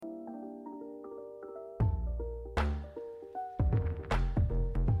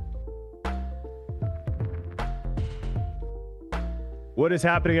What is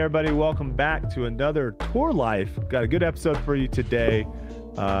happening, everybody? Welcome back to another Tour Life. Got a good episode for you today.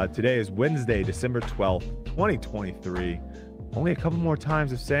 Today is Wednesday, December 12th, 2023. Only a couple more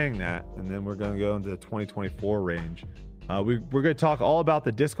times of saying that, and then we're going to go into the 2024 range. We're going to talk all about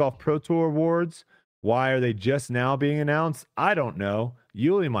the Disc Golf Pro Tour Awards. Why are they just now being announced? I don't know.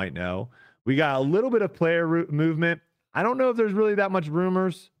 Yuli might know. We got a little bit of player movement. I don't know if there's really that much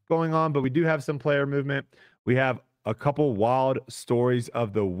rumors going on, but we do have some player movement. We have a couple wild stories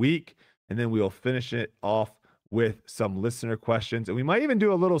of the week, and then we'll finish it off with some listener questions. And we might even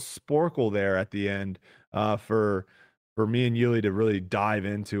do a little sporkle there at the end for me and Yuli to really dive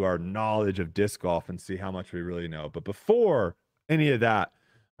into our knowledge of disc golf and see how much we really know. But before any of that,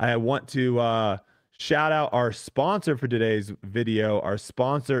 I want to shout out our sponsor for today's video. Our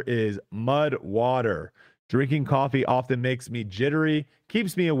sponsor is Mud Water. Drinking coffee often makes me jittery,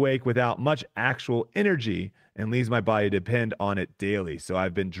 keeps me awake without much actual energy, and leaves my body to depend on it daily. So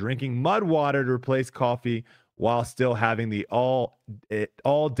I've been drinking Mud Water to replace coffee while still having the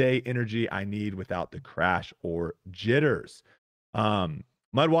all-day energy I need without the crash or jitters. Mud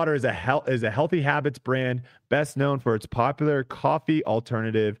Water is a Healthy Habits brand, best known for its popular coffee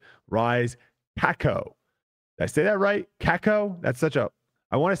alternative, Rise Cacao. Did I say that right? Cacao? That's I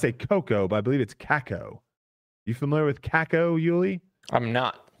want to say cocoa, but I believe it's cacao. You familiar with cacao, Yuli? I'm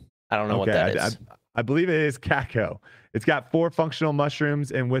not. I don't know what that is. I believe it is cacao. It's got 4 functional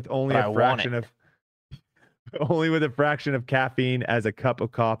mushrooms, and with only a fraction of caffeine as a cup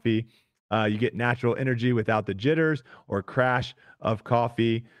of coffee, you get natural energy without the jitters or crash of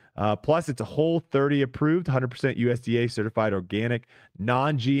coffee. Plus, it's a Whole30 approved, 100% USDA certified organic,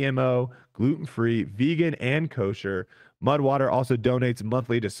 non-GMO, gluten-free, vegan, and kosher. Mudwater also donates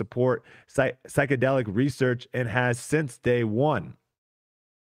monthly to support psychedelic research and has since day one.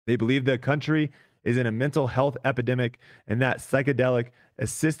 They believe the country is in a mental health epidemic and that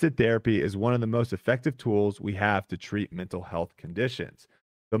psychedelic-assisted therapy is one of the most effective tools we have to treat mental health conditions.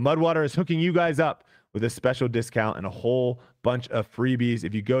 The Mudwater is hooking you guys up with a special discount and a whole bunch of freebies.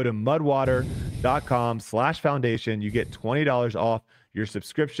 If you go to mudwater.com/foundation, you get $20 off your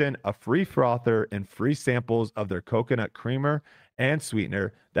subscription, a free frother, and free samples of their coconut creamer and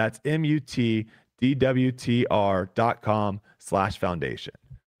sweetener. That's mudwtr.com/foundation.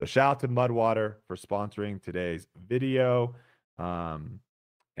 So shout out to Mudwater for sponsoring today's video. And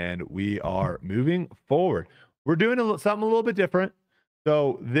we are moving forward. We're doing something a little bit different.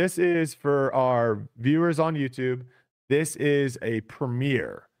 So this is for our viewers on YouTube. This is a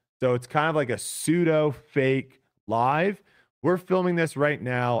premiere. So it's kind of like a pseudo fake live. We're filming this right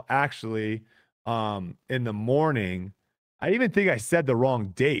now, actually, in the morning. I even think I said the wrong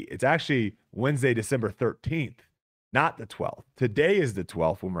date. It's actually Wednesday, December 13th, not the 12th. Today is the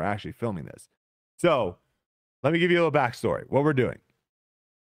 12th when we're actually filming this. So let me give you a little backstory. What we're doing.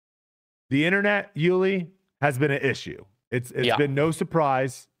 The internet, Yuli, has been an issue. It's been no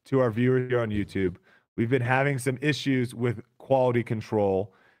surprise to our viewers here on YouTube. We've been having some issues with quality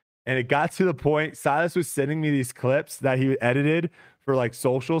control. And it got to the point, Silas was sending me these clips that he edited for like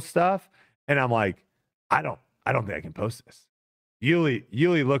social stuff. And I'm like, I don't think I can post this.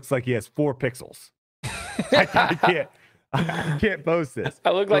 Yuli looks like he has 4 pixels. I can't post this. I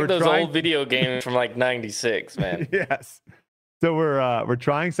look like those old video games from like 96, man. Yes. So we're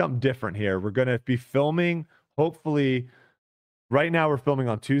trying something different here. We're going to be filming, hopefully. Right now, we're filming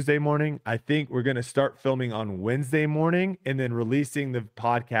on Tuesday morning. I think we're going to start filming on Wednesday morning and then releasing the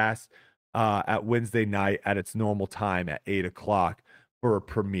podcast at Wednesday night at its normal time at 8 o'clock for a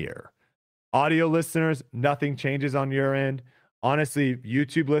premiere. Audio listeners, nothing changes on your end. Honestly,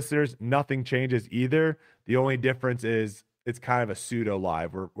 YouTube listeners, nothing changes either. The only difference is it's kind of a pseudo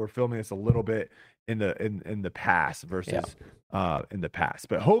live. We're filming this a little bit in the past versus in the past.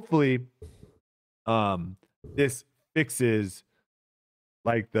 But hopefully, this fixes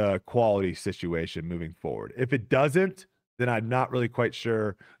like the quality situation moving forward. If it doesn't, then I'm not really quite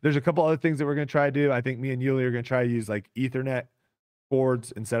sure. There's a couple other things that we're going to try to do. I think me and Yuli are going to try to use like Ethernet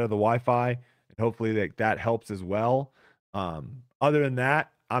cords instead of the Wi-Fi, and hopefully that helps as well. Other than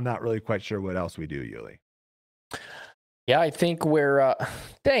that, I'm not really quite sure what else we do, Yuli. Yeah, I think we're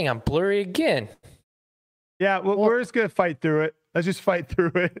dang, I'm blurry again. Yeah, well, we're just going to fight through it. Let's just fight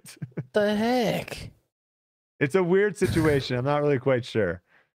through it. What the heck? It's a weird situation. I'm not really quite sure.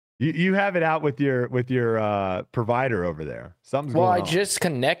 You have it out with your provider over there. Something's going on. Well, I just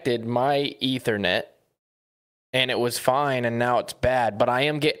connected my Ethernet and it was fine, and now it's bad. But I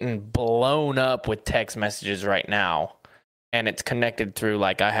am getting blown up with text messages right now, and it's connected through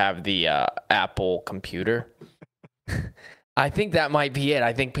like I have the Apple computer. I think that might be it.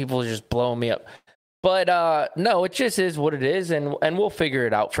 I think people are just blowing me up. But no, it just is what it is, and we'll figure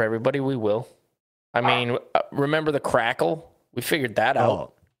it out for everybody. We will. I mean, remember the crackle? We figured that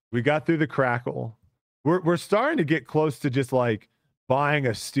out. We got through the crackle. We're starting to get close to just like buying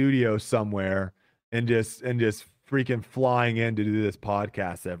a studio somewhere and just freaking flying in to do this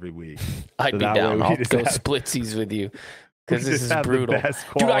podcast every week. I'd be down. I'll go splitsies with you because this is brutal. The best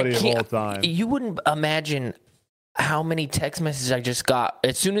quality of all time. You wouldn't imagine how many text messages I just got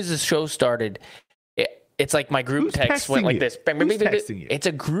as soon as the show started. It's like my group text went like this. Who's texting you? It's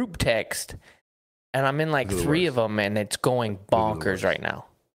a group text, and I'm in like 3 of them, and it's going bonkers right now.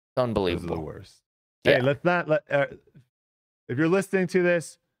 It's unbelievable. Those are the worst. Yeah. Hey, let's not let. If you're listening to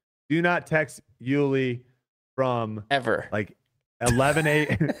this, do not text Yuli from ever like 11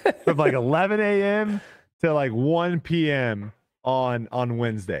 a.m. from like 11 a.m. to like 1 p.m. on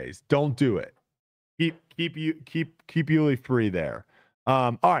Wednesdays. Don't do it. Keep Yuli free there.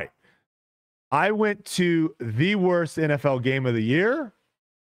 All right. I went to the worst NFL game of the year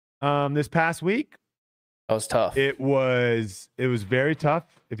this past week. That was tough. It was very tough.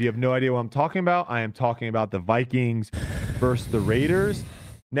 If you have no idea what I'm talking about, I am talking about the Vikings versus the Raiders.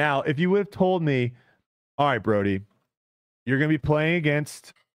 Now, if you would have told me, all right, Brodie, you're going to be playing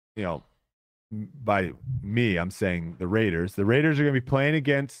against, by me, I'm saying the Raiders. The Raiders are going to be playing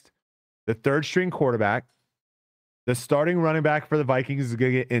against the third string quarterback. The starting running back for the Vikings is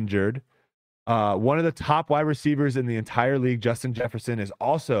going to get injured. One of the top wide receivers in the entire league, Justin Jefferson, is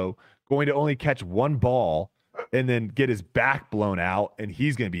also going to only catch one ball and then get his back blown out, and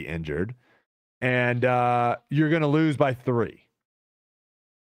he's going to be injured. And you're going to lose by 3.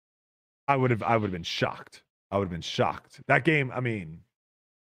 I would have been shocked. That game, I mean,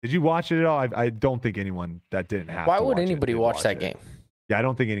 did you watch it at all? I don't think anyone that didn't have. Why would anybody watch that game? Yeah, I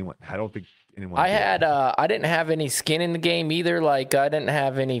don't think anyone. I didn't have any skin in the game either. Like, I didn't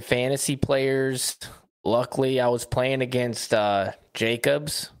have any fantasy players. Luckily, I was playing against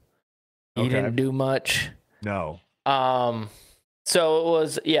Jacobs. He didn't do much. No. So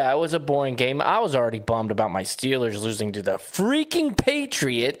it was a boring game. I was already bummed about my Steelers losing to the freaking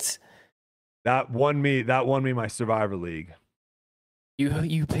Patriots. That won me my Survivor League.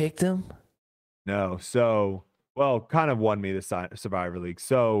 You picked them? No. So, kind of won me the Survivor League.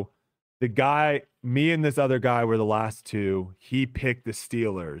 So, me and this other guy were the last 2. He picked the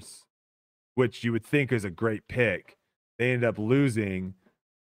Steelers, which you would think is a great pick. They ended up losing.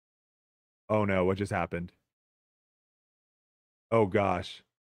 Oh no, what just happened? Oh gosh.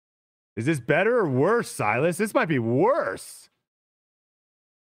 Is this better or worse, Silas? This might be worse.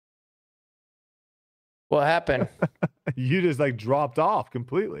 What happened? You just like dropped off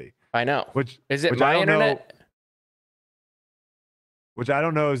completely. I know. Is it which my internet? Which I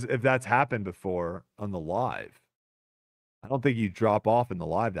don't know if that's happened before on the live. I don't think you drop off in the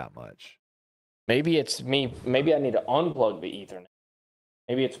live that much. Maybe it's me. Maybe I need to unplug the Ethernet.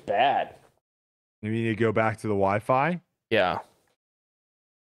 Maybe it's bad. Maybe you need to go back to the Wi-Fi. Yeah.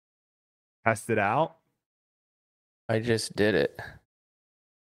 Test it out. I just did it.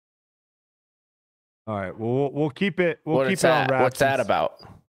 All right. Well, we'll keep it. We'll keep it on wraps. What's that about?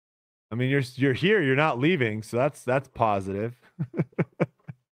 I mean, you're here. You're not leaving, so that's positive.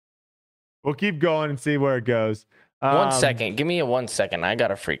 We'll keep going and see where it goes. 1 second. Give me a 1 second. I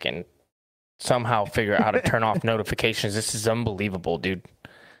gotta freaking somehow figure out how to turn off notifications. This is unbelievable, dude.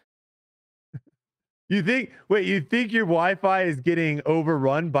 You think your Wi-Fi is getting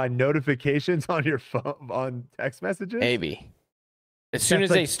overrun by notifications on your phone, on text messages? Maybe. As soon as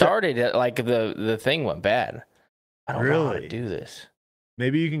they started, the thing went bad. I don't know how to do this.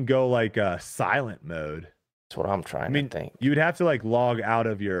 Maybe you can go like silent mode. That's what I'm trying to think. You would have to like log out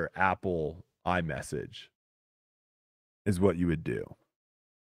of your Apple iMessage is what you would do.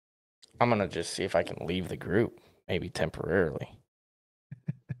 I'm going to just see if I can leave the group, maybe temporarily.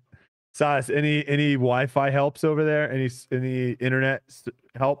 Silas, any Wi-Fi helps over there? Any internet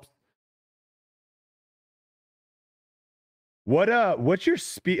helps? What's your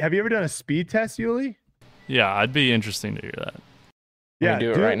speed? Have you ever done a speed test, Yuli? Yeah, I'd be interesting to hear that. Yeah,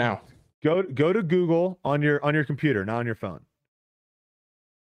 do it right now. Go to Google on your computer, not on your phone.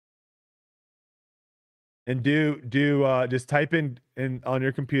 And just type in on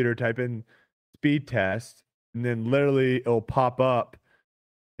your computer, type in speed test, and then literally it'll pop up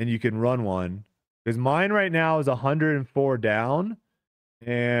and you can run one. Because mine right now is 104 down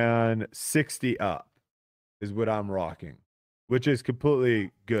and 60 up is what I'm rocking, which is completely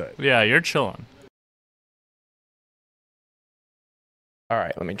good. Yeah, you're chilling. All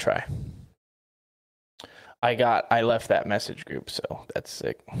right, let me try. I left that message group, so that's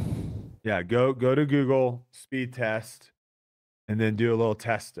sick. Yeah, go to Google, speed test, and then do a little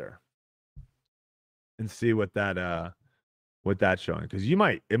tester. and see what that's showing, because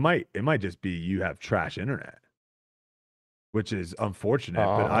it might just be you have trash internet, which is unfortunate.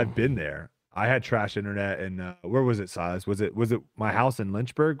 But I've been there. I had trash internet, and where was it, Silas? Was it my house in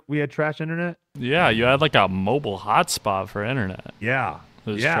Lynchburg? We had trash internet. Yeah, you had like a mobile hotspot for internet. Yeah,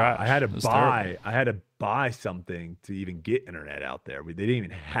 It was yeah. trash. I had to It was buy. terrible. I had to buy something to even get internet out there. They didn't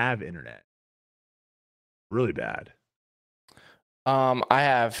even have internet. Really bad. I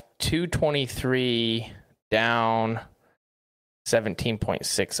have 223 down,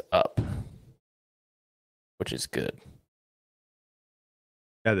 17.6 up, which is good.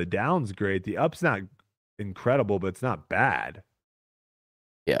 Yeah, the down's great. The up's not incredible, but it's not bad.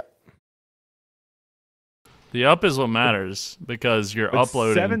 Yeah. The up is what matters because you're But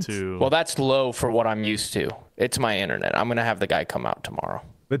uploading to. Well, that's low for what I'm used to. It's my internet. I'm going to have the guy come out tomorrow.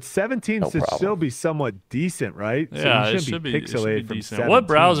 But 17 No should problem. still be somewhat decent, right? Yeah, you it shouldn't should be pixelated from decent. 17. What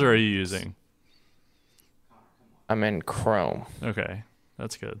browser are you using? I'm in Chrome. Okay,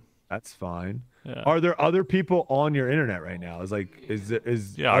 that's good. That's fine. Yeah. Are there other people on your internet right now? Is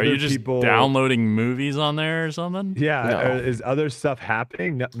Yeah, are other you just people downloading movies on there or something? Yeah, No. is other stuff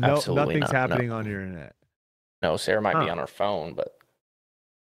happening? No, Absolutely nothing's not, no. happening on your internet. No, Sarah might be Huh. on her phone, but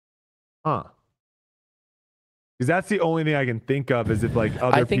Huh? Because that's the only thing I can think of. Is if like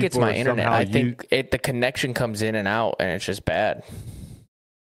other I think it's people my are internet. somehow I think the connection comes in and out, and it's just bad.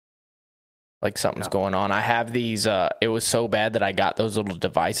 Like something's going on. I have these. It was so bad that I got those little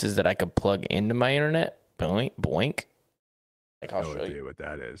devices that I could plug into my internet. Boink. Like I'll no show idea you. what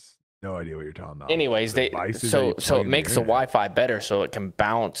that is. No idea what you're talking about. Anyways, Devices that so you plug it into makes your the internet. Wi-Fi better, so it can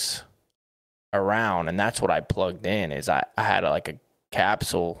bounce around, and that's what I plugged in. Is I had like a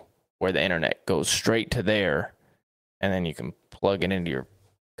capsule where the internet goes straight to there, and then you can plug it into your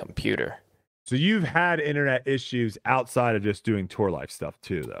computer. So you've had internet issues outside of just doing tour life stuff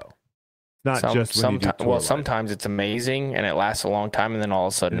too, though. Not just when you do tour life. Sometimes it's amazing and it lasts a long time, and then all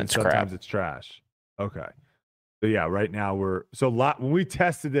of a sudden And it's sometimes crap. it's trash. Okay. So yeah, right now when we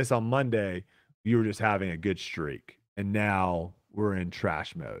tested this on Monday, you were just having a good streak, and now we're in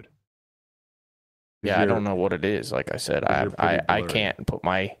trash mode. Yeah, I don't know what it is. Like I said, I blurry. can't put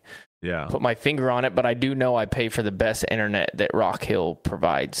my finger on it, but I do know I pay for the best internet that Rock Hill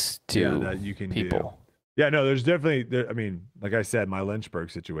provides to that you can people. do. Yeah, no, there's definitely. I mean, like I said, my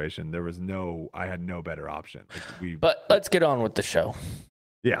Lynchburg situation, I had no better option. But let's get on with the show.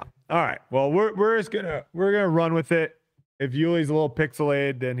 Yeah. All right. Well, we're just gonna run with it. If Yuli's a little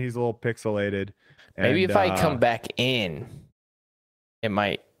pixelated, then he's a little pixelated. Maybe And, if I come back in, it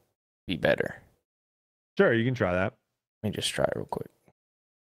might be better. Sure, you can try that. Let me just try it real quick.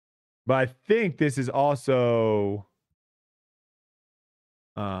 But I think this is also,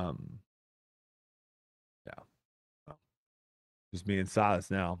 yeah, just me and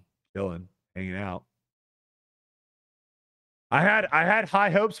Silas now, chilling, hanging out. I had high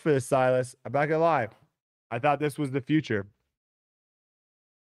hopes for this, Silas. I'm not gonna lie. I thought this was the future.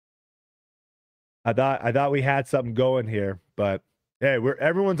 I thought we had something going here, but hey,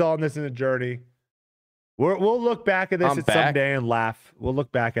 everyone's on this in a journey. We'll look back at this someday and laugh. We'll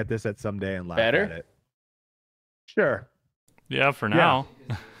look back at this someday and laugh at it. Sure. Yeah, for now.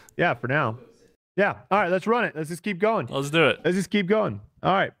 Yeah, for now. Yeah. All right, let's run it. Let's just keep going. Let's do it. Let's just keep going.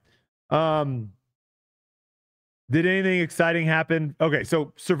 All right. Did anything exciting happen? Okay,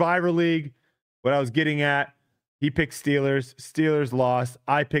 so Survivor League, what I was getting at, he picked Steelers. Steelers lost.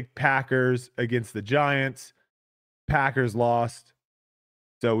 I picked Packers against the Giants. Packers lost.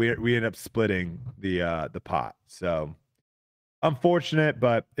 So we ended up splitting the pot. So unfortunate,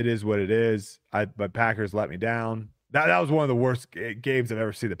 but it is what it is. But Packers let me down. That was one of the worst games I've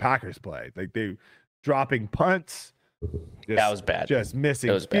ever seen the Packers play. Like they dropping punts. That was bad. Just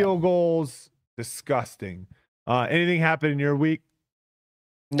missing field goals. Disgusting. Anything happened in your week?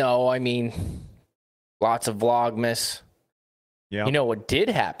 No, I mean, lots of Vlogmas. Yeah. You know what did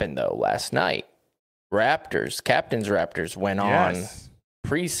happen though last night? Captain's Raptors went on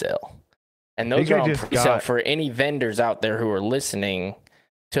pre-sale. And those are on pre-sale for any vendors out there who are listening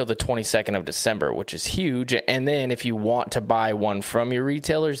till the 22nd of December, which is huge. And then if you want to buy one from your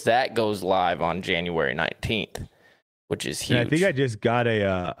retailers, that goes live on January 19th, which is huge. And I think I just got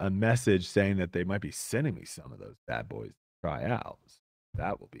a message saying that they might be sending me some of those bad boys to try out.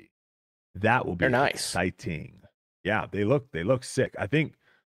 That will be They're nice. Exciting. Yeah, they look sick. I think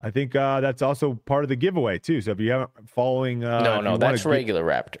that's also part of the giveaway too. So if you haven't following, no, that's regular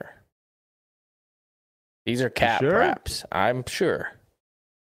Raptor. These are cap wraps. I'm sure.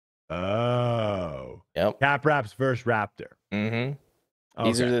 Oh, yep. Cap wraps versus Raptor. Mm-hmm.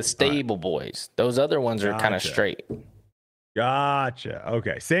 These are the stable boys. Those other ones are kind of straight. Gotcha.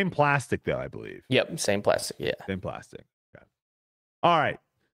 Okay. Same plastic though, I believe. Yep, same plastic. Yeah. Same plastic. Okay. All right.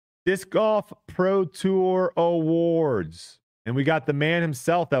 Disc Golf Pro Tour Awards. And we got the man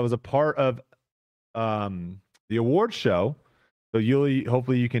himself that was a part of the award show. So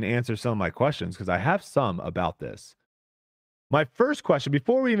hopefully you can answer some of my questions because I have some about this. My first question,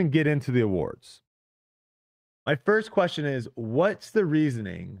 before we even get into the awards, my first question is, what's the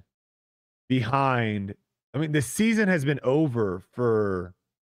reasoning behind? I mean, the season has been over for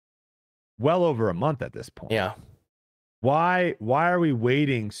well over a month at this point. Yeah. Why are we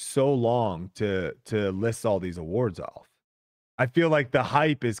waiting so long to list all these awards off? I feel like the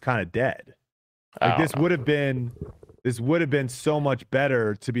hype is kind of dead. Like this would have been so much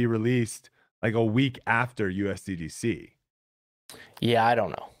better to be released like a week after USDGC. Yeah, I don't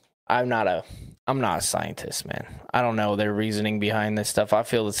know. I'm not a scientist, man. I don't know their reasoning behind this stuff. I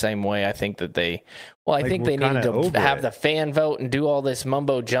feel the same way. I think that I think they need to have the fan vote and do all this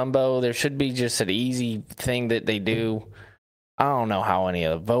mumbo jumbo. There should be just an easy thing that they do. I don't know how any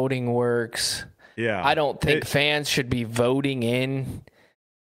of the voting works. Yeah. I don't think fans should be voting in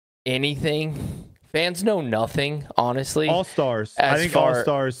anything. Fans know nothing, honestly. All-Stars. I think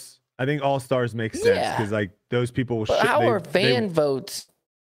All-Stars make sense because like those people will how are fan votes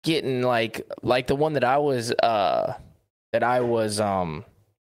getting like the one that I was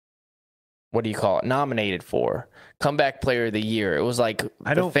what do you call it, nominated for comeback player of the year? It was like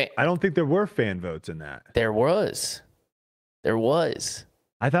I don't think there were fan votes in that. There was.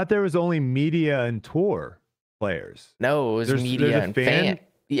 I thought there was only media and tour players. No, it was media and fan.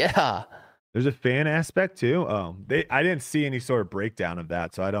 Yeah. There's a fan aspect too. I didn't see any sort of breakdown of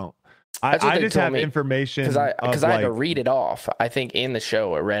that, so I don't. I just have information because I had to read it off. I think in the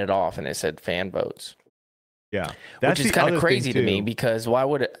show I read it off and it said fan votes. Yeah, which is kind of crazy to me because why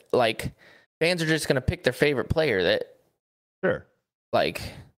would it like fans are just going to pick their favorite player that sure like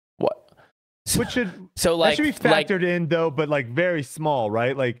what which should that should be factored in though, but like very small,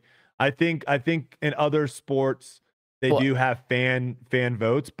 right? Like I think in other sports they do have fan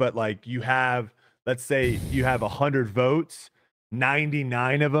votes, but like you have, let's say you have 100 votes,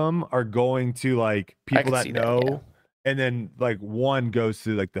 99 of them are going to like people that know, and then like one goes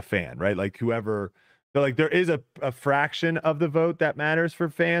to like the fan, right? Like whoever. So like there is a fraction of the vote that matters for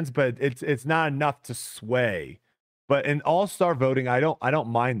fans, but it's not enough to sway. But in all-star voting, I don't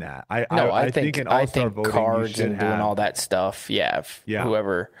mind that. I think in all-star voting, cards and doing all that stuff. Yeah,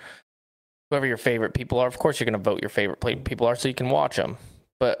 whoever your favorite people are, of course you're going to vote your favorite people are so you can watch them.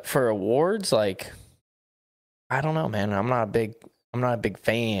 But for awards, like I don't know, man. I'm not a big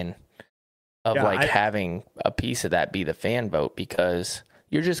fan of having a piece of that be the fan vote because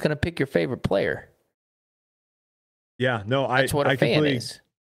you're just going to pick your favorite player. Yeah, no, that's what a fan is.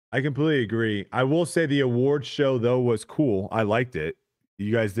 I completely agree. I will say the award show though was cool. I liked it.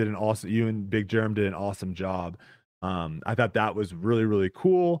 You guys did you and Big Germ did an awesome job. I thought that was really, really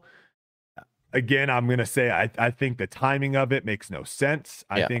cool. Again, I'm going to say I think the timing of it makes no sense.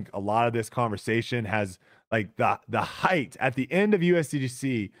 I think a lot of this conversation has like the height at the end of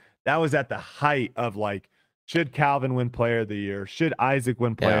USDGC. That was at the height of like, should Calvin win Player of the Year? Should Isaac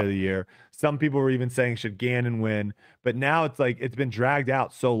win Player of the Year? Some people were even saying, should Gannon win? But now it's like it's been dragged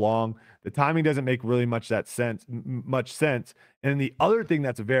out so long. The timing doesn't make really much sense. And the other thing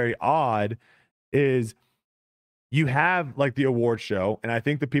that's very odd is you have like the award show, and I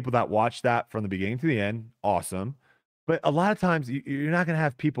think the people that watch that from the beginning to the end, awesome. But a lot of times you're not going to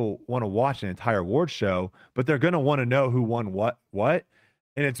have people want to watch an entire award show, but they're going to want to know who won what.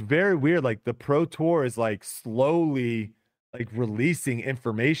 And it's very weird. Like the Pro Tour is like slowly like releasing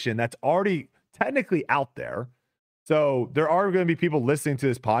information that's already technically out there. So there are going to be people listening to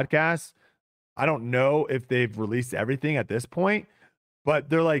this podcast. I don't know if they've released everything at this point, but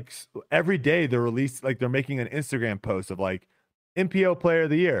they're like every day they're making an Instagram post of like FPO Player of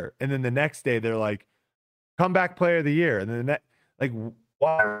the Year. And then the next day they're like comeback Player of the Year. And then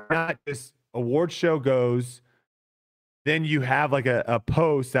why not this award show goes, then you have like a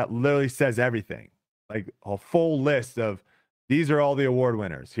post that literally says everything, like a full list of these are all the award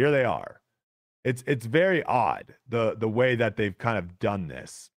winners. Here they are. It's very odd the way that they've kind of done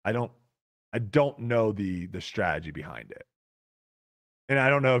this. I don't know the strategy behind it, and I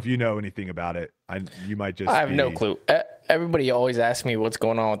don't know if you know anything about it. You might just. I have no clue. Everybody always asks me what's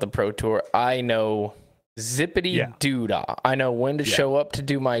going on with the Pro Tour. I know zippity doodah. I know when to show up to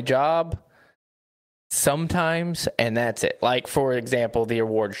do my job. Sometimes, and that's it. Like, for example, the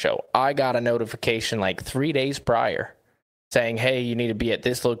award show. I got a notification like 3 days prior saying, hey, you need to be at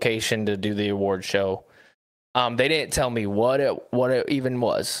this location to do the award show. They didn't tell me what it even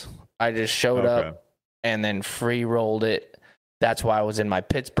was. I just showed up and then free rolled it. That's why I was in my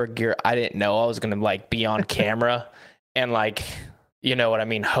Pittsburgh gear. I didn't know I was going to like be on camera and like, you know what I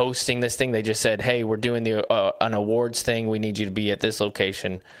mean, hosting this thing. They just said, hey, we're doing an awards thing. We need you to be at this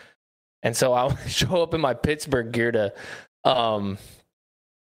location. And so I'll show up in my Pittsburgh gear to,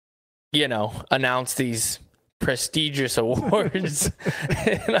 announce these prestigious awards.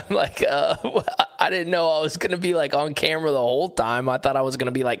 And I'm like, I didn't know I was going to be like on camera the whole time. I thought I was going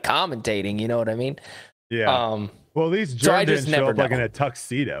to be like commentating. You know what I mean? Yeah. Well, at least Jordan didn't show up like in a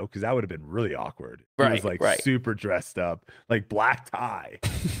tuxedo, because that would have been really awkward. He was like super dressed up, like black tie.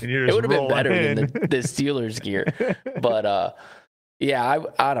 And you're just it would have been better than the Steelers gear. But yeah,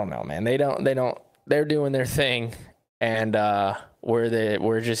 I don't know, man. They're doing their thing, and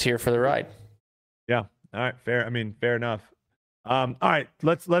we're just here for the ride. Yeah. All right. Fair. I mean, fair enough. All right.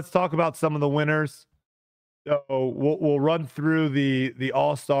 Let's talk about some of the winners. So we'll run through the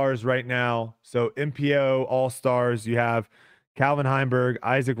All-Stars right now. So MPO All-Stars, you have Calvin Heimberg,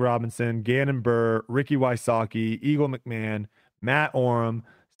 Isaac Robinson, Gannon Burr, Ricky Wysocki, Eagle McMahon, Matt Oram,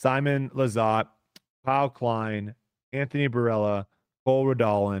 Simon Lizotte, Kyle Klein, Anthony Barella, Cole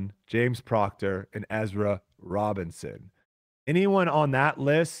Rodolin, James Proctor, and Ezra Robinson. Anyone on that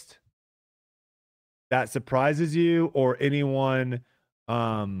list that surprises you, or anyone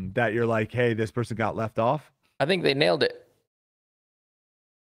that you're like, hey, this person got left off? I think they nailed it.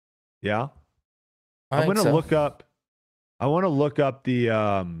 Yeah. I'm going to look up. I want to look up the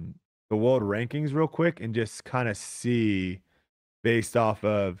world rankings real quick and just kind of see based off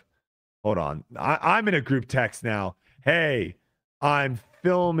of, hold on. I'm in a group text now. Hey, I'm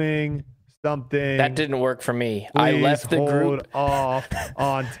filming something. That didn't work for me. Please I left the group off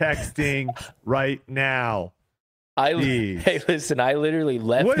on texting right now. Hey, listen, I literally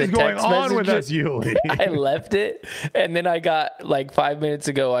left the text message. What is going on with us, Yuli? I left it, and then I got, like 5 minutes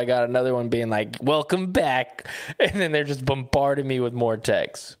ago, I got another one being like, welcome back, and then they're just bombarding me with more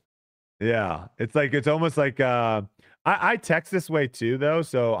texts. Yeah, it's almost like I text this way too, though,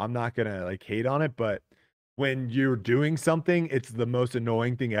 so I'm not going to like hate on it, but when you're doing something, it's the most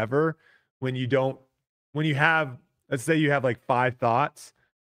annoying thing ever. When you have, let's say you have like 5 thoughts,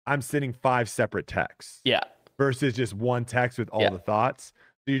 I'm sending 5 separate texts. Yeah. Versus just one text with all the thoughts.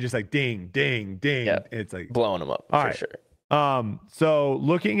 So you're just like ding, ding, ding. Yep. It's like blowing them up for sure. So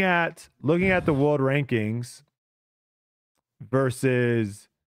looking at the world rankings versus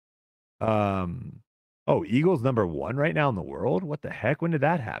Eagles number 1 right now in the world. What the heck? When did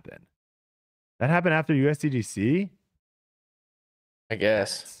that happen? That happened after USDGC? I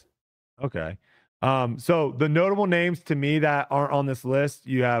guess. Okay. So the notable names to me that aren't on this list,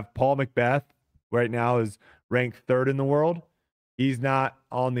 you have Paul Macbeth, right now is ranked 3rd in the world. He's not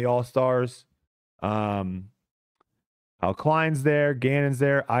on the All-Stars. Al Klein's there, Gannon's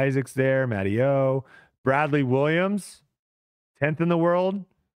there, Isaac's there, Matty O, Bradley Williams, 10th in the world,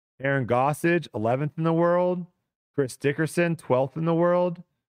 Aaron Gossage, 11th in the world, Chris Dickerson, 12th in the world.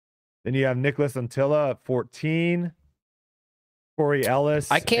 Then you have Nicholas Antilla at 14, Corey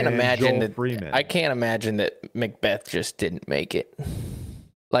Ellis. I can't imagine Joel Freeman. I can't imagine that Macbeth just didn't make it.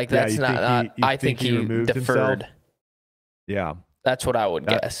 Like, that's I think he deferred. Himself? Yeah. That's what I would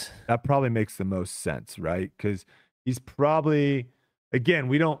guess. That probably makes the most sense, right? Because he's probably, again,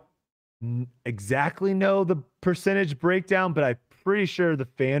 we don't exactly know the percentage breakdown, but I'm pretty sure the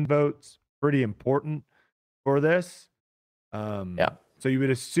fan vote's pretty important for this. Yeah. So you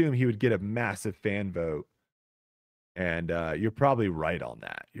would assume he would get a massive fan vote. And you're probably right on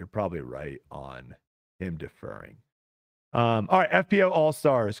that. You're probably right on him deferring. All right, FPO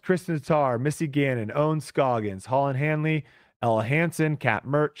All-Stars, Kristen Tatar, Missy Gannon, Owen Scoggins, Holland Hanley, Ella Hansen, Kat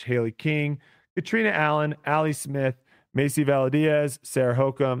Murch, Haley King, Katrina Allen, Allie Smith, Macy Valadiaz, Sarah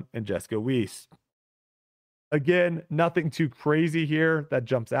Hokum, and Jessica Weiss. Again, nothing too crazy here that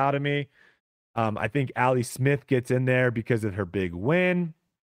jumps out at me. I think Allie Smith gets in there because of her big win.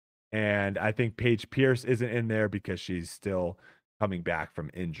 And I think Paige Pierce isn't in there because she's still coming back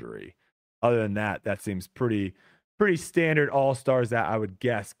from injury. Other than that, that seems pretty standard All-Stars that I would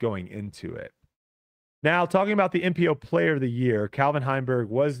guess going into it. Now, talking about the MPO Player of the Year, Calvin Heimberg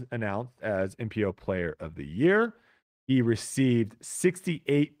was announced as MPO Player of the Year. He received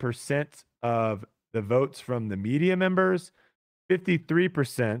 68% of the votes from the media members,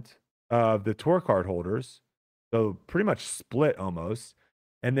 53% of the tour card holders, so pretty much split almost.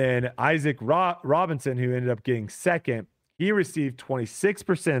 And then Isaac Robinson, who ended up getting second, he received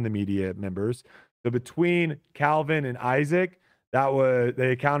 26% of the media members. So between Calvin and Isaac,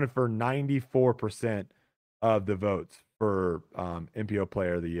 they accounted for 94% of the votes for MPO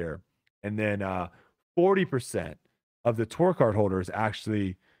Player of the Year. And then 40% of the tour card holders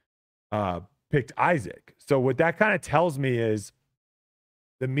actually picked Isaac. So what that kind of tells me is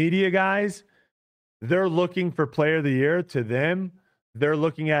the media guys, they're looking for player of the year. To them, they're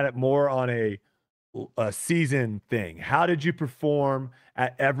looking at it more on a season thing. How did you perform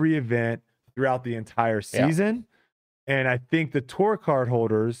at every event throughout the entire season? Yeah. And I think the tour card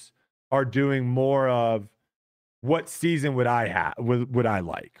holders are doing more of what season would I have, would I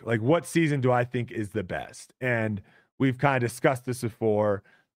like? Like, what season do I think is the best? And we've kind of discussed this before.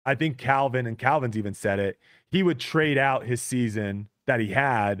 I think Calvin, and Calvin's even said it, he would trade out his season that he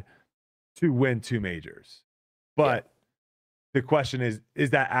had to win 2 majors. But the question is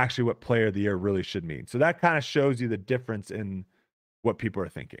that actually what player of the year really should mean? So that kind of shows you the difference in what people are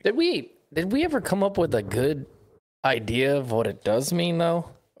thinking. Did we ever come up with a good idea of what it does mean, though?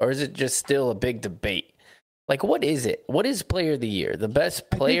 Or is it just still a big debate? Like, what is it? What is player of the year? The best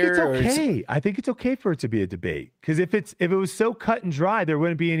player? I think it's okay for it to be a debate. Because if it was so cut and dry, there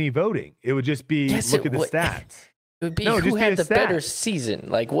wouldn't be any voting. It would just be look at the stats. It would be who had the better season.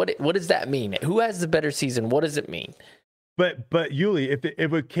 Like, what does that mean? Who has the better season? What does it mean? But Yuli,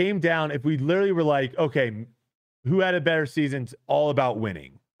 if it came down, if we literally were like, okay, who had a better season? It's all about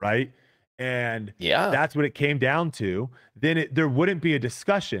winning, right? And that's what it came down to. Then there wouldn't be a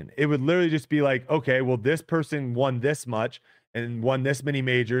discussion. It would literally just be like, okay, well, this person won this much and won this many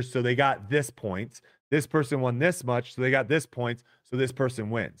majors, so they got this points. This person won this much, so they got this points, so this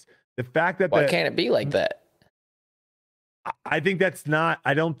person wins. The fact that why can't it be like that? I think that's not.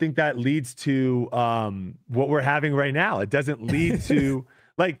 I don't think that leads to what we're having right now. It doesn't lead to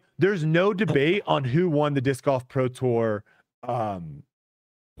like. There's no debate on who won the Disc Golf Pro Tour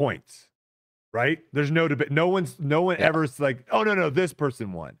points. Right? There's no debate. No one ever's like, oh no, this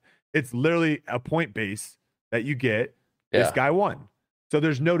person won. It's literally a point base that you get. This guy won. So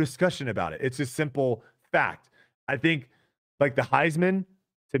there's no discussion about it. It's a simple fact. I think like the Heisman,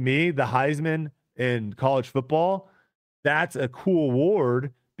 to me, the Heisman in college football, that's a cool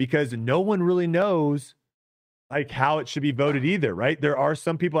award because no one really knows like how it should be voted either, right? There are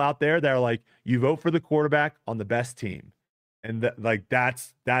some people out there that are like, you vote for the quarterback on the best team. And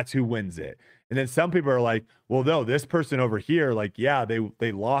that's who wins it. And then some people are like, well, no, this person over here, like, yeah,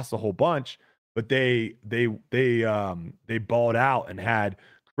 they lost a whole bunch, but they balled out and had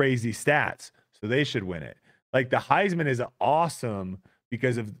crazy stats, so they should win it. Like the Heisman is awesome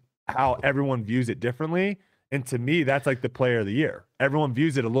because of how everyone views it differently. And to me, that's like the player of the year. Everyone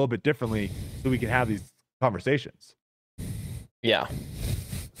views it a little bit differently, so we can have these conversations. Yeah,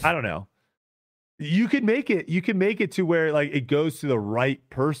 I don't know. You can make it to where like it goes to the right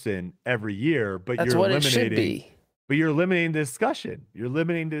person every year, but that's what it should be. But you're eliminating the discussion.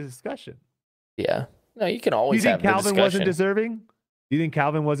 Yeah. No, you can always have the discussion. You think Calvin wasn't deserving? Do you think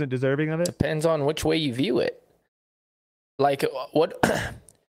Calvin wasn't deserving of it? Depends on which way you view it. Like what?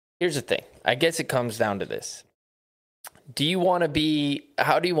 Here's the thing. I guess it comes down to this. How do you want to be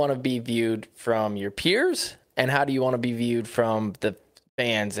viewed from your peers? And how do you want to be viewed from the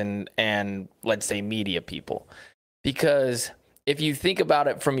fans and let's say media people? Because if you think about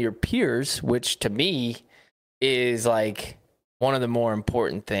it from your peers, which to me is like one of the more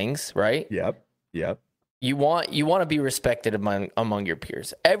important things, right? Yep. You want to be respected among your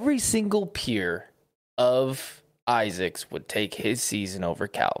peers. Every single peer of Isaac's would take his season over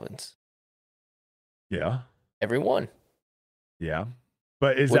Calvin's. Yeah. Everyone. Yeah.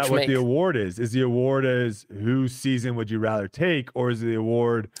 But is that what the award is? Is the award as whose season would you rather take, or is the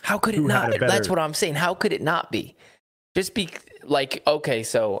award? How could it not? That's what I'm saying. How could it not be? Just be like, okay,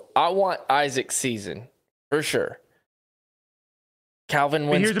 so I want Isaac's season for sure. Calvin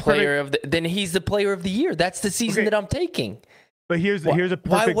wins then he's the player of the year. That's the season that I'm taking. But here's a perfect.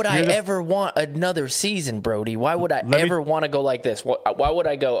 Why would I ever want another season, Brodie? Why would I ever want to go like this? Why would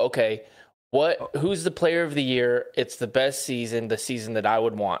I go? Okay. Who's the player of the year? It's the best season, the season that I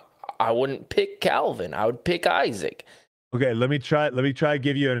would want. I wouldn't pick Calvin. I would pick Isaac. Okay, let me try to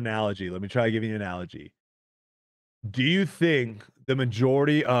give you an analogy. Do you think the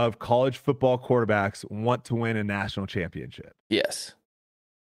majority of college football quarterbacks want to win a national championship? Yes.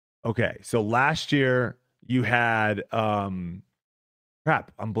 Okay, so last year you had I'm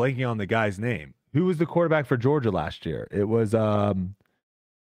blanking on the guy's name. Who was the quarterback for Georgia last year? It was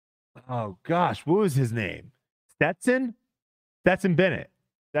oh gosh, what was his name? Stetson Bennett,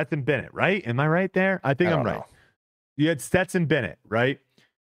 right? Am I right there? I think I'm right. You had Stetson Bennett, right?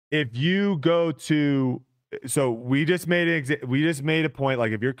 If you go to, so we just made a point,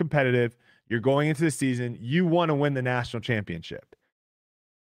 like if you're competitive, you're going into the season, you want to win the national championship.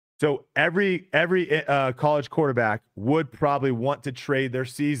 So every college quarterback would probably want to trade their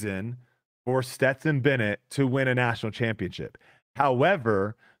season for Stetson Bennett to win a national championship.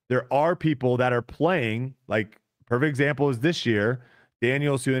 However, there are people that are playing, like perfect example is this year,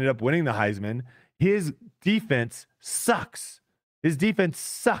 Daniels, who ended up winning the Heisman. His defense sucks.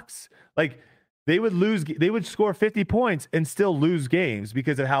 Like they would score 50 points and still lose games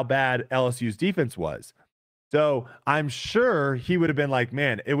because of how bad LSU's defense was. So I'm sure he would have been like,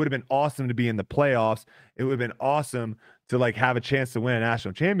 man, it would have been awesome to be in the playoffs. It would have been awesome to like have a chance to win a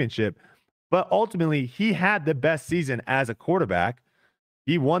national championship. But ultimately, he had the best season as a quarterback.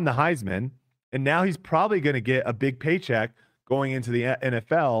 He won the Heisman, and now he's probably going to get a big paycheck going into the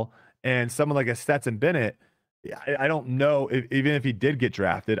NFL. And someone like a Stetson Bennett, I don't know even if he did get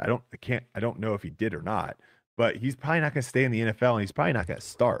drafted. I don't know if he did or not. But he's probably not going to stay in the NFL, and he's probably not going to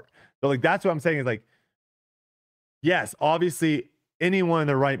start. So like that's what I'm saying is like, yes, obviously anyone in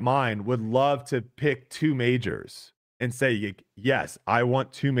their right mind would love to pick 2 majors and say, yes, I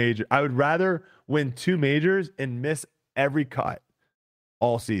want 2 majors. I would rather win 2 majors and miss every cut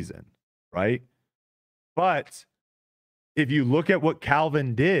all season, right? But if you look at what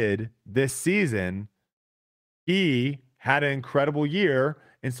Calvin did this season, he had an incredible year.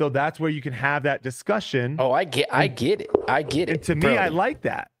 And so that's where you can have that discussion. Oh, I get it. And to me, I like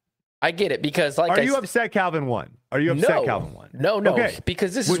that. I get it because like, are you upset Calvin won? Are you upset Calvin won? No. Okay.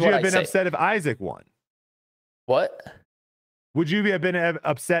 Because this is what would you have been upset if Isaac won? What? Would you have been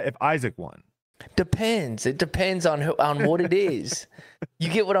upset if Isaac won? Depends. It depends on what it is. You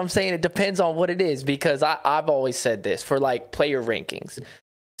get what I'm saying? It depends on what it is because I've always said this for like player rankings.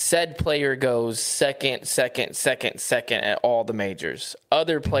 Said player goes second at all the majors.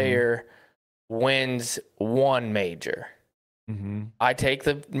 Other player wins 1 major. Mm-hmm. I take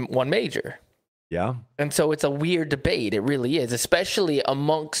the 1 major. Yeah. And so it's a weird debate. It really is, especially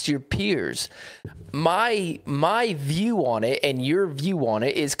amongst your peers. My view on it and your view on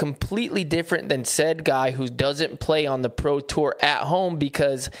it is completely different than said guy who doesn't play on the pro tour at home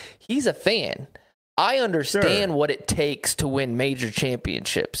because he's a fan. I understand what it takes to win major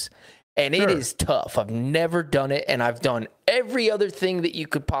championships. And it is tough. I've never done it, and I've done every other thing that you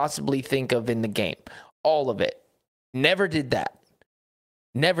could possibly think of in the game. All of it. Never did that.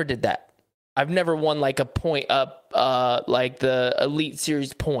 I've never won like a point up, like the Elite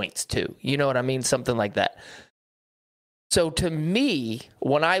Series points too. You know what I mean? Something like that. So to me,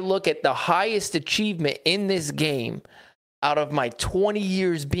 when I look at the highest achievement in this game out of my 20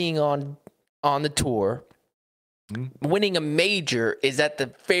 years being on the tour, winning a major is at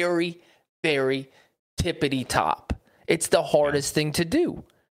the very, very tippity top. It's the hardest thing to do.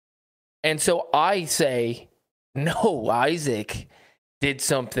 And so I say, no, Isaac did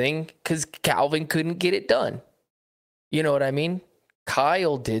something because Calvin couldn't get it done. You know what I mean?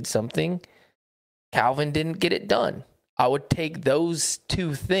 Kyle did something. Calvin didn't get it done. I would take those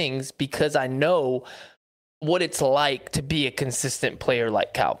 2 things because I know what it's like to be a consistent player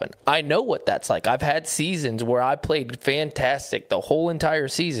like Calvin. I know what that's like. I've had seasons where I played fantastic the whole entire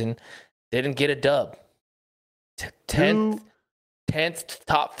season, didn't get a dub. 10th,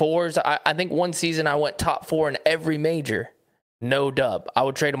 top 4s. I think one season I went top 4 in every major. No dub. I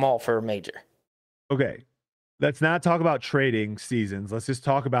would trade them all for a major. Okay. Let's not talk about trading seasons. Let's just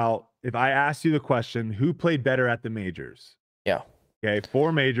talk about, if I asked you the question, who played better at the majors? Yeah. Okay.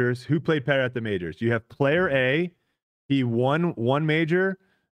 4 majors. Who played better at the majors? You have player A. He won 1 major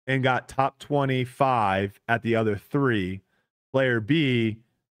and got top 25 at the other 3. Player B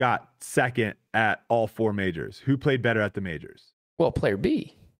got second at all 4 majors. Who played better at the majors? Well, player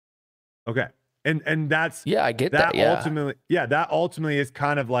B. Okay. And that's I get that. That ultimately is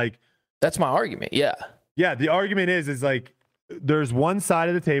kind of like, that's my argument. Yeah. The argument is like there's one side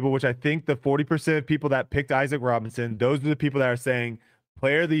of the table, which I think the 40% of people that picked Isaac Robinson, those are the people that are saying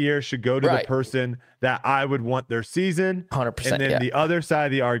player of the year should go to the person that I would want their season. 100%. And then the other side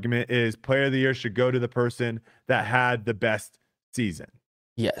of the argument is player of the year should go to the person that had the best season.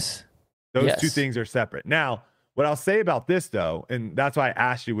 Yes. Those 2 things are separate. Now, what I'll say about this though, and that's why I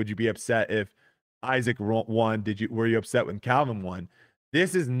asked you, would you be upset if Isaac won? Were you upset when Calvin won?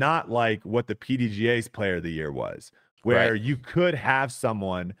 This is not like what the PDGA's player of the year was, where you could have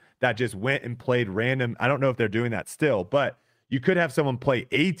someone that just went and played random. I don't know if they're doing that still, but you could have someone play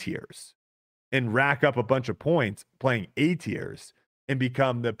A tiers and rack up a bunch of points playing A tiers and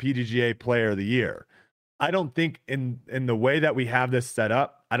become the PDGA player of the year. I don't think in the way that we have this set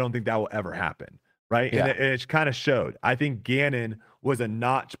up, I don't think that will ever happen. Right. Yeah. And it kind of showed. I think Gannon was a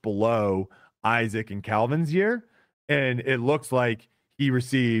notch below Isaac and Calvin's year. And it looks like he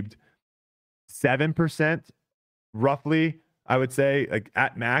received 7% roughly, I would say, like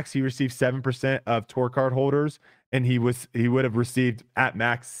at max, he received 7% of tour card holders, and he would have received at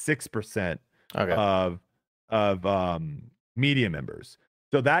max 6% of media members.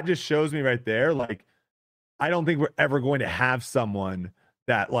 So that just shows me right there, like, I don't think we're ever going to have someone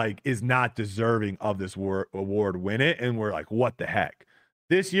that like is not deserving of this award win it. And we're like, what the heck?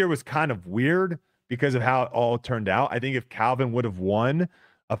 This year was kind of weird because of how it all turned out. I think if Calvin would have won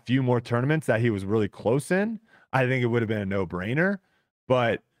a few more tournaments that he was really close in, I think it would have been a no-brainer.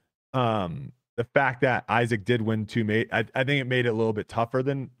 But the fact that Isaac did win I think it made it a little bit tougher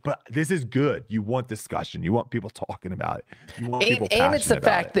but this is good. You want discussion. You want people talking about it. You want people passionate and it's the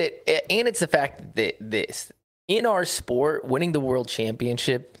fact it. that this in our sport, winning the world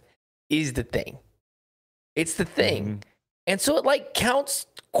championship is the thing. It's the thing. Mm-hmm. And so it like counts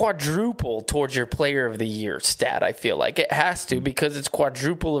quadruple towards your player of the year stat. I feel like it has to, because it's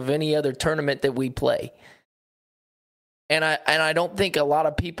quadruple of any other tournament that we play. And I don't think a lot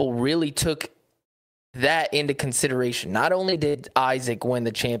of people really took that into consideration. Not only did Isaac win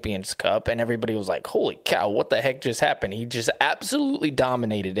the Champions Cup and everybody was like, holy cow, what the heck just happened? He just absolutely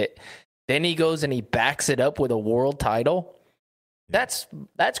dominated it. Then he goes and he backs it up with a world title. That's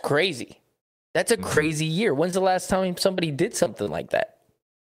crazy. That's a crazy year. When's the last time somebody did something like that?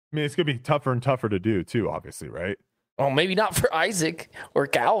 I mean, it's going to be tougher and tougher to do too, obviously, right? Well, maybe not for Isaac or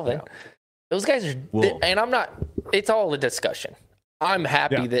Calvin. Yeah. Those guys are, and I'm not, it's all a discussion. I'm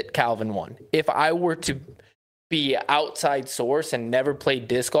happy that Calvin won. If I were to be outside source and never played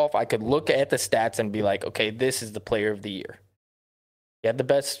disc golf, I could look at the stats and be like, okay, this is the player of the year. He had the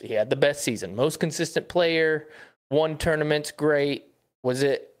best season. Most consistent player, won tournaments, great. Was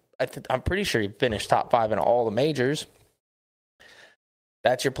it, I'm pretty sure he finished top 5 in all the majors.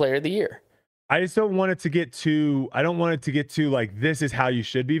 That's your player of the year. I just don't want it to get too, like, this is how you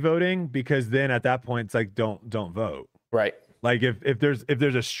should be voting, because then at that point it's like, don't vote. Right. Like if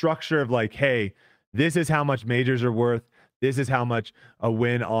there's a structure of like, hey, this is how much majors are worth. This is how much a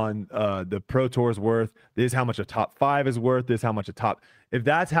win on the Pro Tour is worth. This is how much a top 5 is worth. This is how much if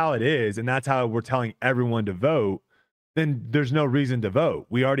that's how it is, and that's how we're telling everyone to vote, then there's no reason to vote.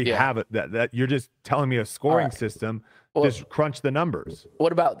 We already have it. That you're just telling me a scoring system. Well, just crunch the numbers.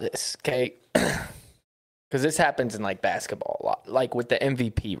 What about this? Okay. Because this happens in like basketball a lot, like with the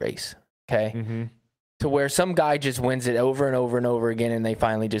MVP race. Okay. Mm-hmm. To where some guy just wins it over and over and over again, and they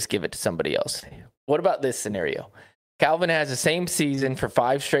finally just give it to somebody else. What about this scenario? Calvin has the same season for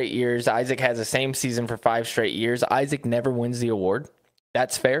 5 straight years. Isaac has the same season for 5 straight years. Isaac never wins the award.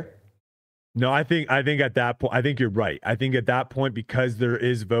 That's fair. No, I think at that point, I think you're right. I think at that point, because there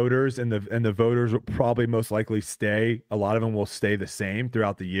is voters and the voters will probably most likely stay. A lot of them will stay the same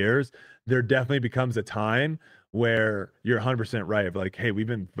throughout the years. There definitely becomes a time where you're 100% right. Of like, hey, we've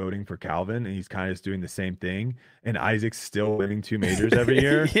been voting for Calvin and he's kind of just doing the same thing. And Isaac's still winning 2 majors every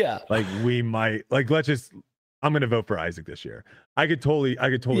year. Yeah. Like we might, like, I'm going to vote for Isaac this year. I could totally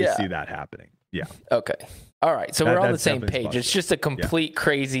see that happening. Yeah. Okay. All right. So we're on the same page. Possible. It's just a complete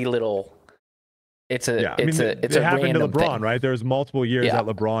crazy little. It happened to LeBron, thing. right? There's multiple years that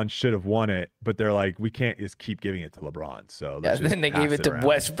LeBron should have won it, but they're like, we can't just keep giving it to LeBron. So then they gave it to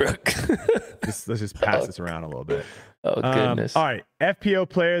Westbrook. Let's just pass this around a little bit. Oh goodness! All right, FPO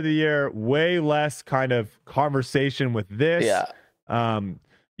Player of the Year. Way less kind of conversation with this. Yeah.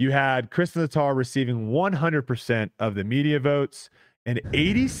 You had Kristen Tatar receiving 100% of the media votes and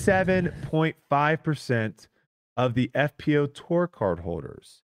 87.5% of the FPO Tour card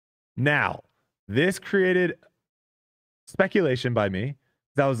holders. Now, this created speculation by me.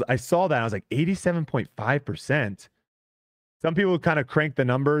 I saw that. I was like, 87.5%. Some people kind of cranked the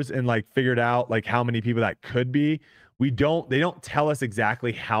numbers and like figured out like how many people that could be. They don't tell us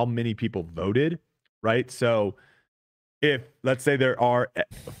exactly how many people voted, right? So if, let's say there are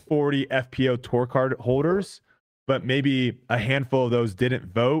 40 FPO Tour card holders, but maybe a handful of those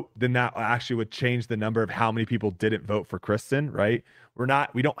didn't vote, then that actually would change the number of how many people didn't vote for Kristen, right?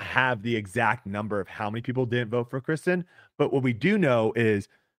 We don't have the exact number of how many people didn't vote for Kristen, but what we do know is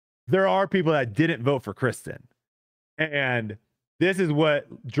there are people that didn't vote for Kristen. And this is what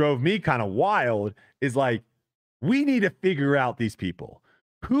drove me kind of wild, is like, we need to figure out these people.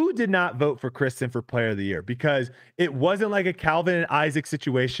 Who did not vote for Kristen for Player of the Year? Because it wasn't like a Calvin and Isaac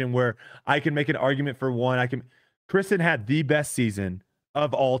situation where I can make an argument for one. Kristen had the best season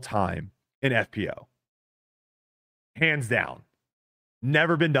of all time in FPO. Hands down.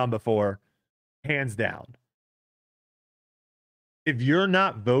 Never been done before. Hands down. If you're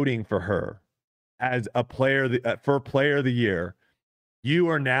not voting for her as a player for Player of the Year, you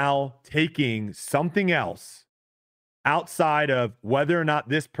are now taking something else outside of whether or not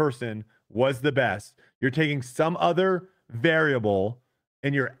this person was the best. You're taking some other variable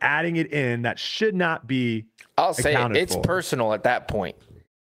and you're adding it in that should not be. I'll say it's personal at that point.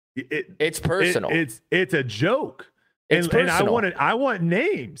 It's personal. It's a joke. It's and personal. I want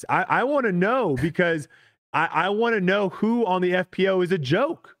names. I want to know because I want to know who on the FPO is a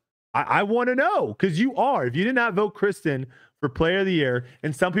joke. I want to know because you are. If you did not vote Kristen for Player of the Year,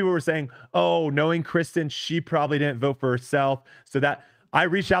 and some people were saying, "Oh, knowing Kristen, she probably didn't vote for herself." So that I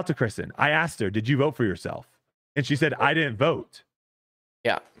reached out to Kristen. I asked her, "Did you vote for yourself?" And she said, "I didn't vote."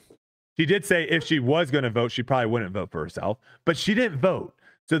 Yeah. She did say if she was going to vote, she probably wouldn't vote for herself, but she didn't vote.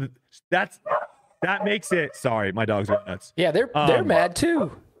 So that makes it. Sorry, my dogs are nuts. Yeah, they're mad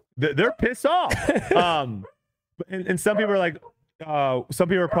too. They're pissed off. And some people are like, some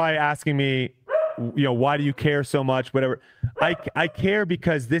people are probably asking me, why do you care so much? Whatever. I care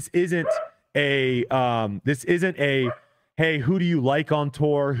because this isn't a hey, who do you like on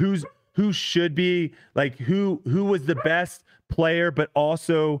tour? Who should be like who was the best player, but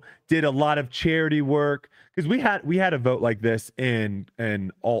also did a lot of charity work. Because we had a vote like this in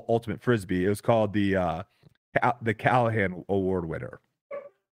Ultimate Frisbee. It was called the Callahan Award winner.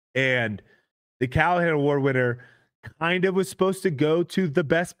 And the Callahan Award winner kind of was supposed to go to the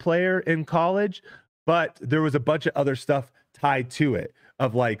best player in college, but there was a bunch of other stuff tied to it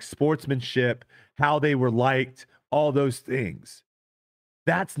of like sportsmanship, how they were liked, all those things.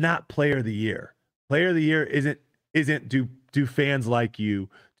 That's not Player of the Year. Player of the Year isn't do fans like you,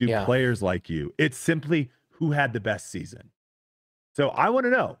 players like you. It's simply who had the best season. So I want to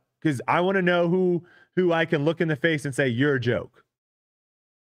know because I want to know who I can look in the face and say you're a joke.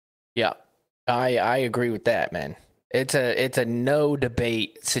 Yeah, I agree with that, man. It's a no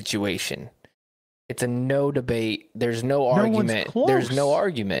debate situation. It's a no debate. There's no argument. There's no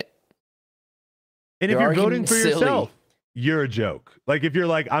argument. And if you're voting for yourself, you're a joke. Like if you're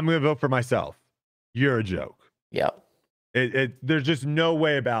like, I'm going to vote for myself, you're a joke. Yeah. There's just no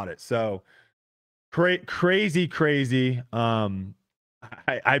way about it. So crazy.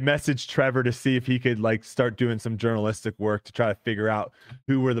 I messaged Trevor to see if he could like start doing some journalistic work to try to figure out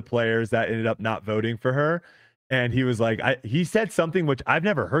who were the players that ended up not voting for her. And he was like, he said something which I've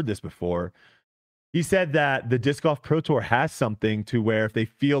never heard this before. He said that the Disc Golf Pro Tour has something to where if they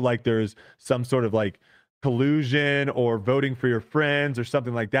feel like there's some sort of like collusion or voting for your friends or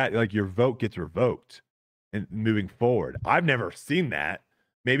something like that, like your vote gets revoked and moving forward. I've never seen that.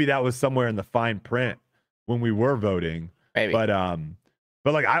 Maybe that was somewhere in the fine print when we were voting. Maybe. But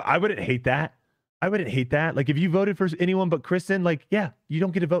like I wouldn't hate that. I wouldn't hate that. Like if you voted for anyone but Kristen, like, yeah, you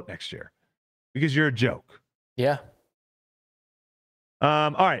don't get a vote next year because you're a joke. Yeah.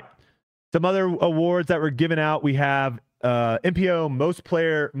 All right. Some other awards that were given out. We have MPO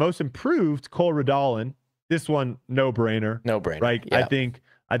most improved Cole Redolin. This one, no brainer. No brainer. Right. Yeah.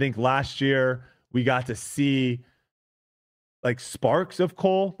 I think last year we got to see like sparks of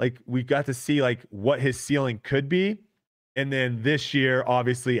Cole. Like we got to see like what his ceiling could be. And then this year,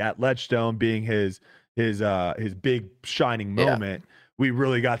 obviously at Ledgestone being his big shining moment, we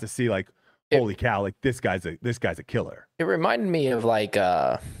really got to see like, holy cow, like this guy's a killer. It reminded me of like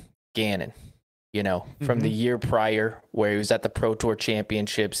Gannon, from the year prior where he was at the Pro Tour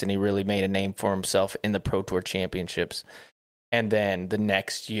Championships and he really made a name for himself in the Pro Tour Championships. And then the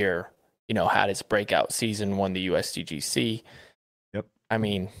next year, had his breakout season, won the USDGC. Yep. I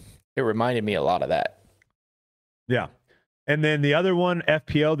mean, it reminded me a lot of that. Yeah. And then the other one,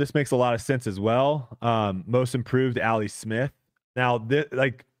 FPO, this makes a lot of sense as well. Most improved, Allie Smith. Now,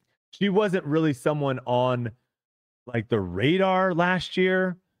 she wasn't really someone on like the radar last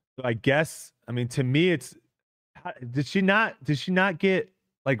year. So I guess, I mean, to me, did she not get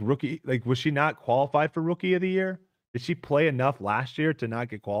like rookie? Like, was she not qualified for Rookie of the Year? Did she play enough last year to not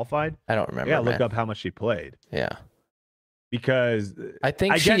get qualified? I don't remember. Yeah, look up how much she played. Yeah. Because I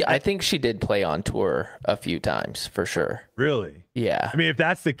think she did play on tour a few times for sure. Really? Yeah. I mean, if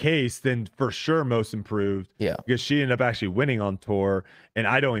that's the case, then for sure most improved. Yeah. Because she ended up actually winning on tour, and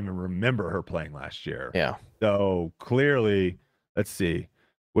I don't even remember her playing last year. Yeah. So clearly, let's see.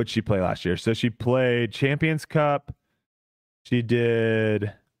 What did she play last year? So she played Champions Cup. She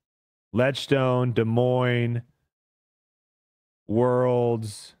did Ledgestone, Des Moines,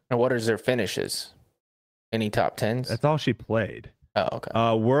 Worlds. And what is their finishes? Any top 10s? That's all she played. Oh,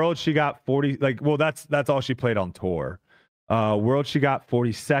 okay. World, she got 40. That's all she played on tour. World, she got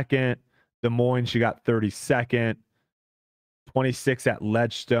 42nd. Des Moines, she got 32nd. 26 at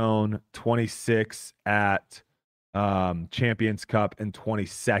Ledgestone. 26 at Champions Cup, and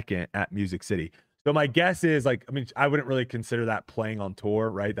 22nd at Music City. So my guess is I wouldn't really consider that playing on tour,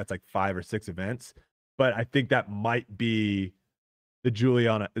 right? That's like 5 or 6 events, but I think that might be the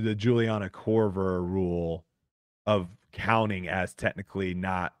Juliana Korver rule of counting as technically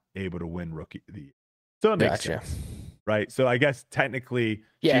not able to win Rookie of the Year. So it makes sense, right? So I guess technically,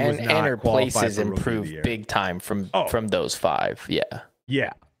 Yeah, she was and not her place qualified has for Rookie of the improved Year. big time from those 5. Yeah.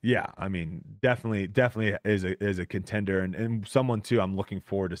 Yeah. I mean, definitely is a contender, and someone too. I'm looking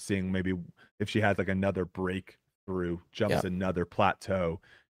forward to seeing maybe if she has like another breakthrough, jumps another plateau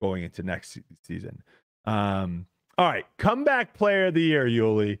going into next season. All right, comeback player of the year,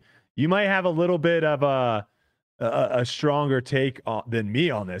 Yuli. You might have a little bit of a stronger take than me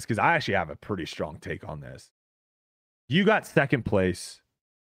on this, because I actually have a pretty strong take on this. You got second place.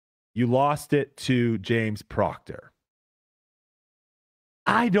 You lost it to James Proctor.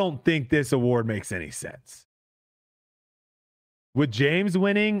 I don't think this award makes any sense. With James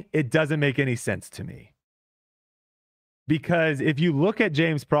winning, it doesn't make any sense to me. Because if you look at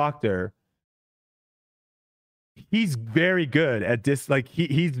James Proctor, he's very good at this. Like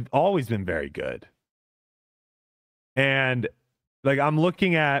he's always been very good. And like I'm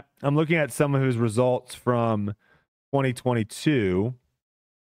looking at some of his results from 2022.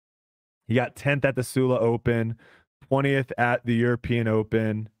 He got 10th at the Sula Open, 20th at the European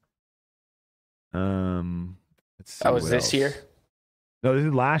Open. Let's see. That was this year? No, this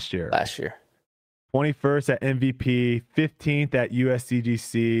is last year. 21st at MVP, 15th at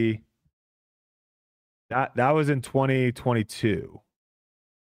USDGC. That was in 2022.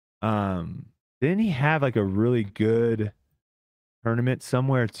 Didn't he have like a really good tournament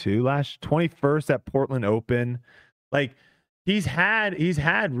somewhere too? 21st at Portland Open. Like he's had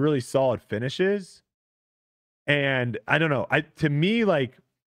really solid finishes. And I don't know. To me, like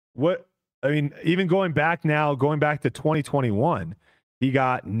even going back to 2021, he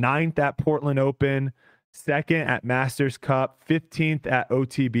got 9th at Portland Open, 2nd at Masters Cup, 15th at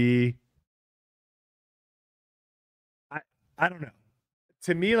OTB. I don't know.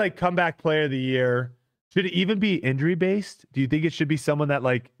 To me, like comeback player of the year, should it even be injury based? Do you think it should be someone that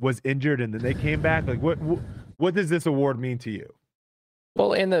like was injured and then they came back? Like what does this award mean to you?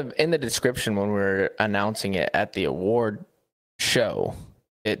 Well, in the description when we were announcing it at the award show,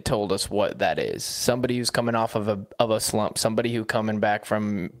 it told us what that is. Somebody who's coming off of a slump, somebody who coming back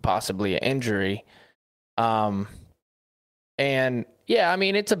from possibly an injury. And yeah, I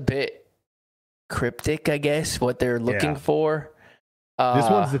mean, it's a bit cryptic, I guess, what they're looking for. This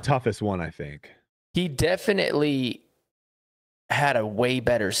one's the toughest one, I think. He definitely had a way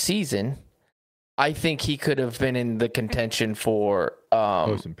better season. I think he could have been in the contention for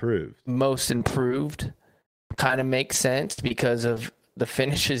most improved. Kind of makes sense because of the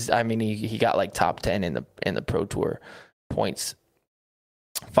finishes. I mean, he got like top 10 in the Pro Tour points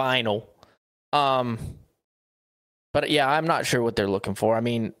final. But yeah, I'm not sure what they're looking for. I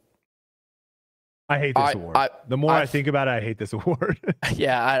mean, I hate this award. The more I think about it, I hate this award.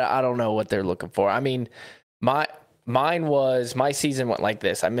 Yeah, I don't know what they're looking for. I mean, my season went like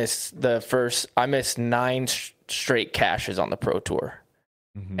this. I missed 9 straight cashes on the Pro Tour.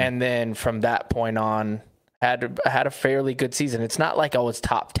 Mm-hmm. And then from that point on, had a fairly good season. It's not like I was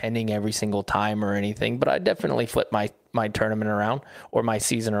top 10ing every single time or anything, but I definitely flipped my tournament around or my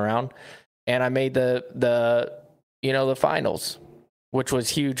season around. And I made the finals, which was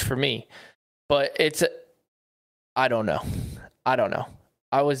huge for me. But I don't know. I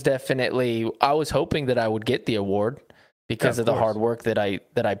was hoping that I would get the award because of the hard work that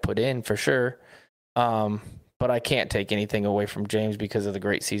I put in for sure. But I can't take anything away from James because of the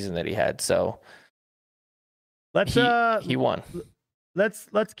great season that he had. So he won. Let's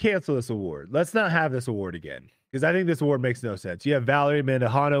cancel this award. Let's not have this award again because I think this award makes no sense. You have Valerie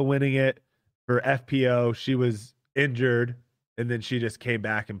Mandujano winning it for FPO. She was injured and then she just came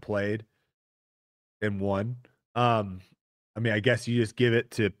back and played and won. I mean, I guess you just give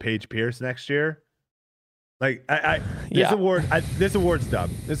it to Paige Pierce next year. Like this award's dumb.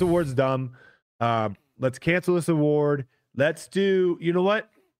 This award's dumb. Let's cancel this award. Let's do, you know what?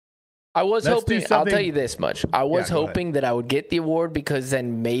 I'll tell you this much. I was hoping that I would get the award because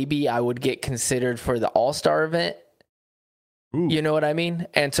then maybe I would get considered for the All-Star event. Ooh. You know what I mean?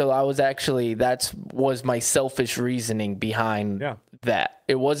 And so I was that was my selfish reasoning behind that.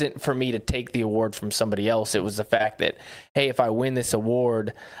 It wasn't for me to take the award from somebody else. It was the fact that, hey, if I win this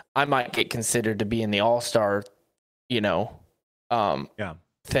award, I might get considered to be in the All-Star,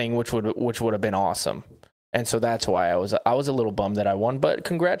 thing, which would have been awesome. And so that's why I was a little bummed that I won. But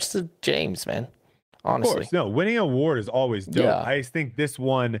congrats to James, man. Honestly. Of course. No, winning an award is always dope. Yeah. I just think this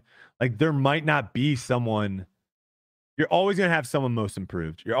one, like there might not be someone. You're always going to have someone most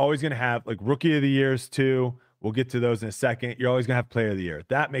improved. You're always going to have like rookie of the years too. We'll get to those in a second. You're always going to have player of the year.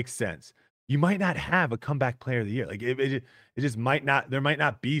 That makes sense. You might not have a comeback player of the year. Like it just might not, there might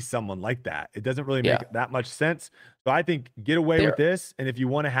not be someone like that. It doesn't really make that much sense. So I think get away with this. And if you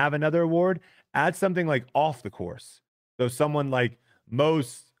want to have another award, add something like off the course. So someone like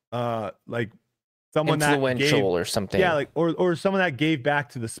most, like someone influential that gave, or something. yeah, like or someone that gave back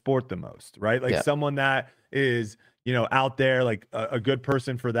to the sport the most, right? Like someone that is, out there, like a good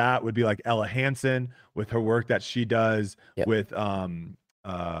person for that would be like Ella Hansen with her work that she does with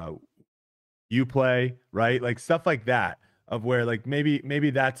Uplay, right? Like stuff like that, of where like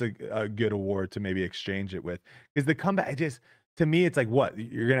maybe that's a good award to maybe exchange it with, because the comeback, to me, it's like, what,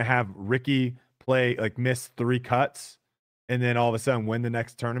 you're gonna have Ricky play, like miss 3 cuts and then all of a sudden win the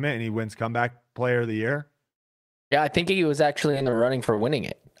next tournament and he wins comeback player of the year? Yeah, I think he was actually in the running for winning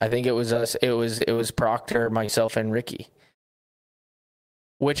it. I think it was us. It was Proctor, myself, and Ricky.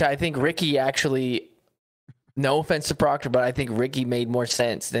 Which I think Ricky actually, no offense to Proctor, but I think Ricky made more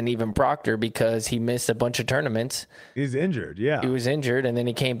sense than even Proctor, because he missed a bunch of tournaments. He's injured, yeah. He was injured, and then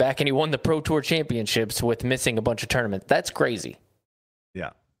he came back and he won the Pro Tour Championships with missing a bunch of tournaments. That's crazy. Yeah.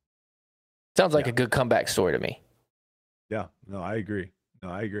 Sounds like a good comeback story to me. Yeah, no, I agree.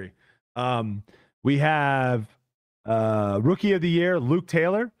 We have Rookie of the Year, Luke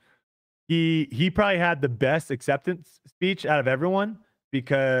Taylor. He probably had the best acceptance speech out of everyone,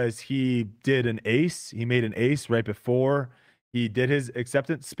 because he did an ace. He made an ace right before he did his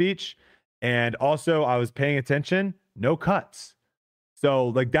acceptance speech. And also, I was paying attention, no cuts. So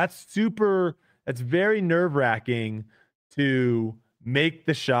like that's very nerve-wracking to make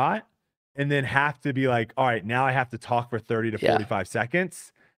the shot and then have to be like, all right, now I have to talk for 30 to 45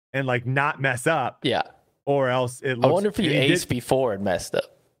 seconds and like not mess up. Yeah. Or else it looks. I wonder if he aced before and messed up.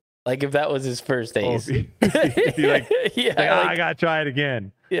 Like if that was his first ace. I gotta try it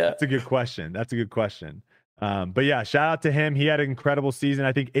again. Yeah, that's a good question. But yeah, shout out to him. He had an incredible season.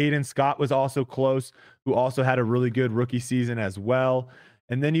 I think Aiden Scott was also close, who also had a really good rookie season as well.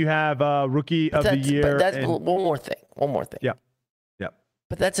 And then you have Rookie of the Year. But that's one more thing. Yeah.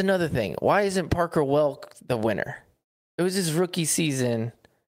 But that's another thing. Why isn't Parker Welk the winner? It was his rookie season,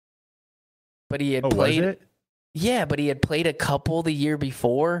 but he had played. Was it? Yeah, but he had played a couple the year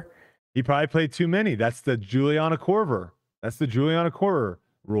before. He probably played too many. That's the Juliana Korver.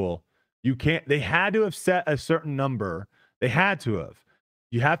 Rule. You can't. They had to have set a certain number. They had to have.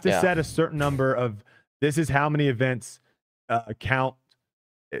 You have to set a certain number of. This is how many events count.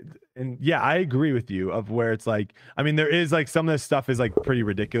 And yeah, I agree with you. Of where it's like, I mean, there is like some of this stuff is like pretty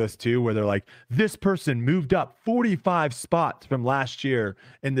ridiculous too, where they're like, this person moved up 45 spots from last year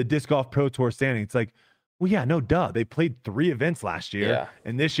in the Disc Golf Pro Tour standing. It's like, well, yeah, no duh. They played 3 events last year,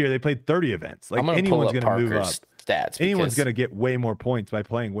 and this year they played 30 events. Like anyone's going to move up. Stats, anyone's going to get way more points by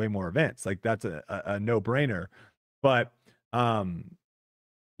playing way more events. Like that's a no-brainer. But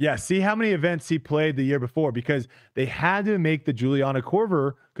see how many events he played the year before, because they had to make the Juliana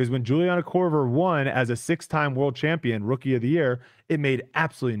Korver, because when Juliana Korver won as a 6-time world champion, Rookie of the Year, it made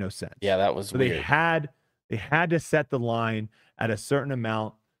absolutely no sense. Yeah, that was weird. They had to set the line at a certain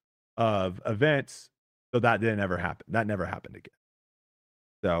amount of events. So that didn't ever happen. That never happened again.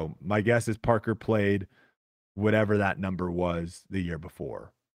 So my guess is Parker played whatever that number was the year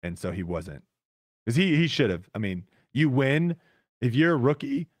before. And so he wasn't, because he should have. I mean, you win. If you're a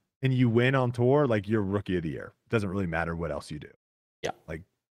rookie and you win on tour, like you're Rookie of the Year. It doesn't really matter what else you do. Yeah. Like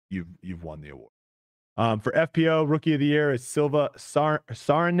you've won the award. For FPO, Rookie of the Year is Silva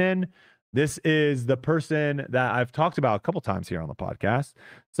Saarinen. This is the person that I've talked about a couple times here on the podcast.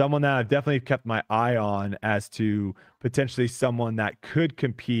 Someone that I've definitely kept my eye on as to potentially someone that could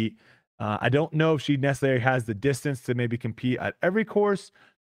compete. I don't know if she necessarily has the distance to maybe compete at every course,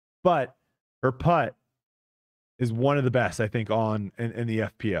 but her putt is one of the best, I think, in the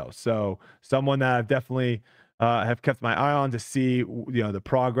FPO. So someone that I've definitely have kept my eye on to see, the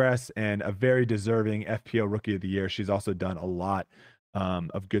progress, and a very deserving FPO Rookie of the Year. She's also done a lot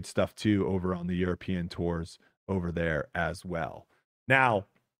of good stuff too over on the European tours over there as well. Now,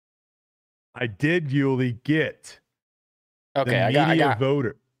 I did Yuli get the media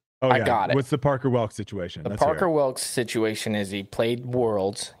voter. Oh, I got it. What's the Parker Welk situation? The Parker Welk situation is he played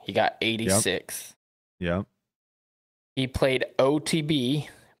Worlds. He got 86. Yep. He played OTB,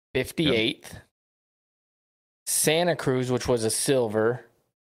 58th. Yep. Santa Cruz, which was a silver,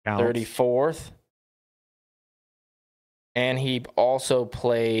 34th. And he also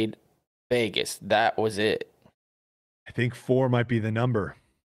played Vegas. That was it. I think 4 might be the number.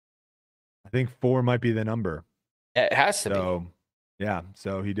 It has to be. Yeah.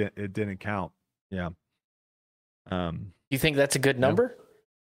 So it didn't count. Yeah. You think that's a good number?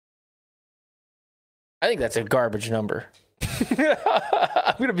 I think that's a garbage number.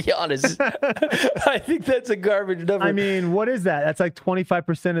 I'm going to be honest. I think that's a garbage number. I mean, what is that? That's like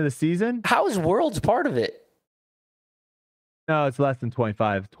 25% of the season? How is Worlds part of it? No, it's less than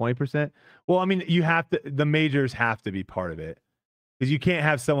 20%. Well, I mean, the majors have to be part of it because you can't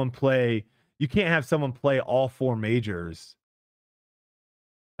have someone play all 4 majors.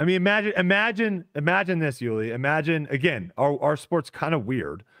 I mean, imagine this, Yuli. Imagine, again, our sport's kind of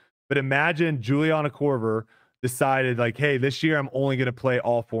weird, but imagine Juliana Korver decided, like, hey, this year I'm only going to play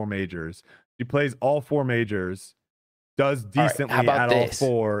all 4 majors. She plays all 4 majors, does decently at all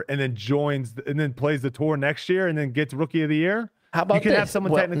 4, and then plays the tour next year and then gets Rookie of the Year. How about you could have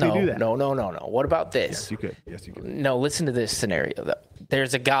someone technically do that? No. What about this? Yes, you could. No, listen to this scenario though.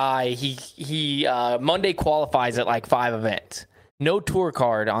 There's a guy. He Monday qualifies at like 5 events. No tour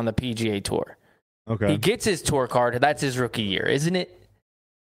card on the PGA Tour. Okay. He gets his tour card. That's his rookie year, isn't it?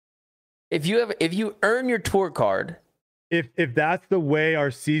 If you earn your tour card, if that's the way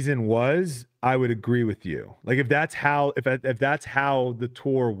our season was, I would agree with you. Like if that's how the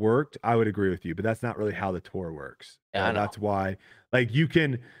tour worked, I would agree with you. But that's not really how the tour works. Yeah, I know. That's why, like, you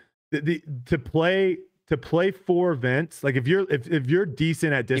can to play 4 events. Like if you're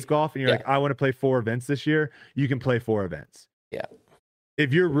decent at disc golf and you're like, I want to play 4 events this year, you can play 4 events. Yeah.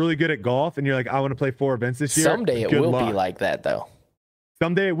 If you're really good at golf and you're like, I want to play 4 events this year, someday it will be like that though.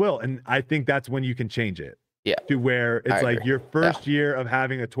 Someday it will, and I think that's when you can change it. Yeah. To where it's like your first year of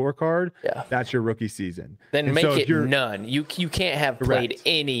having a tour card. Yeah. That's your rookie season. Then and make so it none. You can't have played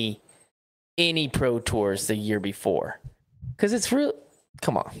any pro tours the year before, because it's real.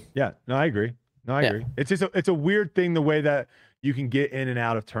 Come on. Yeah. No, I agree. Agree. It's just it's a weird thing the way that you can get in and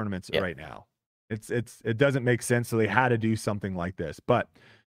out of tournaments right now. It doesn't make sense. So they had to do something like this. But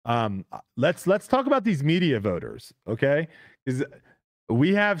let's talk about these media voters, okay? Because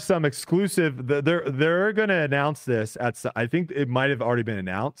we have some exclusive. They're going to announce this I think it might have already been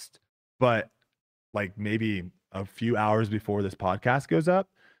announced, but like maybe a few hours before this podcast goes up,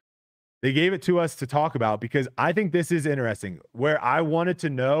 they gave it to us to talk about because I think this is interesting. Where I wanted to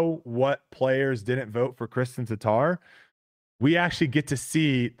know what players didn't vote for Kristen Tatar, we actually get to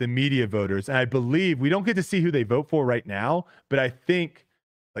see the media voters, and I believe we don't get to see who they vote for right now, but I think.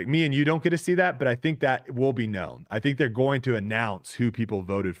 Like me and you don't get to see that, but I think that will be known. I think they're going to announce who people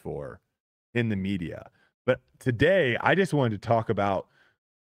voted for in the media. But today, I just wanted to talk about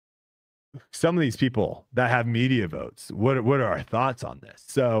some of these people that have media votes. What are our thoughts on this?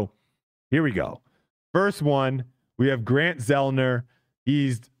 So here we go. First one, we have Grant Zellner.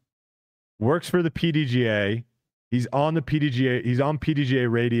 He's works for the PDGA. He's on the PDGA. He's on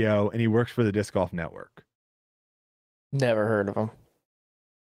PDGA radio, and he works for the Disc Golf Network. Never heard of him.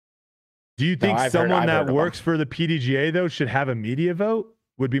 Do you think someone that works for the PDGA, though, should have a media vote?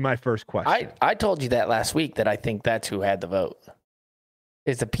 Would be my first question. I told you that last week that I think that's who had the vote.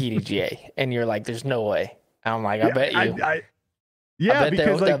 It's the PDGA. And you're like, there's no way. I'm like, I bet you. I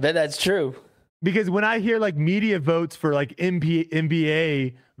bet that's true. Because when I hear like media votes for like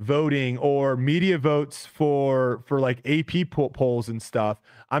NBA voting or media votes for like AP polls and stuff,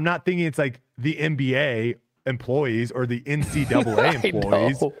 I'm not thinking it's like the NBA employees or the NCAA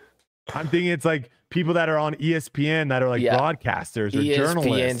employees. I'm thinking it's like people that are on ESPN that are like broadcasters or ESPN,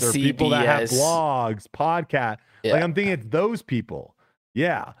 journalists or people that have blogs, podcasts. Yeah. Like I'm thinking it's those people.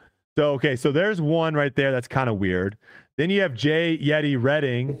 Yeah. So, okay. So there's one right there. That's kind of weird. Then you have Jay Yeti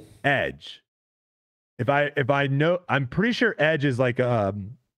Redding, Edge. If I know, I'm pretty sure Edge is like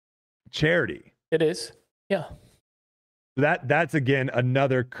charity. It is. Yeah. That's again,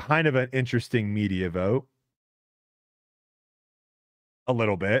 another kind of an interesting media vote. A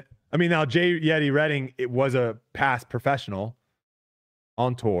little bit. I mean, now Jay Yeti Redding, it was a past professional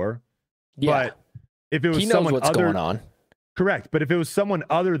on tour. Yeah. But if it was someone what's going on. Correct. But if it was someone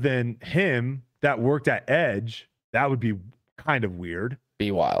other than him that worked at Edge, that would be kind of weird.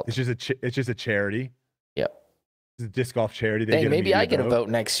 Be wild. It's just a charity. Yep. It's a disc golf charity. Hey, maybe I get a vote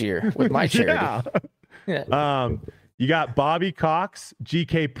next year with my charity. Yeah. You got Bobby Cox,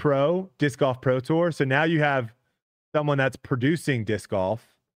 GK Pro, Disc Golf Pro Tour. So now you have someone that's producing disc golf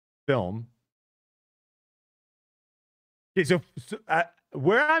film. Okay, so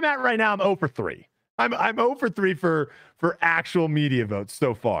where I'm at right now, I'm 0 for 3. I'm 0 for 3 for actual media votes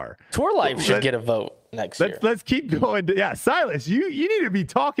so far. Tour Life should get a vote next year. Let's keep going. Yeah, Silas, you need to be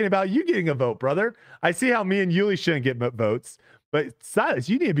talking about you getting a vote, brother. I see how me and Yuli shouldn't get votes, but Silas,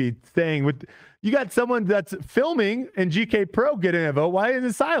 you need to be saying you got someone that's filming and GK Pro getting a vote. Why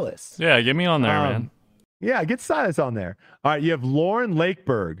isn't Silas? Yeah, get me on there, man. Yeah, get Silas on there. All right, you have Lauren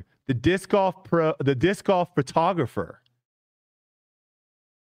Lakeberg, the disc golf photographer.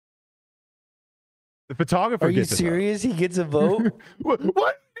 The photographer. Are you serious? He gets a vote? What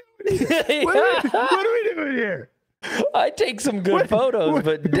are we doing here? I take some good photos,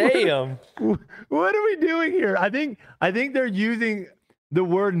 but damn. What are we doing here? I think they're using the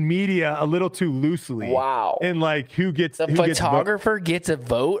word media a little too loosely. Wow. And like who gets The photographer gets a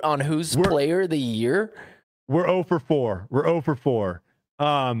vote on who's player of the year? We're 0 for 4. We're 0 for 4.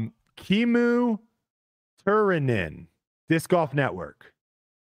 Kimmo Turunen, Disc Golf Network.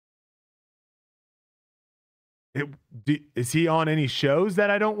 Is he on any shows that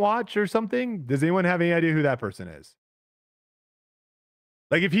I don't watch or something? Does anyone have any idea who that person is?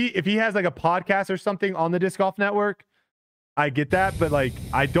 Like if he has like a podcast or something on the Disc Golf Network, I get that, but like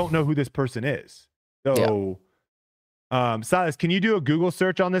I don't know who this person is. So Silas, can you do a Google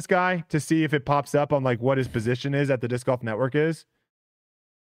search on this guy to see if it pops up on like what his position is at the Disc Golf Network is?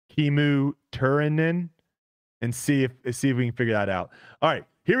 Kimmo Turunen, and see if we can figure that out. All right,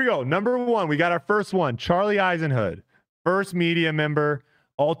 here we go. Number 1, we got our first one. Charlie Eisenhood, first media member,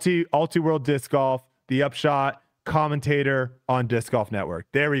 Alti World Disc Golf, the Upshot commentator on Disc Golf Network.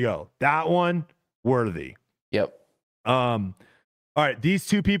 There we go. That one worthy. Yep. All right, these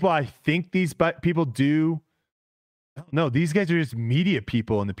two people, I think these people do. No, these guys are just media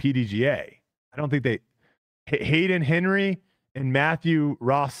people in the PDGA. I don't think they. Hayden Henry and Matthew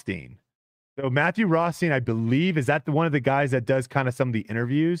Rothstein. So Matthew Rothstein, I believe, is that one of the guys that does kind of some of the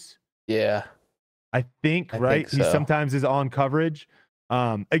interviews? Yeah. I think, right? Think so. He sometimes is on coverage.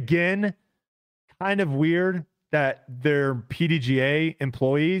 Again, kind of weird that they're PDGA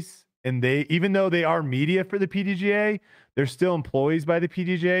employees, and even though they are media for the PDGA, they're still employees by the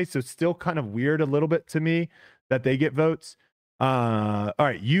PDGA. So it's still kind of weird a little bit to me that they get votes. All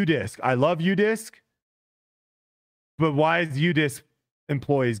right, UDisc. I love UDisc, but why is UDisc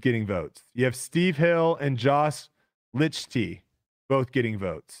employees getting votes? You have Steve Hill and Josh Lichty both getting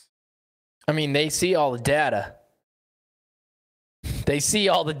votes. I mean, they see all the data.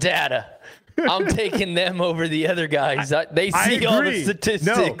 I'm taking them over the other guys. They see all the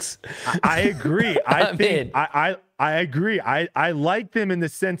statistics. No, I agree. I agree. I like them in the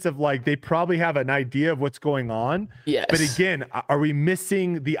sense of like they probably have an idea of what's going on. Yes. But again, are we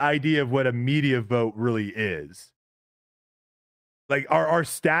missing the idea of what a media vote really is? Like, are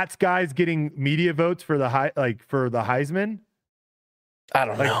stats guys getting media votes for the Heisman? I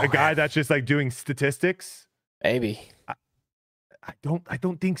don't know. Like a guy that's just like doing statistics? Maybe. I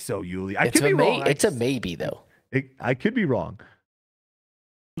don't think so, Yuli. I could be wrong. It's a maybe though. I could be wrong.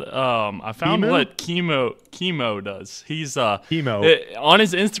 I found what Kimmo does. He's Kimmo. On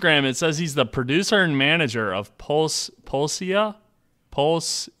his Instagram. It says he's the producer and manager of Pulse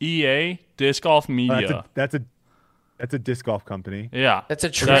EA Disc Golf Media. That's a disc golf company. Yeah, that's a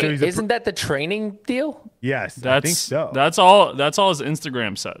training. Isn't that the training deal? Yes, I think so. That's all his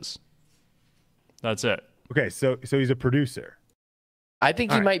Instagram says. That's it. Okay, so he's a producer. I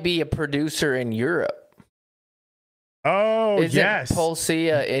think he might be a producer in Europe. Oh, yes.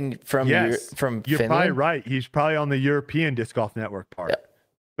 Pulsea from You're Finland? probably right. He's probably on the European Disc Golf Network part. Yep.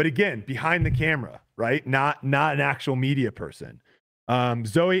 But again, behind the camera, right? Not an actual media person.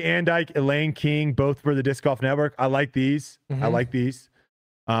 Zoe Andyke, Elaine King, both for the Disc Golf Network. I like these.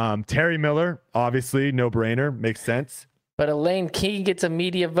 Terry Miller, obviously, no brainer. Makes sense. But Elaine King gets a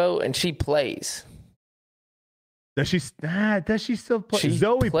media vote and she plays. Does she still play?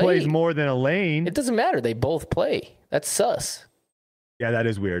 Zoe plays more than Elaine. It doesn't matter. They both play. That's sus. Yeah, that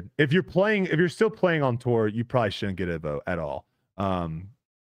is weird. If you're still playing on tour, you probably shouldn't get a vote at all.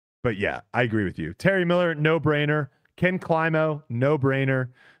 But yeah, I agree with you. Terry Miller, no brainer. Ken Climo, no brainer.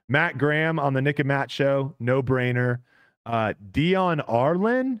 Matt Graham on the Nick and Matt show, no brainer. Dion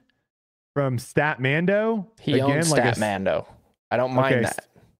Arlen from Statmando. He owns Statmando. I don't mind that.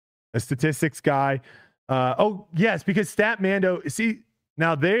 A statistics guy. Yes, because Statmando. See,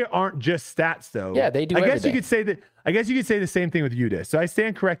 now they aren't just stats though. Yeah, they do. I guess you could say that. I guess you could say the same thing with UDisc. So I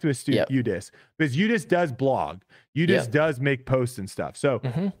stand corrected with UDisc because UDisc does blog. UDisc does make posts and stuff. So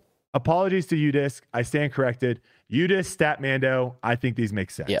apologies to UDisc. I stand corrected. UDisc, Statmando. I think these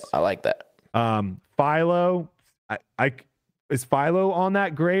make sense. Yeah, I like that. Philo. Is Philo on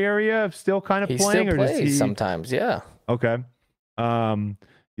that gray area of still kind of playing, still or does he sometimes? Yeah. Okay. Then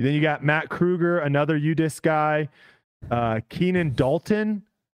you got Matt Kruger, another UDisc guy. Keenan Dalton,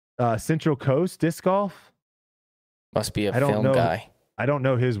 Central Coast Disc Golf. Must be a film guy. I don't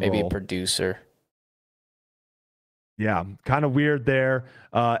know his role. Maybe a producer. Yeah, kind of weird there.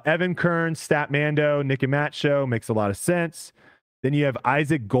 Evan Kern, Statmando, Nick and Matt show. Makes a lot of sense. Then you have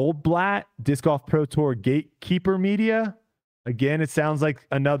Isaac Goldblatt, Disc Golf Pro Tour Gatekeeper Media. Again, it sounds like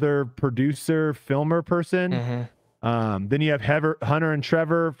another producer, filmer person. Then you have Hunter and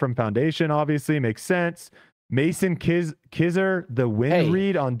Trevor from Foundation, obviously. Makes sense. Mason Kizzer, the win Hey,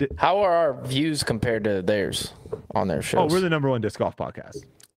 read on. How are our views compared to theirs on their shows? Oh, we're the number one disc golf podcast.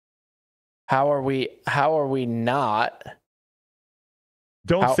 How are we not?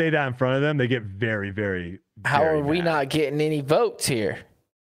 Don't say that in front of them. They get very, very. How very are we mad. not getting any votes here?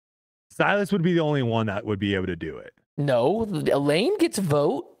 Silas would be the only one that would be able to do it. No, Elaine gets a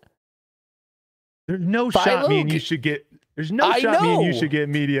vote. There's no shot me and you should get. There's no shot me and you should get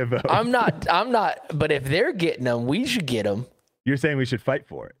media votes. I'm not. But if they're getting them, we should get them. You're saying we should fight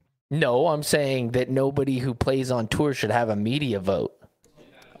for it. No, I'm saying that nobody who plays on tour should have a media vote.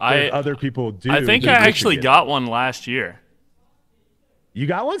 Other people do. I think I actually got one last year. You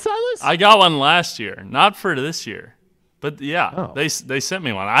got one, Silas? I got one last year, not for this year, but yeah, they sent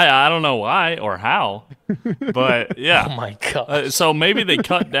me one. I don't know why or how, but yeah. Oh my god! So maybe they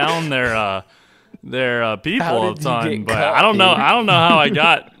cut down their people a ton, but cut, I don't know. dude? I don't know how I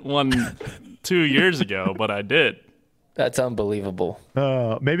got one 2 years ago, but I did. That's unbelievable.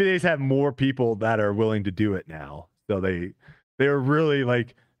 Maybe they just have more people that are willing to do it now. So they're really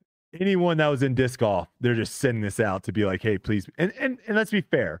like anyone that was in disc golf, they're just sending this out to be like, hey, please. And let's be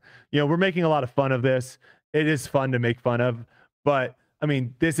fair. We're making a lot of fun of this. It is fun to make fun of, but I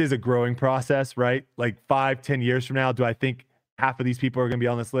mean, this is a growing process, right? Like 5-10 years from now, do I think half of these people are going to be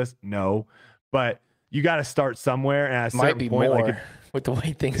on this list? No, but you got to start somewhere. And at a certain point, more. With the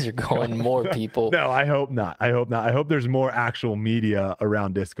way things are going, more people. No, I hope not. I hope there's more actual media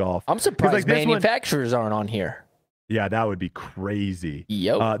around disc golf. I'm surprised manufacturers aren't on here. Yeah, that would be crazy.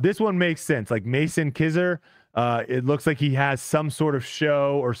 Yep. This one makes sense. Like Mason Kizzer, it looks like he has some sort of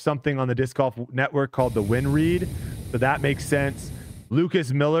show or something on the Disc Golf Network called the Win Read. So that makes sense.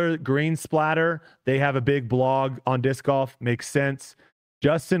 Lucas Miller, Green Splatter, they have a big blog on disc golf. Makes sense.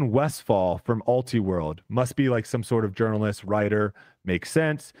 Justin Westfall from Ultiworld must be like some sort of journalist, writer. Makes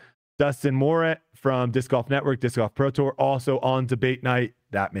sense. Dustin Moret from Disc Golf Network, Disc Golf Pro Tour, also on Debate Night.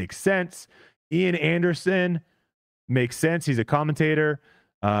 That makes sense. Ian Anderson makes sense. He's a commentator.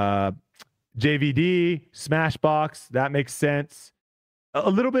 JVD, Smashbox, that makes sense. A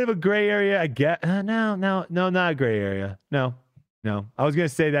little bit of a gray area, I get. No, not a gray area. No. I was gonna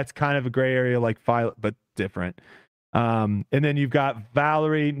say that's kind of a gray area, like Violet, but different. And then you've got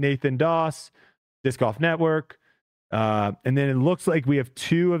Valerie, Nathan Doss, Disc Golf Network. And then it looks like we have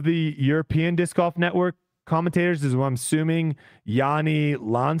two of the European Disc Golf Network commentators, is what I'm assuming. Yanni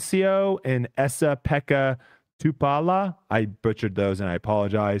Lancio and Esa-Pekka Tupala. I butchered those and I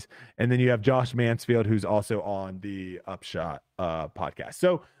apologize. And then you have Josh Mansfield, who's also on the Upshot podcast.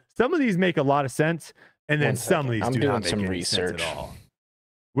 So some of these make a lot of sense. And then some of these do not make any sense at all.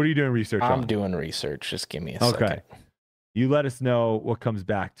 What are you doing research on? I'm doing research. Just give me a second. Okay. You let us know what comes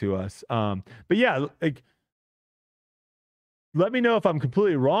back to us. But yeah, like, let me know if I'm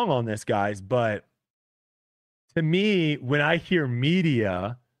completely wrong on this, guys. But to me, when I hear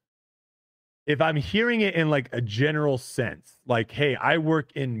media, if I'm hearing it in like a general sense, like, hey, I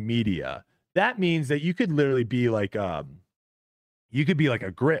work in media, that means that you could literally be like, you could be like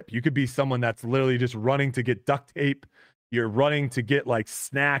a grip. You could be someone that's literally just running to get duct tape. You're running to get like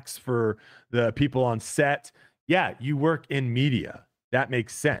snacks for the people on set. Yeah, you work in media. That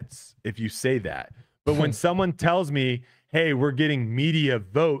makes sense if you say that. But when someone tells me, hey, we're getting media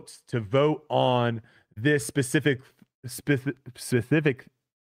votes to vote on this specific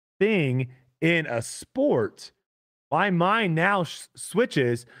thing in a sport, my mind now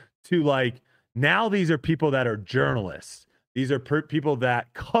switches to like, now these are people that are journalists. These are people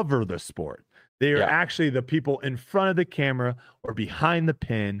that cover the sport. They are actually the people in front of the camera or behind the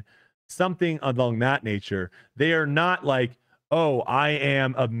pin, something along that nature. They are not like, oh, I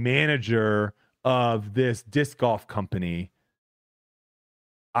am a manager of this disc golf company.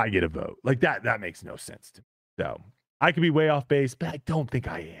 I get a vote. Like that makes no sense to me. So I could be way off base, but I don't think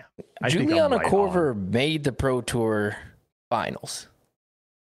I am. Juliana Korver made the Pro Tour finals.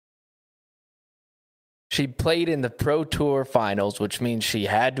 She played in the Pro Tour finals, which means she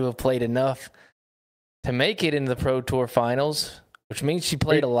had to have played enough to make it in the Pro Tour finals, which means she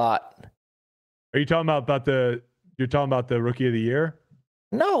played a lot. Are you talking about the Rookie of the Year?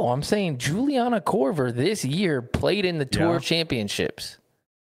 No, I'm saying Juliana Korver this year played in the Tour Championships.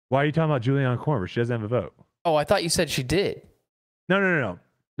 Why are you talking about Juliana Korver? She doesn't have a vote. Oh, I thought you said she did. No.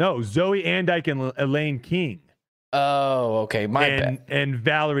 Zoe Andike and Elaine King. Oh, okay. My bad. And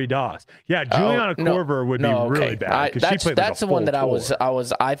Valerie Doss. Yeah, Juliana Korver would be really bad because she played that's the one that tour.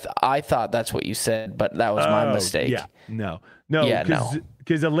 I thought that's what you said, but that was my mistake. Yeah, no,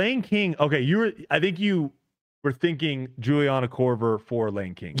 because Elaine King. Okay, I think you were thinking Juliana Korver for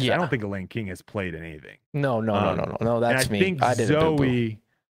Elaine King. Yeah, I don't think Elaine King has played in anything. No. That's me.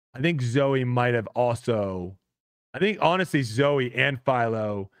 I think Zoe might have also I think honestly, Zoe and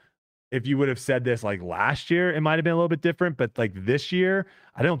Philo, if you would have said this like last year, it might have been a little bit different. But like this year,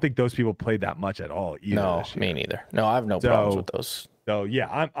 I don't think those people played that much at all either. No, me neither. No, I have no problems with those. So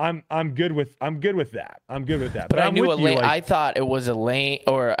yeah, I'm good with that. I'm good with that. But I knew I thought it was Elaine,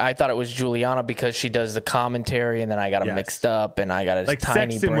 or I thought it was Juliana because she does the commentary, and then I got them mixed up, and I got a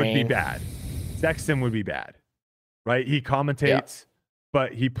tiny Sexton brain. would be bad. Sexton would be bad, right? He commentates,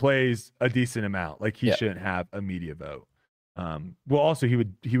 but he plays a decent amount. Like he shouldn't have a media vote. Well, also he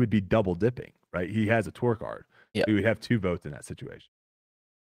would be double dipping, right? He has a tour card. Yeah, he would have 2 votes in that situation.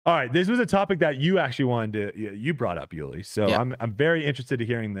 All right, this was a topic that you actually wanted to you brought up, Yuli. So I'm very interested in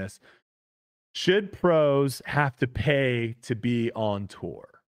hearing this. Should pros have to pay to be on tour?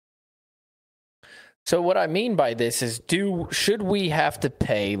 So what I mean by this is, should we have to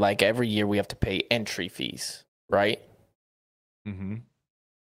pay, like every year we have to pay entry fees, right? Mm-hmm.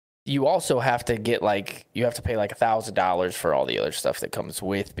 You also have to get you have to pay like $1,000 for all the other stuff that comes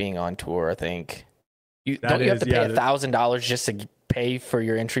with being on tour. I think don't you have to pay $1,000 just to pay for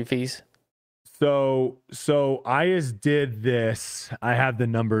your entry fees? So I just did this. I have the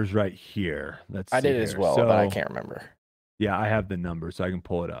numbers right here. I did it as well, but I can't remember. Yeah, I have the numbers, so I can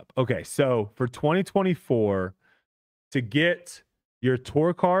pull it up. Okay, so for 2024, to get your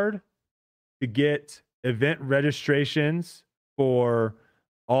tour card, to get event registrations for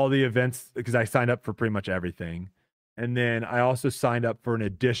all the events, because I signed up for pretty much everything, and then I also signed up for an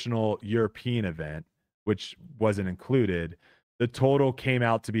additional European event, which wasn't included. The total came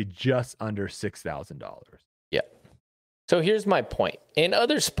out to be just under $6,000. Yeah. So here's my point. In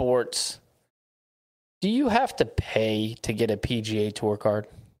other sports, do you have to pay to get a PGA Tour card?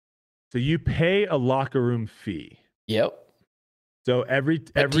 So you pay a locker room fee. Yep. So every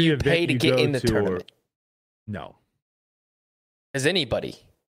do you event pay to get in the tournament? No. Does anybody?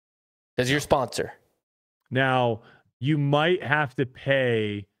 Does your sponsor? Now, you might have to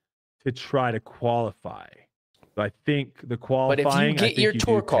pay to try to qualify. So I think the qualifying. But if you get your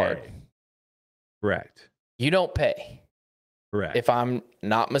tour card, correct, you don't pay. Correct. If I'm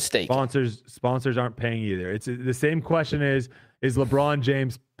not mistaken, sponsors aren't paying either. It's the same question: is LeBron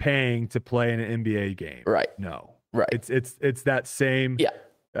James paying to play in an NBA game? Right. No. Right. It's that same. Yeah.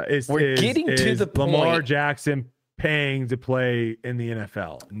 We're getting to the point. Lamar Jackson paying to play in the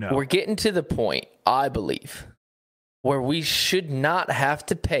NFL? No. We're getting to the point, I believe, where we should not have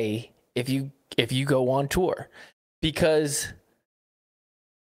to pay if you go on tour, because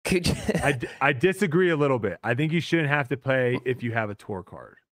I disagree a little bit. I think you shouldn't have to pay if you have a tour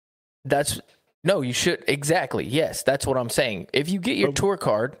card. No, you should. Exactly. Yes, that's what I'm saying. If you get your tour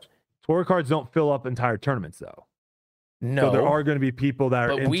card, tour cards don't fill up entire tournaments, though. No, so there are going to be people that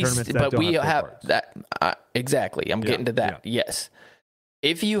are in tournaments that don't have tour cards. That. Exactly. I'm getting to that. Yeah. Yes.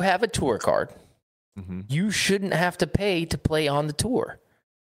 If you have a tour card, you shouldn't have to pay to play on the tour.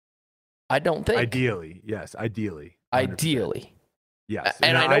 I don't think. Ideally, yes. Ideally. 100%. Ideally. Yes.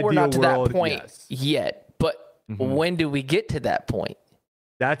 And I know we're not to that point yet, but when do we get to that point?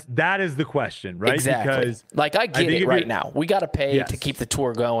 That is the question, right? Exactly. Because I get it right now. We got to pay to keep the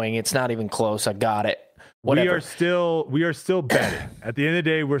tour going. It's not even close. I got it. Whatever. We are still betting. At the end of the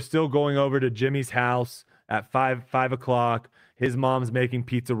day, we're still going over to Jimmy's house at 5 o'clock. His mom's making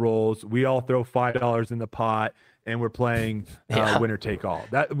pizza rolls. We all throw $5 in the pot, and we're playing winner take all.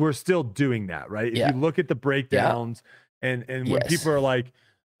 That we're still doing that, right? If you look at the breakdowns, and when people are like,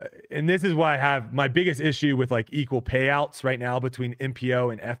 and this is why I have my biggest issue with like equal payouts right now between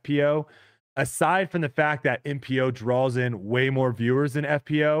MPO and FPO. Aside from the fact that MPO draws in way more viewers than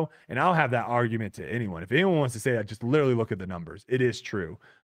FPO, and I'll have that argument to anyone. If anyone wants to say that, just literally look at the numbers. It is true.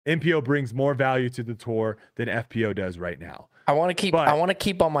 MPO brings more value to the tour than FPO does right now. I want to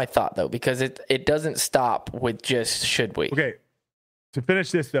keep on my thought though, because it doesn't stop with just should we. Okay. To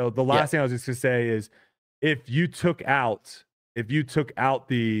finish this though, the last thing I was just going to say is if you took out the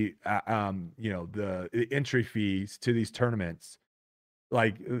the entry fees to these tournaments,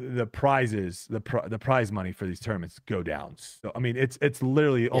 like the prizes, the prize money for these tournaments go down. So I mean, it's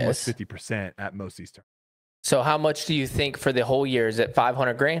literally almost 50% at most of these tournaments. So how much do you think for the whole year? Is it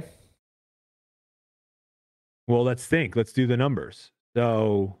 $500,000? Well, let's think. Let's do the numbers.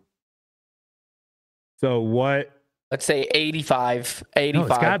 So what? Let's say 85. No, it's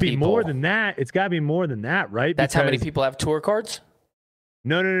got to be more than that. It's got to be more than that, right? That's how many people have tour cards?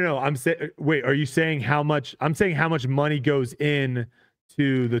 No. I'm saying. Wait, are you saying how much? I'm saying how much money goes in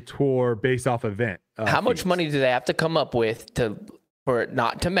to the tour based off event. How much money do they have to come up with for it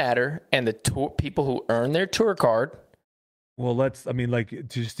not to matter? And the tour people who earn their tour card. Well,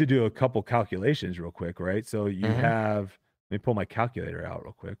 just to do a couple calculations real quick, right? So you have. Let me pull my calculator out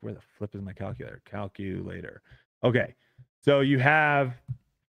real quick. Where the flip is my calculator? Calculator. Okay. So you have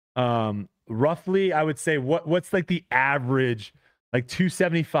roughly, I would say, what's like the average, like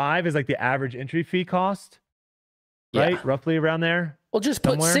 275 is like the average entry fee cost, right? Yeah. Roughly around there. Well, just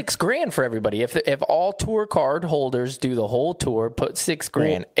put $6,000 for everybody. If all tour card holders do the whole tour, put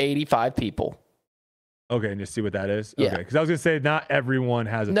 $6,000, 85 people. Okay, and just see what that is. Yeah. Okay, because I was gonna say not everyone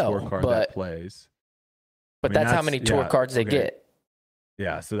has a tour card that plays. But that's how many tour cards they get.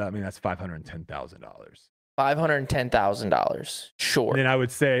 Yeah, so that's $510,000. $510,000 short. And then I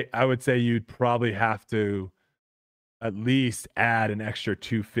would say you'd probably have to at least add an extra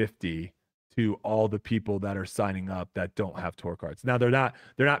 250 to all the people that are signing up that don't have tour cards. Now they're not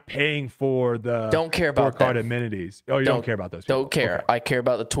paying for the don't care about tour card amenities. Oh, you don't care about those people. Don't care. Okay. I care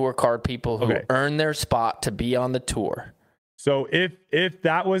about the tour card people who earn their spot to be on the tour. So if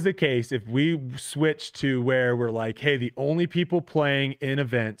that was the case, if we switch to where we're like, hey, the only people playing in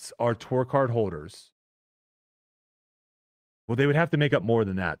events are tour card holders. Well, they would have to make up more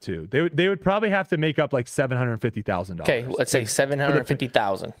than that too. They would probably have to make up like $750,000. Okay, let's say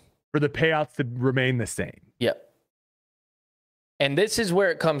 $750,000 for the payouts to remain the same. Yep. And this is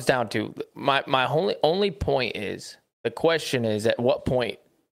where it comes down to. My only point is, the question is, at what point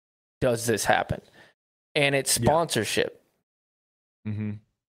does this happen? And it's sponsorship. Mm-hmm.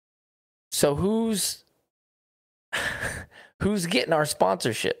 So who's getting our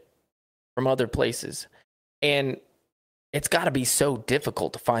sponsorship from other places? And it's got to be so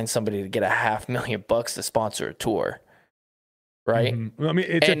difficult to find somebody to get $500,000 to sponsor a tour, right? Mm-hmm. I mean,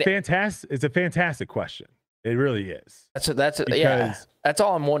 it's a fantastic question. It really is. That's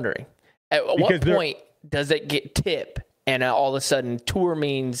all I'm wondering. At what point does it get tip, and all of a sudden tour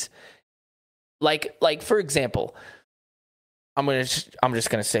means, like for example, I'm just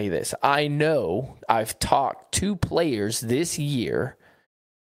gonna say this. I know I've talked to players this year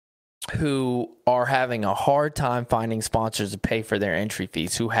who are having a hard time finding sponsors to pay for their entry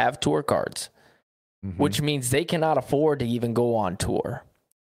fees, who have tour cards, which means they cannot afford to even go on tour.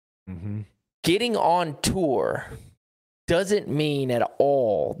 Mm-hmm. Getting on tour doesn't mean at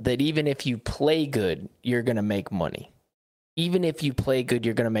all that even if you play good, you're going to make money. Even if you play good,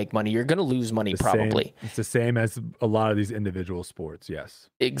 you're going to make money. You're going to lose money probably. It's the same as a lot of these individual sports, yes.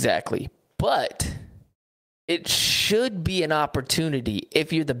 Exactly. But it should be an opportunity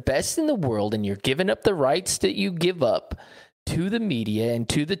if you're the best in the world and you're giving up the rights that you give up to the media and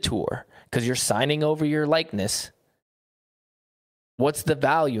to the tour because you're signing over your likeness. What's the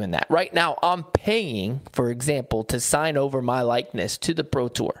value in that? Right now, I'm paying, for example, to sign over my likeness to the Pro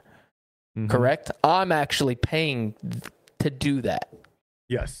Tour. Correct? I'm actually paying to do that.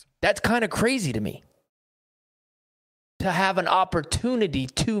 Yes. That's kind of crazy to me. To have an opportunity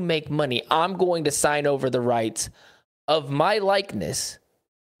to make money, I'm going to sign over the rights of my likeness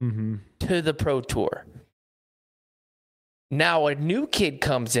to the Pro Tour. Now, a new kid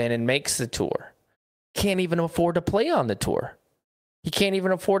comes in and makes the tour. Can't even afford to play on the tour. He can't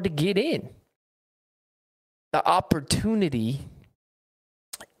even afford to get in. The opportunity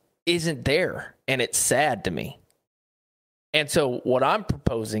isn't there, and it's sad to me. And so what I'm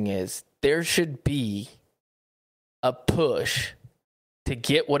proposing is there should be a push to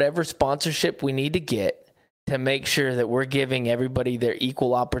get whatever sponsorship we need to get to make sure that we're giving everybody their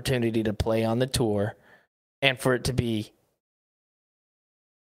equal opportunity to play on the tour, and for it to be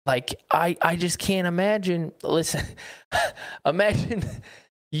like, I just can't imagine. Listen, imagine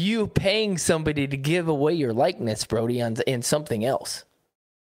you paying somebody to give away your likeness, Brodie, in something else.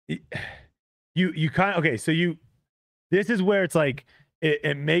 You kind of, okay, so this is where it's like,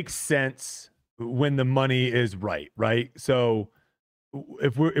 it makes sense when the money is right? So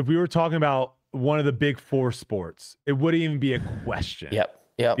if we were talking about one of the big four sports, it wouldn't even be a question.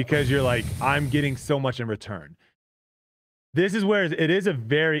 Yep. Because you're like, I'm getting so much in return. This is where it is a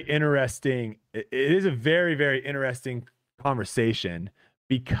very interesting very interesting conversation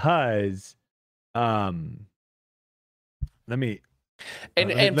because full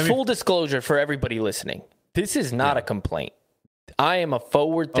disclosure for everybody listening, this is not a complaint. I am a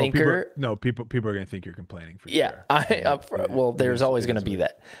forward thinker. People are going to think you're complaining. For sure. Well, there's always going to be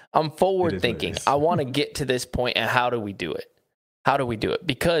that. I'm forward thinking. I want to get to this point, and how do we do it?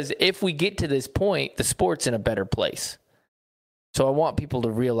 Because if we get to this point, the sport's in a better place. So I want people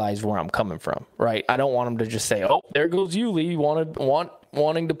to realize where I'm coming from, right? I don't want them to just say, "Oh, there goes you, Lee,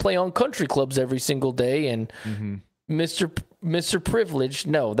 wanting to play on country clubs every single day," and Mr. Privilege.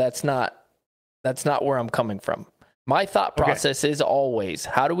 No, that's not where I'm coming from. My thought process is always,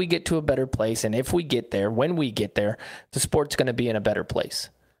 how do we get to a better place? And if we get there, when we get there, the sport's going to be in a better place.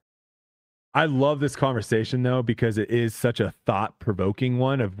 I love this conversation, though, because it is such a thought-provoking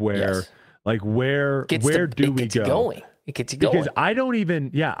one of where, Like where do we go? Going. It gets you going. Because I don't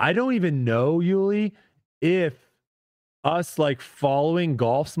even know, Yuli, if us like following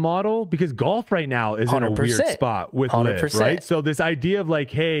golf's model, because golf right now is in a weird spot with LIV, right? So this idea of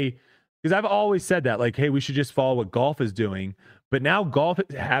like, hey, because I've always said that, like, hey, we should just follow what golf is doing, but now golf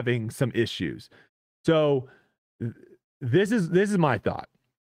is having some issues. So this is my thought.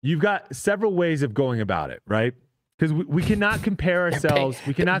 You've got several ways of going about it, right? Because we cannot compare ourselves.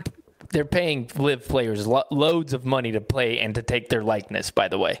 They're paying LIV players loads of money to play and to take their likeness, by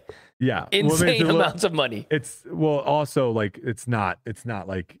the way. Yeah. Insane amounts of money. Also like it's not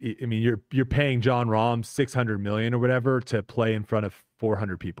like, I mean, you're paying John Rahm $600 million or whatever to play in front of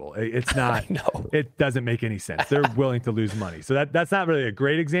 400 people. It's not, it doesn't make any sense. They're willing to lose money. So that's not really a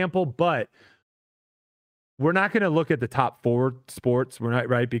great example, but we're not going to look at the top 4 sports. We're not,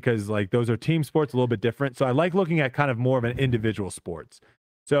 right? Because like those are team sports, a little bit different. So I like looking at kind of more of an individual sports.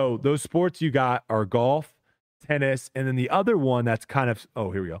 So those sports you got are golf, tennis, and then the other one that's kind of,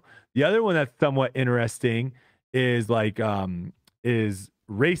 here we go. The other one that's somewhat interesting is like is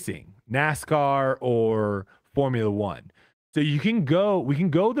racing, NASCAR or Formula One. So we can go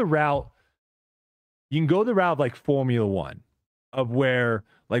the route of like Formula One, of where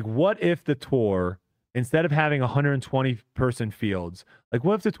like what if the tour, instead of having 120 person fields, like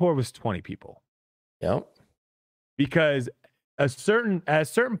what if the tour was 20 people? Yep. Because at a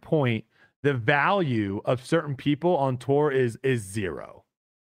certain point, the value of certain people on tour is zero.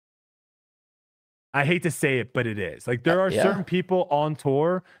 I hate to say it, but it is. Like there are certain people on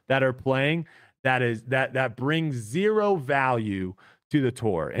tour that are playing that brings zero value to the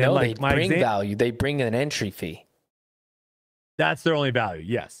tour. And no, like they bring value. They bring an entry fee. That's their only value.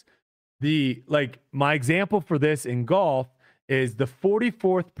 Yes. My example for this in golf is the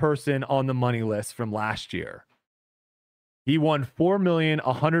 44th person on the money list from last year. He won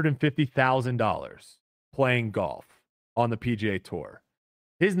 $4,150,000 playing golf on the PGA Tour.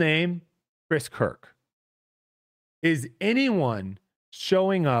 His name, Chris Kirk. Is anyone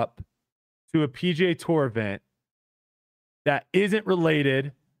showing up to a PGA Tour event that isn't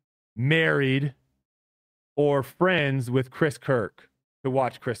related, married, or friends with Chris Kirk to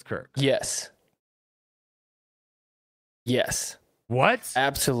watch Chris Kirk? Yes. Yes. What?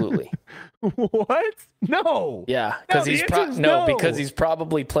 Absolutely. What? No. Yeah, because because he's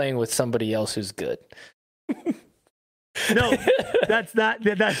probably playing with somebody else who's good. No, that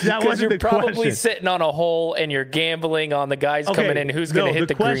wasn't you're the probably question. sitting on a hole and you're gambling on the guys coming in who's going to hit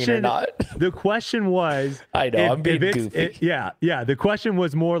the green or not. The question was, I know, I'm being goofy. The question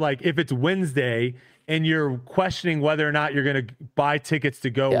was more like if it's Wednesday and you're questioning whether or not you're going to buy tickets to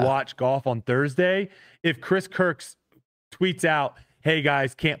go watch golf on Thursday. If Chris Kirk's tweets out, "Hey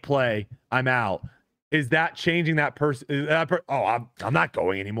guys, can't play, I'm out." Is that changing that person? I'm not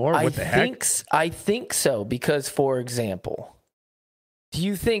going anymore. What the heck? I think so, because, for example, do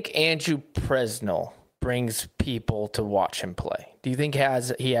you think Andrew Presnell brings people to watch him play? Do you think he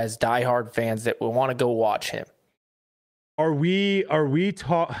has diehard fans that will want to go watch him? Are we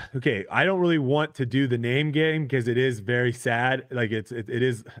okay, I don't really want to do the name game because it is very sad. Like it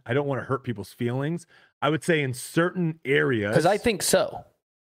is, I don't want to hurt people's feelings. I would say in certain areas, because I think so.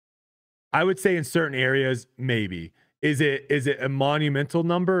 I would say in certain areas, maybe. Is it a monumental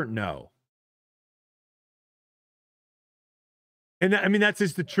number? No. And I mean, that's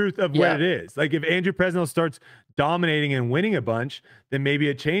just the truth of what it is. Like if Andrew Presnell starts dominating and winning a bunch, then maybe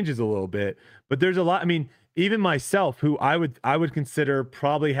it changes a little bit. But there's a lot. I mean, even myself, who I would consider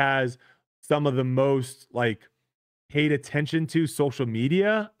probably has some of the most like paid attention to social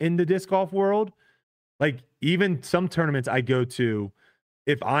media in the disc golf world. Like even some tournaments I go to,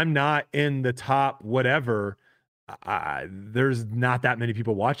 if I'm not in the top whatever, there's not that many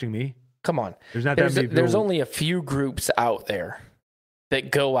people watching me. Come on. There's not that many people. There's only a few groups out there that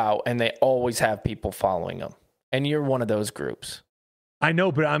go out and they always have people following them. And you're one of those groups. I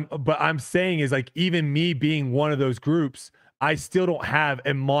know, but I'm saying is like even me being one of those groups, I still don't have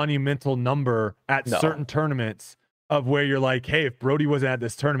a monumental number at certain tournaments of where you're like, hey, if Brodie wasn't at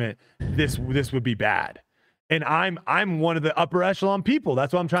this tournament, this would be bad. And I'm one of the upper echelon people.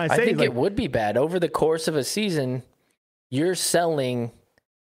 That's what I'm trying to say. I think it would be bad. Over the course of a season, you're selling,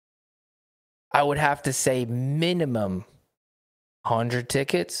 I would have to say, minimum 100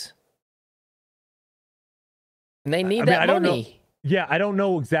 tickets. And they need that money. Yeah, I don't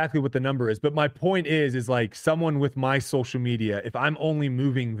know exactly what the number is, but my point is like someone with my social media, if I'm only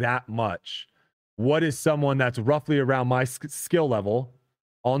moving that much, what is someone that's roughly around my skill level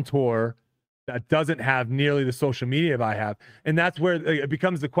on tour that doesn't have nearly the social media that I have? And that's where it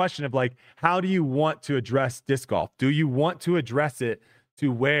becomes the question of like, how do you want to address disc golf? Do you want to address it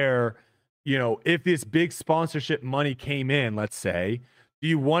to where if this big sponsorship money came in, let's say, do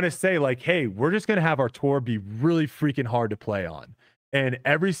you want to say like, hey, we're just going to have our tour be really freaking hard to play on. And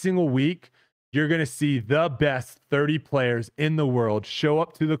every single week, you're going to see the best 30 players in the world show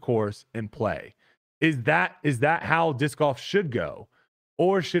up to the course and play. Is that how disc golf should go?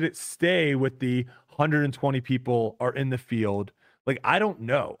 Or should it stay with the 120 people are in the field? Like, I don't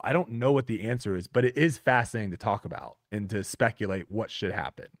know. I don't know what the answer is, but it is fascinating to talk about and to speculate what should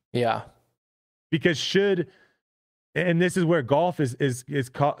happen. Yeah. Because and this is where golf is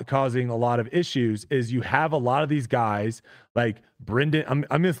causing a lot of issues, is you have a lot of these guys like Brendan.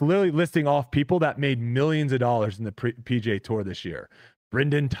 I'm just literally listing off people that made millions of dollars in the PGA Tour this year.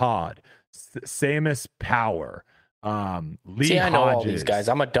 Brendan Todd, Samus Power, Lee See, I know Hodges. all these guys.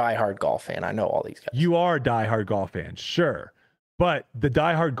 I'm a diehard golf fan. I know all these guys. You are a diehard golf fan, sure. But the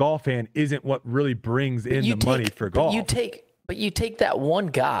diehard golf fan isn't what really brings in the money for golf. But you take that one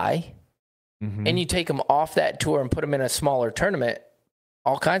guy and you take him off that tour and put him in a smaller tournament,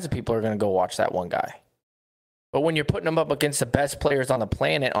 all kinds of people are going to go watch that one guy. But when you're putting him up against the best players on the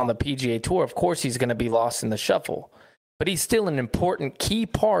planet on the PGA Tour, of course he's going to be lost in the shuffle. But he's still an important key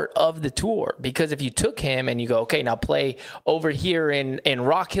part of the tour, because if you took him and you go, okay, now play over here in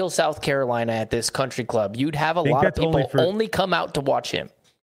Rock Hill, South Carolina at this country club, you'd have a lot of people only come out to watch him.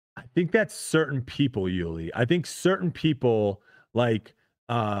 I think that's certain people, Yuli. I think certain people like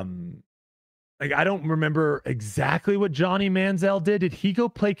I don't remember exactly what Johnny Manziel did. Did he go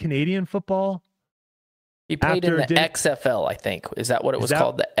play Canadian football? He played in the XFL, I think. Is that what it was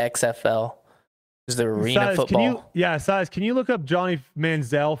called? The XFL? Is the arena football? Size, can you look up Johnny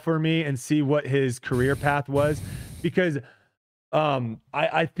Manziel for me and see what his career path was? Because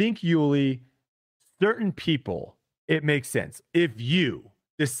I think, Yuli, certain people, it makes sense. If you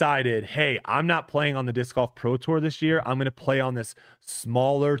decided, hey, I'm not playing on the Disc Golf Pro Tour this year, I'm going to play on this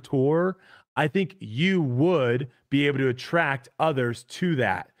smaller tour, I think you would be able to attract others to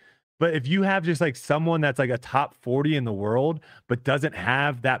that. But if you have just like someone that's like a top 40 in the world, but doesn't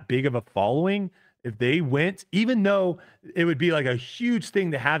have that big of a following, if they went, even though it would be like a huge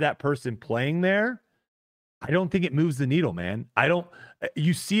thing to have that person playing there, I don't think it moves the needle, man.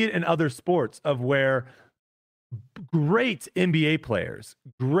 You see it in other sports of where great NBA players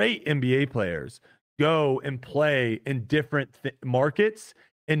go and play in different markets.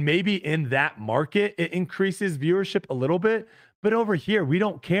 And maybe in that market, it increases viewership a little bit. But over here, we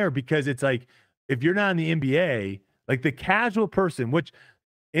don't care, because it's like, if you're not in the NBA, like the casual person, which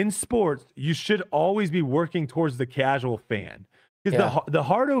in sports, you should always be working towards the casual fan. Because the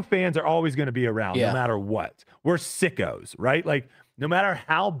hardo fans are always going to be around no matter what. We're sickos, right? Like, no matter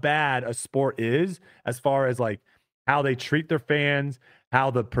how bad a sport is, as far as like how they treat their fans,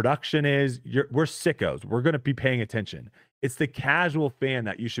 how the production is, we're sickos. We're going to be paying attention. It's the casual fan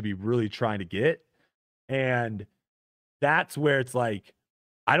that you should be really trying to get. And that's where it's like,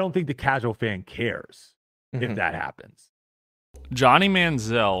 I don't think the casual fan cares if that happens. Johnny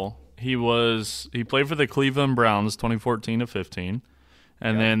Manziel, he played for the Cleveland Browns 2014 to 15,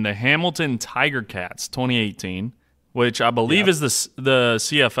 and then the Hamilton Tiger Cats 2018, which I believe is the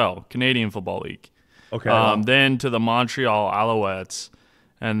CFL, Canadian Football League. Okay. Then to the Montreal Alouettes.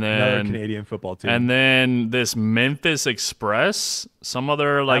 And then another Canadian football team. And then this Memphis Express, some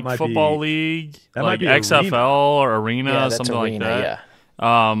other like football league, like XFL or Arena, something like that.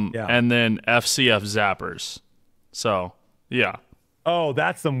 Yeah. And then FCF Zappers. So, yeah. Oh,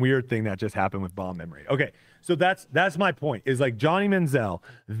 that's some weird thing that just happened with Bomb Memory. Okay. So that's my point, is like Johnny Manziel,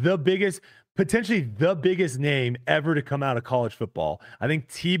 potentially the biggest name ever to come out of college football. I think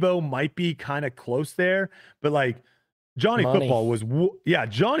Tebow might be kind of close there, but like, Johnny Football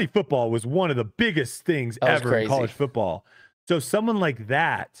was one of the biggest things ever in college football. So someone like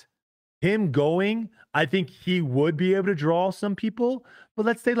that, him going, I think he would be able to draw some people. But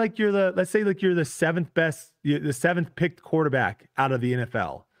let's say you're the seventh picked quarterback out of the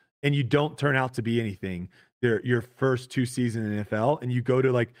NFL, and you don't turn out to be anything your first 2 seasons in the NFL, and you go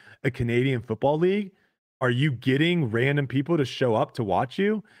to like a Canadian football league. Are you getting random people to show up to watch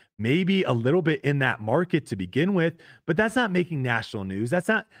you? Maybe a little bit in that market to begin with, but that's not making national news. That's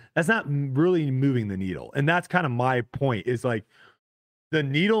not really moving the needle. And that's kind of my point, is like the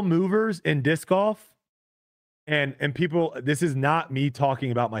needle movers in disc golf and people, this is not me talking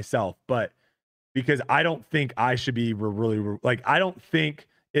about myself, but because I don't think I should be really like, I don't think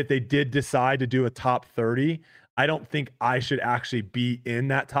if they did decide to do a top 30, I don't think I should actually be in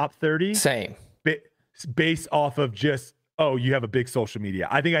that top 30. Same. Based off of just, oh, you have a big social media.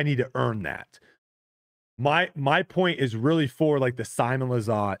 I think I need to earn that. My point is really for like the Simon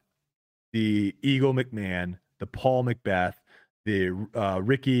Lizotte, the Eagle McMahon, the Paul Macbeth,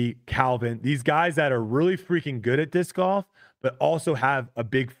 Ricky, Calvin, these guys that are really freaking good at disc golf, but also have a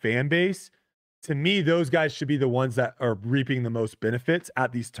big fan base. To me, those guys should be the ones that are reaping the most benefits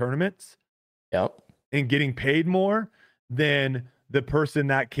at these tournaments. Yep. And getting paid more than the person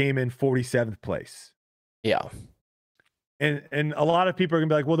that came in 47th place. Yeah. And a lot of people are gonna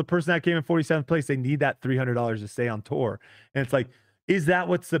be like, well, the person that came in 47th place, they need that $300 to stay on tour. And it's like, is that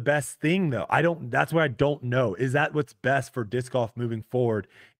what's the best thing though? That's what I don't know. Is that what's best for disc golf moving forward,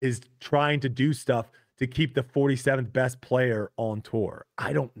 is trying to do stuff to keep the 47th best player on tour?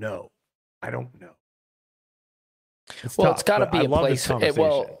 I don't know. It's well, tough, it's got to but be I a love this place.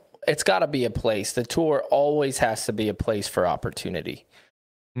 conversation. It's got to be a place. The tour always has to be a place for opportunity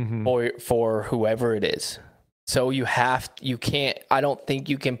for whoever it is. So you can't, I don't think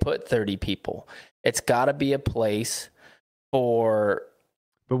you can put 30 people. It's got to be a place for.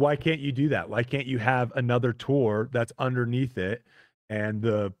 But why can't you do that? Why can't you have another tour that's underneath it, and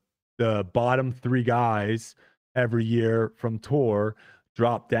the bottom 3 guys every year from tour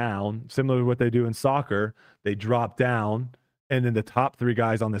drop down, similar to what they do in soccer? They drop down, and then the top 3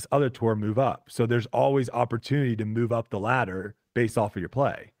 guys on this other tour move up. So there's always opportunity to move up the ladder based off of your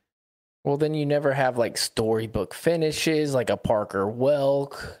play. Well, then you never have like storybook finishes like a Parker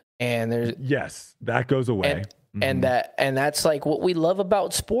Welk, and there's that goes away. And that's like what we love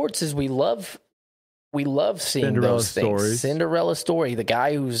about sports is we love seeing Cinderella those things. Stories. Cinderella story. The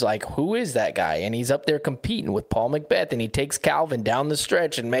guy who's like, who is that guy? And he's up there competing with Paul Macbeth, and he takes Calvin down the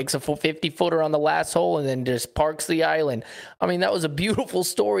stretch and makes a 50-footer on the last hole, and then just parks the island. I mean, that was a beautiful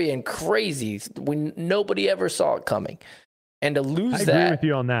story and crazy when nobody ever saw it coming. And to lose I agree with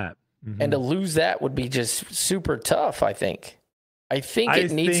you on that. And to lose that would be just super tough, I think.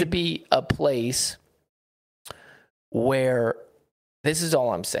 It needs to be a place where, this is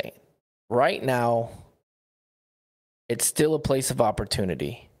all I'm saying. Right now, it's still a place of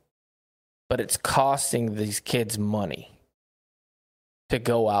opportunity, but it's costing these kids money to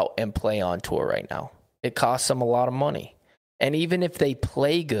go out and play on tour right now. It costs them a lot of money. And even if they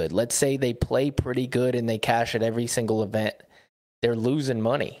play good, let's say they play pretty good and they cash at every single event, they're losing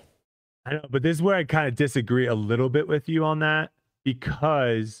money. I know, but this is where I kind of disagree a little bit with you on that,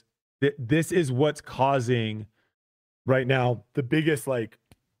 because this is what's causing right now the biggest like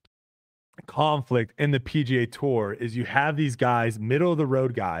conflict in the PGA Tour. Is you have these guys, middle of the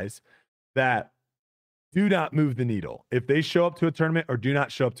road guys, that do not move the needle. If they show up to a tournament or do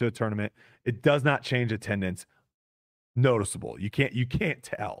not show up to a tournament, it does not change attendance noticeable. You can't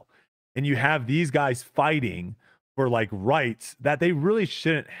tell. And you have these guys fighting for like rights that they really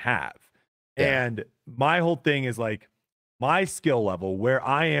shouldn't have. Yeah. And my whole thing is like, my skill level where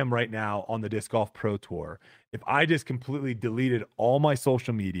I am right now on the Disc Golf Pro Tour, if I just completely deleted all my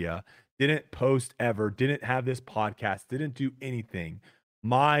social media, didn't post ever, didn't have this podcast, didn't do anything,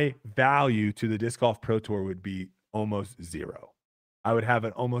 my value to the Disc Golf Pro Tour would be almost zero. I would have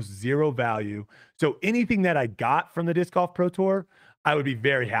an almost zero value. So anything that I got from the Disc Golf Pro Tour, I would be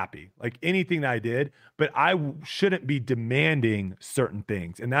very happy. Like anything that I did, but I shouldn't be demanding certain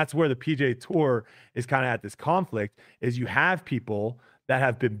things. And that's where the PGA Tour is kind of at this conflict, is you have people that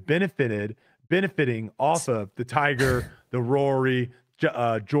have been benefiting off of the Tiger, the Rory,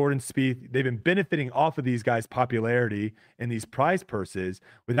 Jordan Spieth. They've been benefiting off of these guys' popularity and these prize purses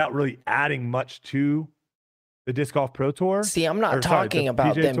without really adding much to the Disc Golf Pro Tour. See, I'm not talking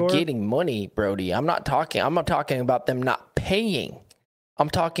about them getting money, Brodie. I'm not talking about them not paying. I'm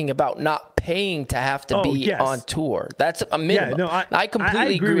talking about not paying to have to be on tour. That's a minimum. Yeah, no, I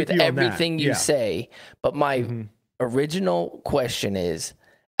completely agree with everything you say. But my original question is,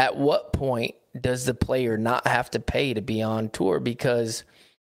 at what point does the player not have to pay to be on tour? Because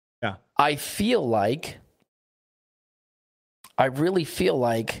I really feel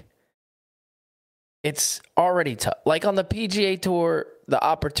like it's already tough. Like on the PGA Tour, the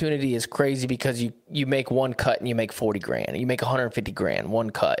opportunity is crazy because you make one cut and you make 40 grand. You make 150 grand, one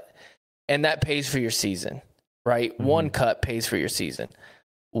cut. And that pays for your season, right? Mm-hmm. One cut pays for your season.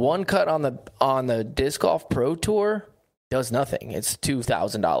 One cut on the Disc Golf Pro Tour does nothing. It's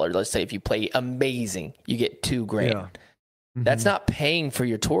 $2,000. Let's say if you play amazing, you get $2 grand. Yeah. Mm-hmm. That's not paying for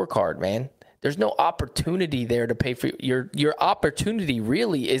your tour card, man. There's no opportunity there to pay for your opportunity.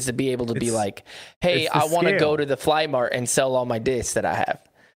 Really is to be able to be like, hey, I want to go to the Fly Mart and sell all my discs that I have.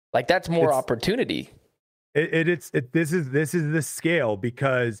 Like that's more opportunity. This is the scale,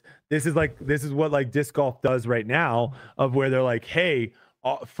 because this is what like disc golf does right now, of where they're like, hey,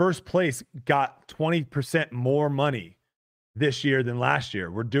 first place got 20% more money this year than last year.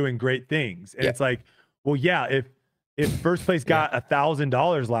 We're doing great things. And it's like, well, yeah, if first place got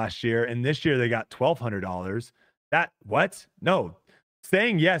 $1,000 last year and this year they got $1,200, What? No.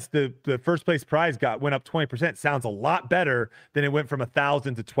 Saying yes, the first place prize went up 20% sounds a lot better than it went from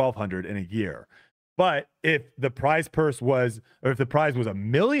 1,000 to 1,200 in a year. But if the prize purse was, or if the prize was $1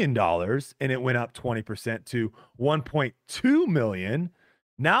 million and it went up 20% to 1.2 million,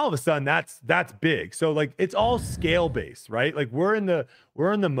 now all of a sudden that's big. So like it's all scale based, right? Like we're in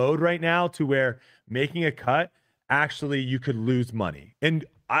the mode right now to where making a cut, actually you could lose money. And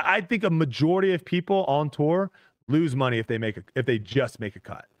I think a majority of people on tour lose money if they just make a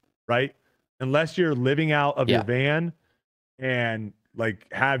cut, right? Unless you're living out of your van and like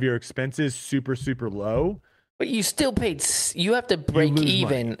have your expenses super, super low. But you still paid, you have to break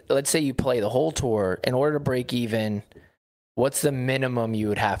even. Money. Let's say you play the whole tour. In order to break even, what's the minimum you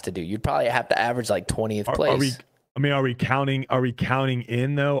would have to do? You'd probably have to average like 20th place. Are we counting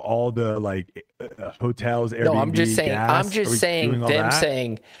in though all the like hotels, Airbnb, no, I'm just saying, gas?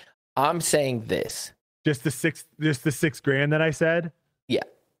 I'm saying this. Just the $6,000 that I said? Yeah.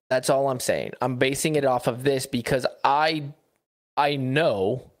 That's all I'm saying. I'm basing it off of this because I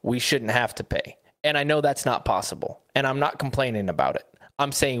know we shouldn't have to pay. And I know that's not possible. And I'm not complaining about it.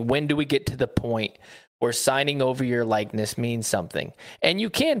 I'm saying, when do we get to the point where signing over your likeness means something? And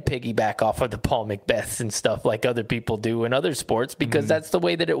you can piggyback off of the Paul Macbeths and stuff like other people do in other sports because that's the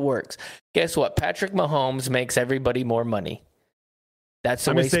way that it works. Guess what? Patrick Mahomes makes everybody more money. That's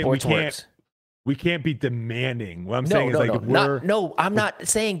the way sports works. We can't be demanding. What I'm saying is I'm not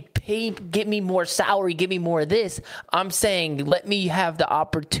saying give me more salary, give me more of this. I'm saying let me have the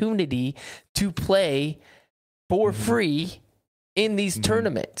opportunity to play for free in these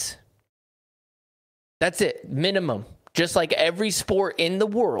tournaments. That's it. Minimum. Just like every sport in the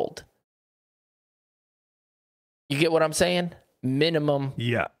world. You get what I'm saying? Minimum.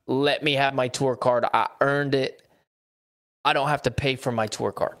 Yeah. Let me have my tour card. I earned it. I don't have to pay for my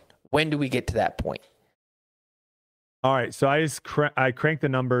tour card. When do we get to that point? All right. So I cranked the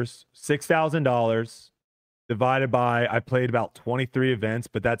numbers. $6,000 divided by, I played about 23 events,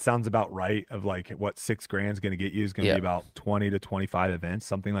 but that sounds about right, of like what $6,000 is going to get you is going to be about 20 to 25 events,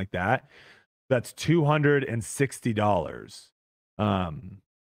 something like that. That's $260 a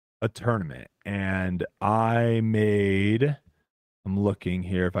tournament. And I'm looking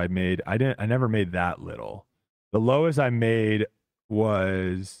here if I never made that little. The lowest I made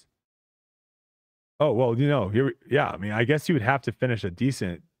was, I mean, I guess you would have to finish a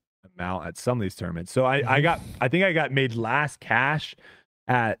decent amount at some of these tournaments. So I think I got made last cash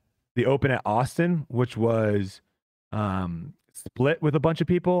at the Open at Austin, which was split with a bunch of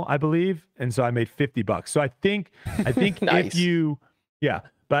people, I believe. And so I made $50. So I think nice.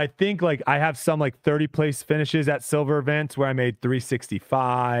 But I think like I have some like 30 place finishes at silver events where I made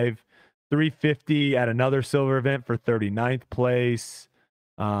 365, 350 at another silver event for 39th place.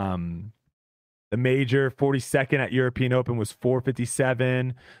 The major 42nd at European Open was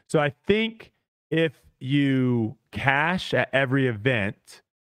 457. So I think if you cash at every event,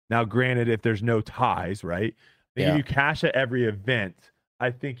 now granted, if there's no ties, right? If you cash at every event,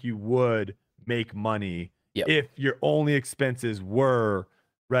 I think you would make money if your only expenses were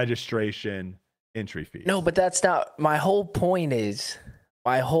registration, entry fees. No, but that's not my whole point.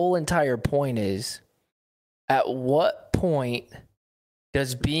 My whole entire point is, at what point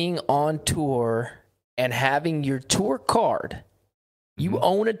does being on tour and having your tour card, you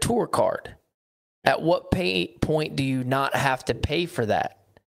own a tour card, at what point do you not have to pay for that?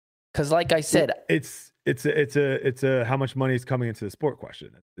 Because like I said, it's a how much money is coming into the sport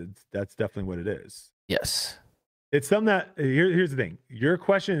question. That's definitely what it is. Yes. It's something that here's the thing. Your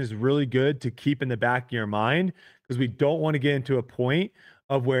question is really good to keep in the back of your mind, because we don't want to get into a point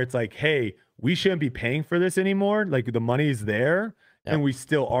of where it's like, hey, we shouldn't be paying for this anymore. Like the money is there and we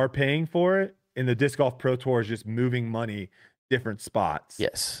still are paying for it. And the Disc Golf Pro Tour is just moving money different spots.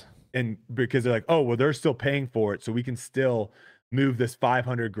 Yes. And because they're like, oh, well, they're still paying for it, so we can still move this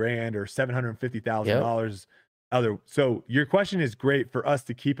 $500,000 or $750,000 other. So your question is great for us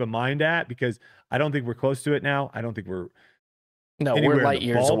to keep in mind because I don't think we're close to it now. I don't think we're we're light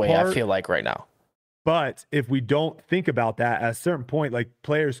years away, I feel like, right now. But if we don't think about that, at a certain point, like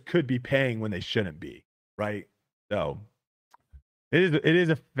players could be paying when they shouldn't be, right? So it is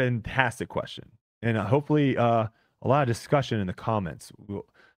a fantastic question, and hopefully a lot of discussion in the comments. I'm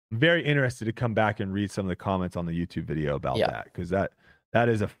very interested to come back and read some of the comments on the YouTube video about that, because that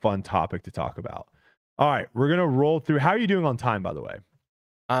is a fun topic to talk about. All right, we're gonna roll through. How are you doing on time, by the way?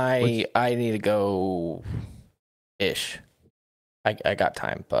 I need to go ish. I got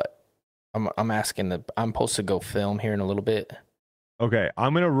time, but I'm asking I'm supposed to go film here in a little bit. Okay,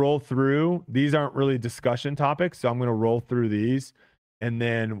 I'm gonna roll through. These aren't really discussion topics, so I'm gonna roll through these, and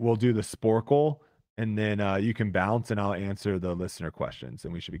then we'll do the Sporkle, and then you can bounce, and I'll answer the listener questions,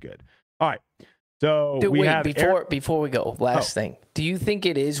 and we should be good. All right. So Dude, we wait, have before we go, last thing. Do you think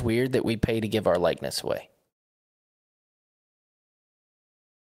it is weird that we pay to give our likeness away?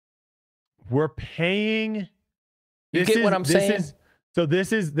 We're paying. You get what I'm saying?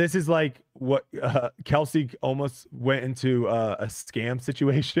 This is like what Kelsey almost went into a scam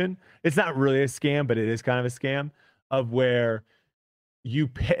situation. It's not really a scam, but it is kind of a scam of where you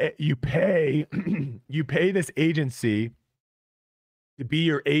pay this agency to be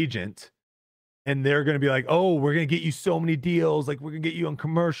your agent, and they're going to be like, oh, we're going to get you so many deals. Like, we're going to get you on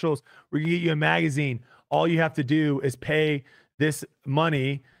commercials. We're going to get you a magazine. All you have to do is pay this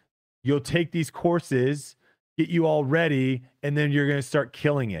money. You'll take these courses, get you all ready, and then you're going to start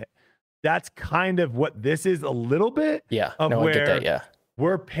killing it. That's kind of what this is a little bit. Yeah. Of no, where I get that, yeah.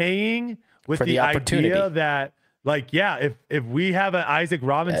 We're paying with For the opportunity. idea that, like, yeah, if we have an Isaac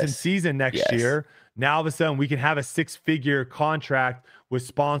Robinson season next year, now all of a sudden we can have a 6-figure contract with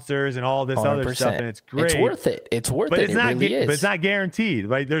sponsors and all this 100%. other stuff, and it's great. It's worth it. It's worth but it. It's not, really is. But it's not guaranteed.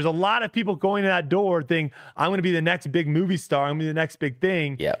 Right? There's a lot of people going to that door thinking, I'm going to be the next big movie star. I'm going to be the next big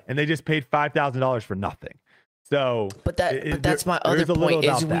thing. Yep. And they just paid $5,000 for nothing. So, but that's my other point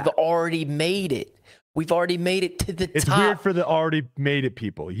is we've already made it. We've already made it to the top. It's weird for the already made it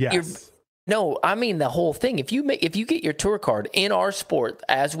people. Yes. No, I mean the whole thing. If you get your tour card in our sport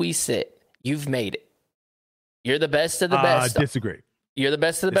as we sit, you've made it. You're the best of the best. Disagree. You're the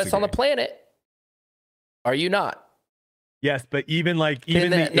best of the best on the planet. Are you not? Yes, but even no.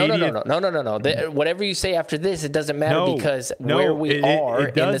 Whatever you say after this, it doesn't matter because where we are.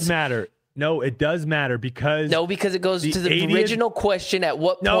 It does matter. No, it does matter because it goes to the original question. At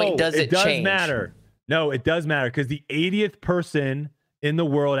what point does it change? It does matter. No, it does matter because the 80th person in the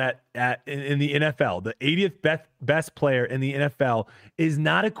world in the NFL, the 80th best player in the NFL is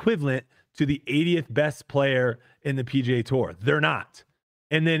not equivalent to the 80th best player in the PGA Tour. They're not.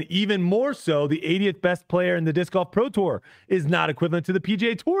 And then even more so, the 80th best player in the Disc Golf Pro Tour is not equivalent to the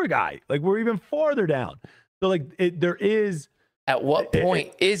PGA Tour guy. Like, we're even farther down. So, like, there is. At what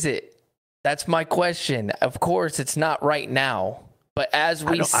point is it? That's my question. Of course, it's not right now. But as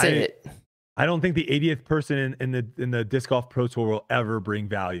we sit. I don't think the 80th person in the Disc Golf Pro Tour will ever bring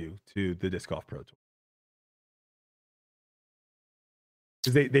value to the Disc Golf Pro Tour.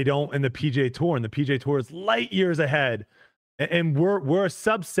 Because they don't in the PGA Tour, and the PGA Tour is light years ahead, and we're a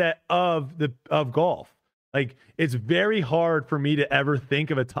subset of golf. Like, it's very hard for me to ever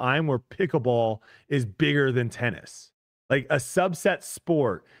think of a time where pickleball is bigger than tennis. Like, a subset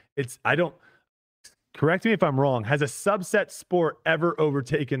sport. Correct me if I'm wrong. Has a subset sport ever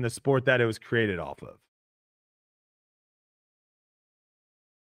overtaken the sport that it was created off of?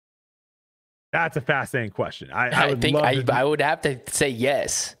 That's a fascinating question. I would have to say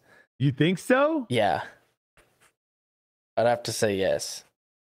yes. You think so? Yeah. I'd have to say yes.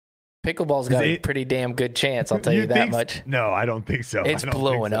 Pickleball's got a pretty damn good chance, I'll tell you that much. No, I don't think so. It's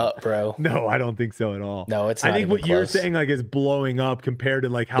blowing up, bro. No, I don't think so at all. No, it's not. I think what you're saying, like, is blowing up compared to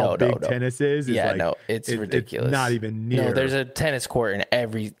like how big tennis is. Yeah, like, it's ridiculous. It's not even near. No, there's a tennis court in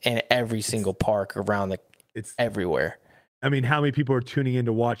every single park around everywhere. I mean, how many people are tuning in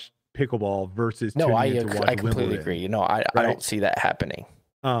to watch pickleball versus tuning in to watch I completely agree. No, I don't see that happening.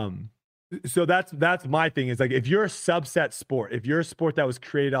 So that's my thing is, like, if you're a subset sport, if you're a sport that was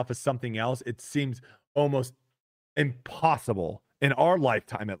created off of something else, it seems almost impossible in our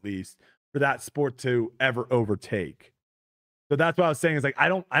lifetime, at least, for that sport to ever overtake. So that's what I was saying is, like, I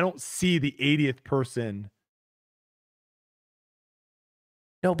don't see the 80th person.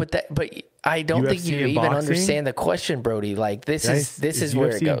 No, but I don't think you even understand the question, Brodie. Like, this is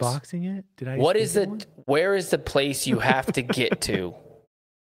where it goes. Boxing it? Where is the place you have to get to?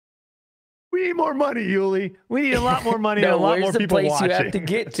 We need more money, Yuli. We need a lot more money and a lot more people watching. Where's the place you have to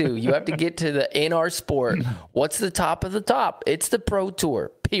get to? You have to get to in our sport. What's the top of the top? It's the Pro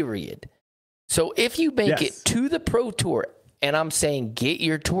Tour, period. So if you make it to the Pro Tour, and I'm saying get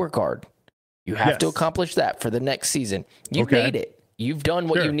your tour card, you have to accomplish that for the next season. You've made it. You've done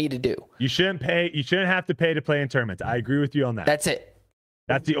what you need to do. You shouldn't have to pay to play in tournaments. I agree with you on that. That's it.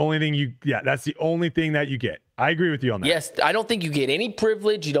 That's the only thing that's the only thing that you get. I agree with you on that. Yes, I don't think you get any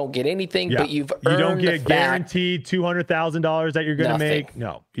privilege. You don't get anything, but you don't get guaranteed $200,000 that you're going to make.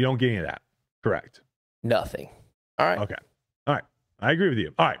 No, you don't get any of that. Correct. Nothing. All right. Okay. All right. I agree with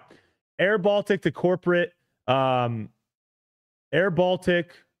you. All right. Air Baltic to corporate. Air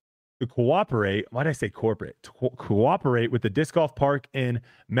Baltic to cooperate. Why did I say corporate? To cooperate with the disc golf park in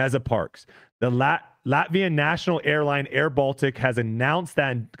Meza Parks. The Latvian national airline Air Baltic has announced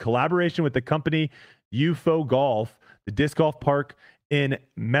that in collaboration with the company UFO Golf, the disc golf park in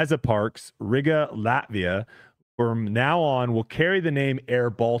Mesoparks, Riga, Latvia, from now on will carry the name Air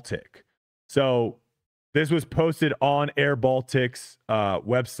Baltic. So this was posted on Air Baltic's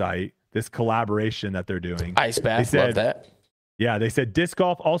website, this collaboration that they're doing. Ice bath, love that. Yeah, they said disc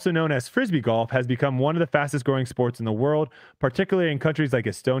golf, also known as frisbee golf, has become one of the fastest growing sports in the world, particularly in countries like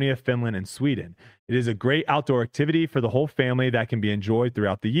Estonia, Finland, and Sweden. It is a great outdoor activity for the whole family that can be enjoyed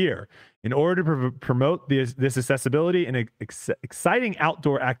throughout the year. In order to promote this accessibility and exciting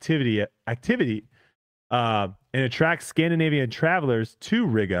outdoor activity and attract Scandinavian travelers to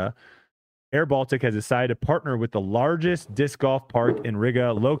Riga, Air Baltic has decided to partner with the largest disc golf park in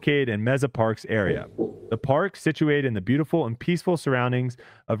Riga, located in Mesoparks area. The park, situated in the beautiful and peaceful surroundings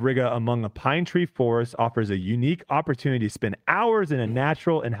of Riga among a pine tree forest, offers a unique opportunity to spend hours in a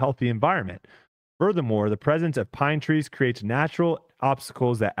natural and healthy environment. Furthermore, the presence of pine trees creates natural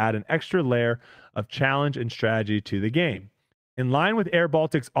obstacles that add an extra layer of challenge and strategy to the game. In line with Air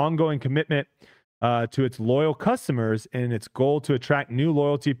Baltic's ongoing commitment to its loyal customers and its goal to attract new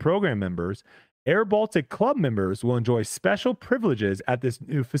loyalty program members, Air Baltic Club members will enjoy special privileges at this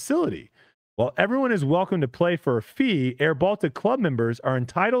new facility. While everyone is welcome to play for a fee, Air Baltic Club members are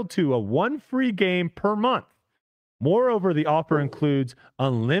entitled to one free game per month. Moreover, the offer includes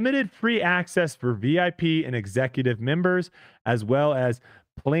unlimited free access for VIP and executive members, as well as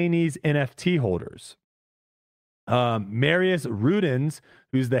Planes NFT holders. Marius Rudens,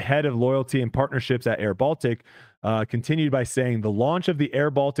 who's the head of loyalty and partnerships at Air Baltic, continued by saying, the launch of the Air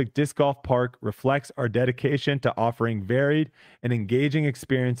Baltic Disc Golf Park reflects our dedication to offering varied and engaging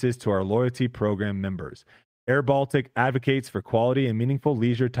experiences to our loyalty program members. Air Baltic advocates for quality and meaningful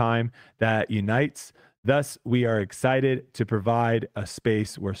leisure time that unites. Thus, we are excited to provide a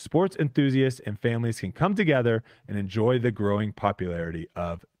space where sports enthusiasts and families can come together and enjoy the growing popularity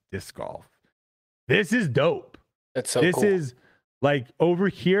of disc golf. This is dope. That's so this cool. is like over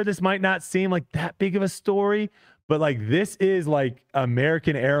here. This might not seem like that big of a story, but like this is like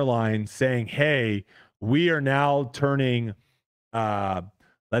American Airlines saying, hey, we are now turning,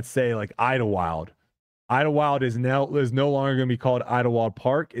 let's say like Idlewild. Idlewild is no longer going to be called Idlewild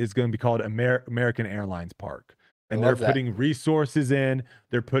Park. It's going to be called American Airlines Park. And they're putting resources in.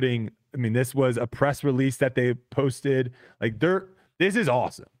 They're putting, I mean, this was a press release that they posted. Like this is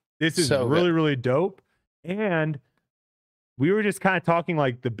awesome. This is so really, really dope. And we were just kind of talking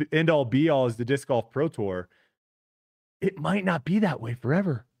like the end all be all is the Disc Golf Pro Tour. It might not be that way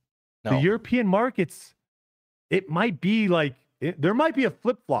forever. No. The European markets, it might be like, there might be a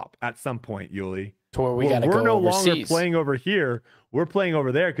flip flop at some point, Yuli. To where we're no longer playing over here. We're playing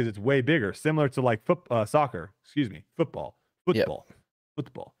over there because it's way bigger, similar to like football. So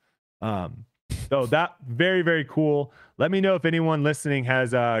that very, very cool. Let me know if anyone listening has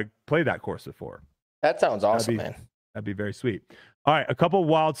played that course before. That sounds awesome, man. That'd be very sweet. All right, a couple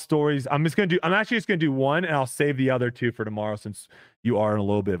wild stories. I'm actually just gonna do one, and I'll save the other two for tomorrow since you are in a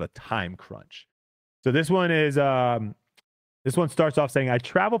little bit of a time crunch. So this one is this one starts off saying, I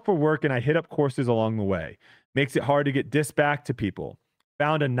travel for work and I hit up courses along the way. Makes it hard to get disc back to people.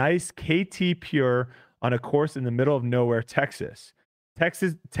 Found a nice KT Pure on a course in the middle of nowhere, Texas.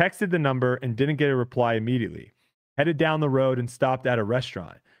 Texted the number and didn't get a reply immediately. Headed down the road and stopped at a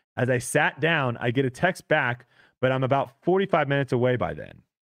restaurant. As I sat down, I get a text back, but I'm about 45 minutes away by then.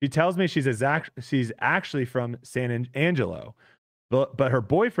 She tells me she's actually from San Angelo, but her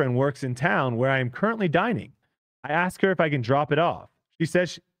boyfriend works in town where I am currently dining. I ask her if I can drop it off. She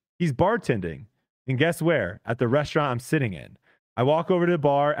says he's bartending. And guess where? At the restaurant I'm sitting in. I walk over to the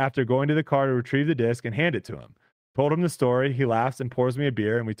bar after going to the car to retrieve the disc and hand it to him. Told him the story. He laughs and pours me a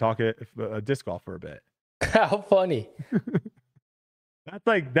beer, and we talk a disc golf for a bit. How funny. That's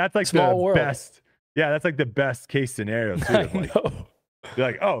like Small the world. best. Yeah, that's like the best case scenario too. I Like, know. you're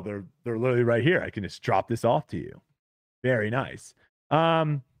like, oh, they're literally right here. I can just drop this off to you. Very nice.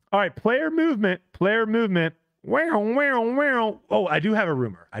 All right, player movement. Oh, I do have a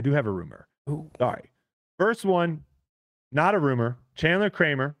rumor. Ooh. Sorry. First one, not a rumor. Chandler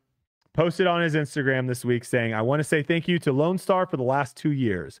Kramer posted on his Instagram this week saying, I want to say thank you to Lone Star for the last 2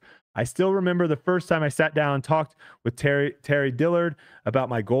 years. I still remember the first time I sat down and talked with Terry Dillard about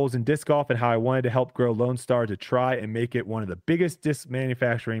my goals in disc golf and how I wanted to help grow Lone Star to try and make it one of the biggest disc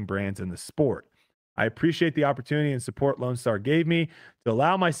manufacturing brands in the sport. I appreciate the opportunity and support Lone Star gave me to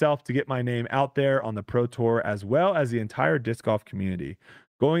allow myself to get my name out there on the Pro Tour as well as the entire disc golf community.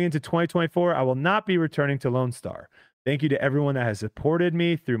 Going into 2024, I will not be returning to Lone Star. Thank you to everyone that has supported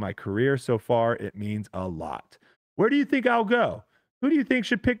me through my career so far. It means a lot. Where do you think I'll go? Who do you think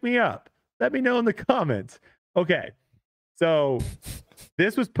should pick me up? Let me know in the comments. Okay, so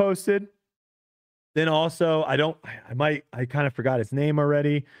this was posted Then also, I kind of forgot his name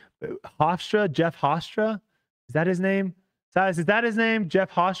already. Jeff Hofstra, is that his name? Silas, is that his name?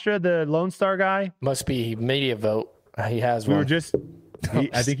 Jeff Hofstra, the Lone Star guy? Must be media vote. He has We one. were just,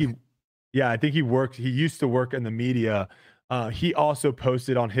 I think he worked. He used to work in the media. He also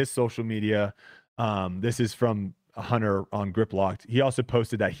posted on his social media. This is from Hunter on Grip Locked. He also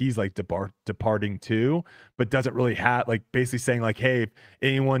posted that he's like departing too, but doesn't really have, like, basically saying like, hey, if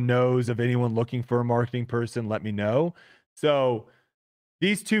anyone knows of anyone looking for a marketing person, let me know. So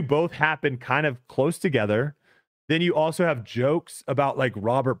these two both happen kind of close together. Then you also have jokes about like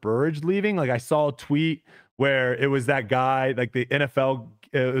Robert Burridge leaving. Like I saw a tweet where it was that guy, like the NFL,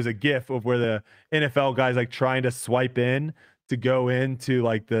 it was a GIF of where the NFL guy's like trying to swipe in to go into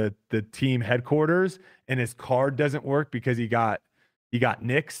like the team headquarters, and his card doesn't work because he got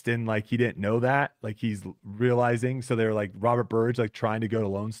nixed, and like he didn't know that. Like he's realizing. So they're like Robert Burridge like trying to go to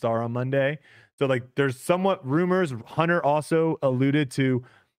Lone Star on Monday. So like there's somewhat rumors. Hunter also alluded to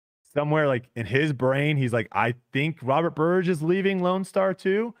somewhere like in his brain, he's like, I think Robert Burridge is leaving Lone Star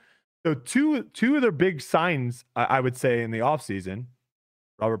too. So two of their big signs, I would say, in the offseason,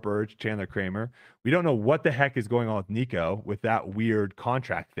 Robert Burridge, Chandler Kramer. We don't know what the heck is going on with Nico with that weird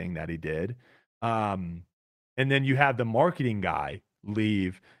contract thing that he did. And then you have the marketing guy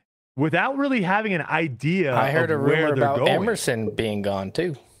leave without really having an idea. I heard a rumor about going. Emerson being gone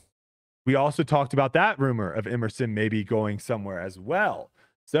too. We also talked about that rumor of Emerson maybe going somewhere as well.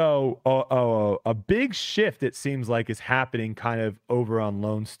 So a big shift, it seems like, is happening kind of over on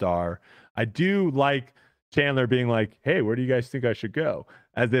Lone Star. I do like Chandler being like, hey, where do you guys think I should go?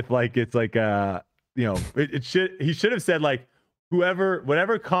 As if like it's like he should have said like,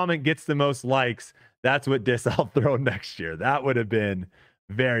 whatever comment gets the most likes, that's what diss I'll throw next year. That would have been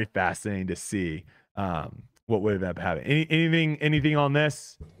very fascinating to see what would have happened. Anything on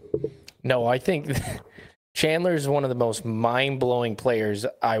this? No, I think Chandler is one of the most mind-blowing players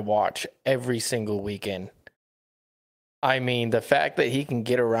I watch every single weekend. I mean, the fact that he can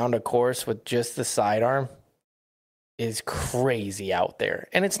get around a course with just the sidearm is crazy out there.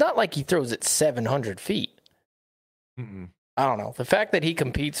 And it's not like he throws it 700 feet. Mm-mm. I don't know. The fact that he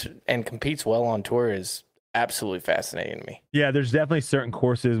competes well on tour is absolutely fascinating to me. Yeah, there's definitely certain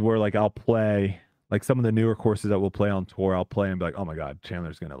courses where like I'll play, like some of the newer courses that we'll play on tour, I'll play and be like, oh my God,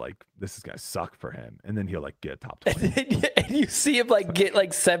 Chandler's going to like, this is going to suck for him. And then he'll like get a top 20. And you see him like get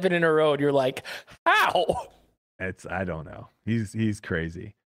like 7 in a row and you're like, how? I don't know. He's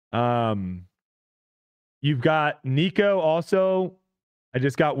crazy. You've got Nico also. I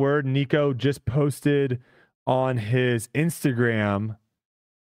just got word Nico just posted on his Instagram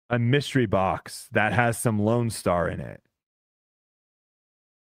a mystery box that has some Lone Star in it.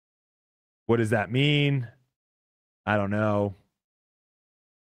 What does that mean? I don't know.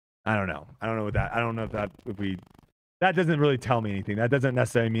 I don't know what that. I don't know that doesn't really tell me anything. That doesn't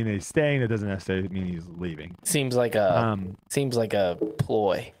necessarily mean that he's staying. That doesn't necessarily mean he's leaving. Seems like a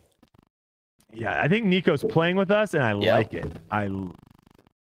ploy. Yeah, I think Nico's playing with us, and I like it.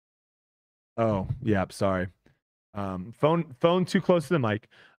 Oh, yeah, sorry. Phone too close to the mic.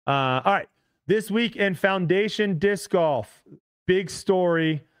 All right. This week in Foundation Disc Golf, big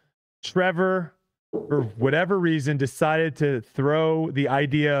story. Trevor, for whatever reason, decided to throw the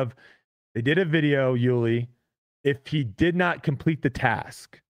idea of, they did a video, Yuli. If he did not complete the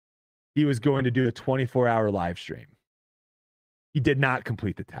task, he was going to do a 24-hour live stream. He did not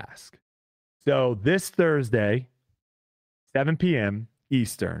complete the task. So this Thursday, 7 p.m.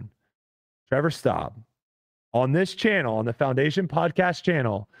 Eastern, Trevor Staub on this channel, on the Foundation Podcast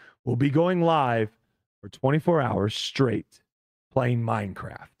channel, will be going live for 24 hours straight playing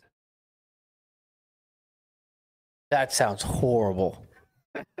Minecraft. That sounds horrible.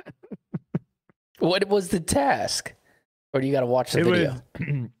 What was the task? Or do you got to watch the video?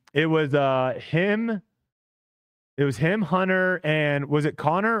 It was him. It was him, Hunter, and was it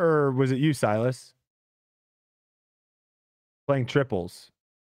Connor or was it you, Silas? Playing triples.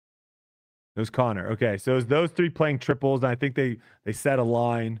 It was Connor. Okay, so it was those three playing triples, and I think they set a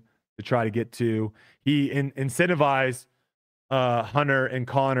line to try to get to. He incentivized Hunter and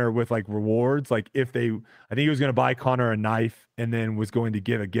Connor with like rewards. Like I think he was going to buy Connor a knife and then was going to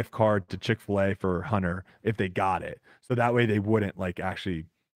give a gift card to Chick-fil-A for Hunter if they got it. So that way they wouldn't like actually,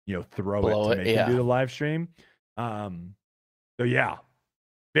 throw it to make him do the live stream. So yeah,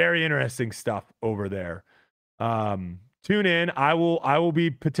 very interesting stuff over there. Tune in. I will be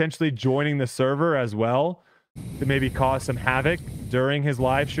potentially joining the server as well to maybe cause some havoc during his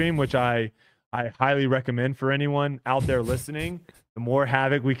live stream, which I highly recommend for anyone out there listening. The more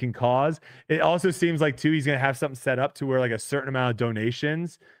havoc we can cause. It also seems like too, he's going to have something set up to where like a certain amount of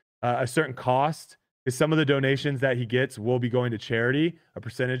donations, a certain cost because some of the donations that he gets will be going to charity, a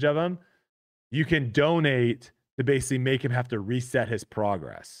percentage of them. You can donate to basically make him have to reset his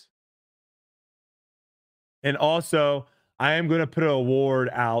progress. And also, I am going to put an award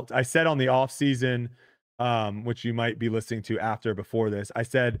out. I said on the off season, which you might be listening to after or before this, I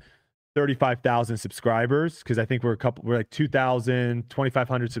said 35,000 subscribers, because I think we're like 2,000,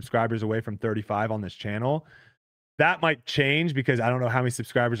 2,500 subscribers away from 35 on this channel. That might change because I don't know how many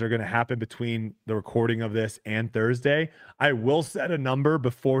subscribers are going to happen between the recording of this and Thursday. I will set a number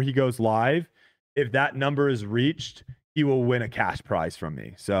before he goes live. If that number is reached, he will win a cash prize from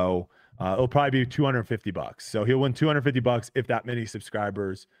me. So it'll probably be $250. So he'll win $250 if that many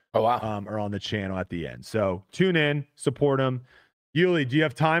subscribers are on the channel at the end. So tune in, support him. Yuli, do you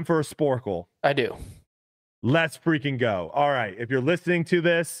have time for a sporkle? I do. Let's freaking go. All right. If you're listening to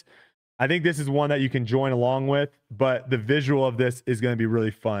this, I think this is one that you can join along with, but the visual of this is going to be really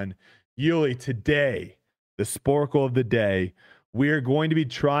fun. Yuli, today, the sporkle of the day, we are going to be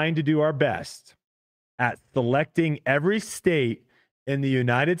trying to do our best at selecting every state in the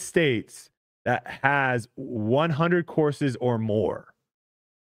United States that has 100 courses or more.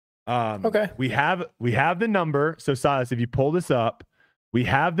 Okay. We have the number. So Silas, if you pull this up, we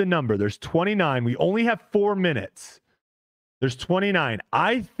have the number. There's 29. We only have 4 minutes. There's 29.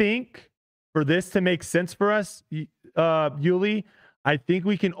 I think for this to make sense for us, Yuli, I think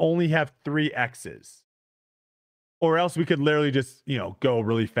we can only have 3 X's, or else we could literally just, go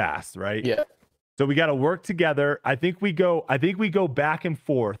really fast, right? Yeah. So we got to work together. I think we go back and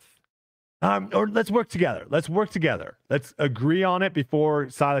forth. Or let's work together. Let's agree on it before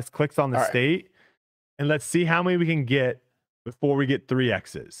Silas clicks on the state. And let's see how many we can get before we get 3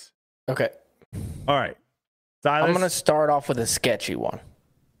 X's. Okay. All right. Silas, I'm going to start off with a sketchy one.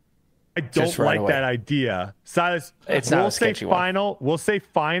 I don't like that idea. Silas, it's not a sketchy one. Final. We'll say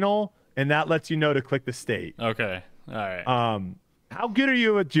final, and that lets you know to click the state. Okay. All right. How good are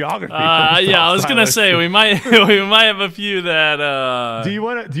you at geography? Yeah, I was gonna say we might have a few that. Do you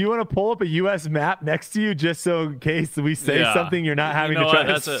want to pull up a U.S. map next to you just so in case we say something you're not having to try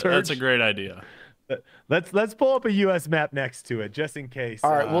to search? That's a great idea. Let's pull up a U.S. map next to it just in case.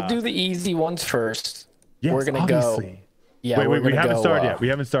 All right, we'll do the easy ones first. Yes, we're gonna go. Yeah, wait, we haven't started yet. We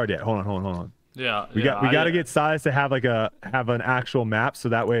haven't started yet. Hold on. Yeah, we got to get Silas to have an actual map so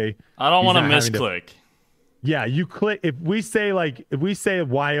that way. I don't want to misclick. Yeah, you click if we say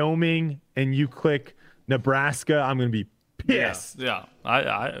Wyoming and you click Nebraska, I'm gonna be pissed. Yeah.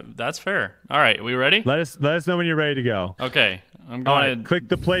 I that's fair. All right, we ready? Let us know when you're ready to go. Okay, I'm going. All right, click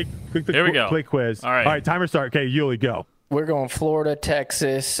the play. Here we go. Play quiz. All right, timer start. Okay, Yuli, go. We're going Florida,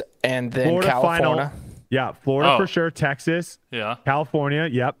 Texas, and then Florida California. Final. Yeah, Florida for sure. Texas. Yeah. California.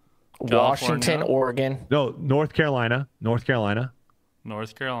 Yep. Washington, Oregon. No, North Carolina.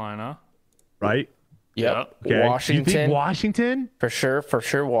 Right. Yep. Okay. Washington. You think Washington? For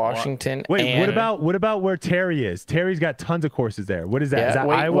sure, Washington. Wait, and what about where Terry is? Terry's got tons of courses there. What is that? Yeah, Is that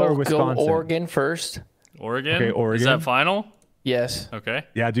Iowa or Wisconsin? Go Oregon first. Oregon? Okay, Oregon. Is that final? Yes. Okay.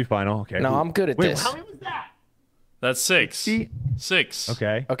 Yeah, do final. Okay. No, I'm good at Wait, this. how many was that? That's 6. 6.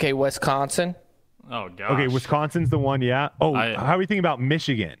 Okay. Okay, Wisconsin. Oh, gosh. Okay, Wisconsin's the one, yeah. Oh, how are we thinking about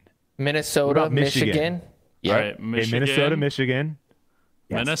Michigan? Minnesota, Michigan. Yeah. All right, Michigan. Okay, Minnesota, Michigan.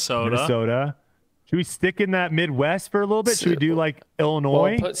 Yes. Minnesota. Should we stick in that Midwest for a little bit? Should we do like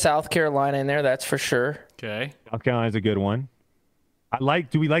Illinois? Well, put South Carolina in there, that's for sure. Okay. South Carolina's a good one.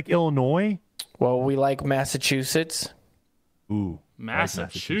 Do we like Illinois? Well, we like Massachusetts. Ooh.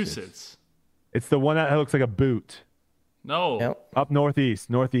 Massachusetts. It's the one that looks like a boot. No. Yep. Up northeast.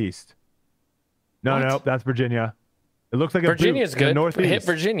 No, that's Virginia. It looks like a Virginia's boot good. Northeast. Hit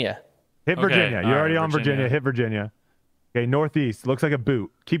Virginia. Hit Virginia. Okay, You're already on Virginia. Hit Virginia. Okay, northeast. Looks like a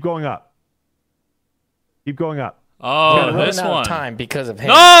boot. Keep going up. Oh, this out one. Of time because of him.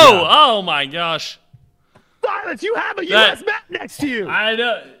 No! Yeah. Oh my gosh. Silence, you have a U.S. map next to you. I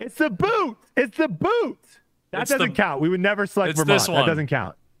know. It's the boot. That doesn't count. We would never select Vermont. This one. That doesn't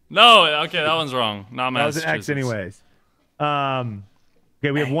count. No, okay, that one's wrong. Not That Massachusetts. was an X anyways.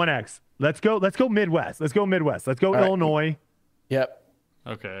 Okay, we have one X. Let's go Midwest. Let's go Illinois. Right. Yep.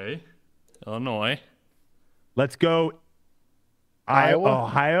 Okay. Illinois. Let's go Iowa.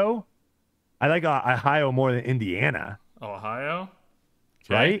 Ohio. I like Ohio more than Indiana. Ohio.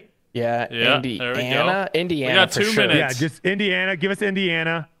 Okay. Right? Yeah, Indiana. Indiana. We got 2 minutes. Yeah, just Indiana. Give us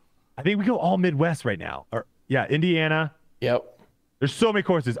Indiana. I think we go all Midwest right now. Indiana. Yep. There's so many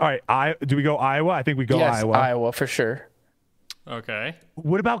courses. All right, do we go Iowa? I think we go Iowa. Iowa for sure. Okay.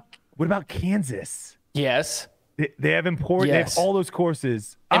 What about Kansas? Yes. They have important. Yes. They have all those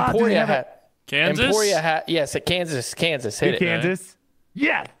courses. Kansas. Emporia yes, at Kansas. Hit it. Kansas.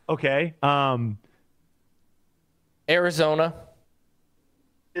 Yeah. Okay. Arizona.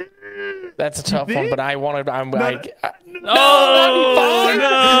 That's a tough one, but I wanted. No!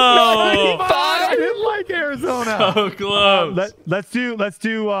 I didn't like Arizona. So close. Let's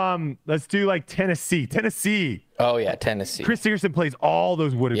do like Tennessee. Tennessee. Oh yeah, Tennessee. Chris Dickerson plays all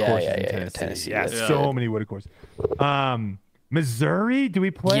those wooded courses in yeah, Tennessee. Tennessee. Yeah, so many wooded courses. Missouri, do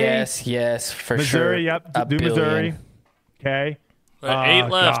we play? Yes, for Missouri, sure. yep. Do Missouri. Okay. 8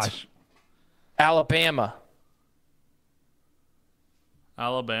 left. Gosh. Alabama.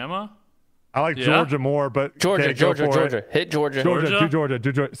 Alabama? I like Georgia more, but Georgia. Hit Georgia. Georgia?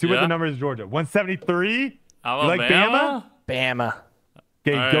 Do Georgia. See what the number is, Georgia. 173? Alabama? You like Bama? Bama.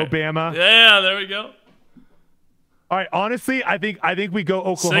 Okay, All go right. Bama. Yeah, there we go. All right, honestly, I think we go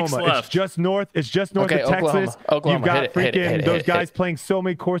Oklahoma. 6 left. It's just north of Texas. Oklahoma. You've got Hit it, those guys playing so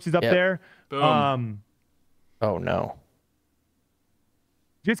many courses up there. Boom. Oh no.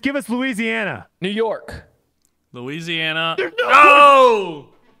 Just give us Louisiana. New York. Louisiana. No!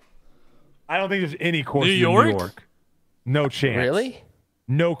 I don't think there's any courses New in York? New York. No chance. Really?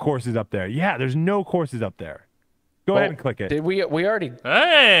 No courses up there. Yeah, there's no courses up there. Go ahead and click it. Did we already?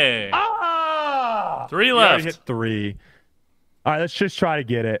 Hey! 3 You already left. hit 3. All right, let's just try to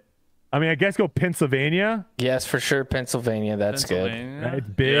get it. I mean, I guess go Pennsylvania. Yes, for sure. Pennsylvania. That's good. Pennsylvania. It's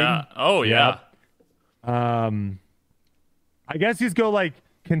big. Yeah. Oh, yeah. I guess just go like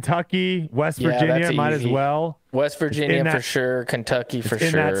Kentucky, West Yeah, Virginia, that's might as easy. well. West Virginia in that- for sure. Kentucky for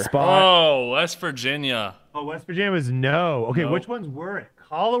In sure. that spot. Oh, West Virginia. Oh, West Virginia was no. Okay, Nope. which ones were it?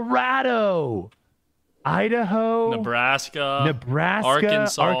 Colorado, Idaho, Nebraska.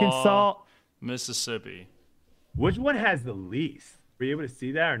 Arkansas. Mississippi. Which one has the least? Were you able to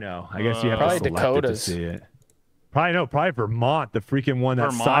see that or no? I guess you have to Probably select it to Dakotas. see it. Probably Vermont, the freaking one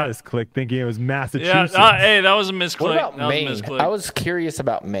that Vermont. Silas clicked thinking it was Yeah. Massachusetts. Hey, that was a misclick. What about that was a Maine? misclick. I was curious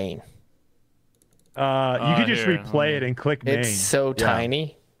about Maine. You could just here, replay it and click Maine. It's so Yeah.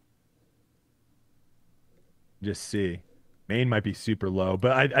 tiny. Just see. Maine might be super low,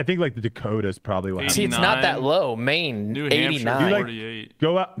 but I think like the Dakotas probably will have. See, it's not that low. Maine, New Hampshire, 89. You like- 48.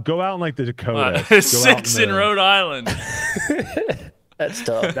 Go out in like the Dakotas. Go out 6 in the- Rhode Island. That's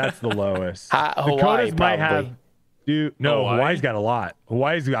tough. That's the lowest. Hawaii, Dakotas might probably. have. Dude, no, Hawaii? Hawaii's got a lot.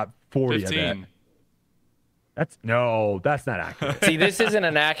 Hawaii's got 40. I bet. 15. That's not accurate. See, this isn't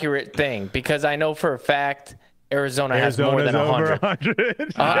an accurate thing because I know for a fact Arizona has more Arizona's than over 100.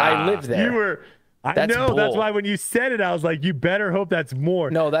 100. I live there. You were. I That's know. That's bull. why when you said it, I was like, you better hope that's more.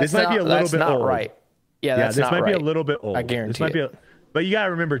 No, that's this might not, be a little that's bit not old. right. Yeah, Yeah, that's this not might right. be a little bit old. I guarantee this might it. But you got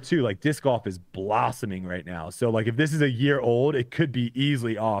to remember too, like disc golf is blossoming right now. So like if this is a year old, it could be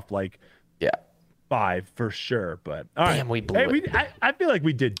easily off like Yeah. 5 for sure. But all right. Damn, we blew it. I feel like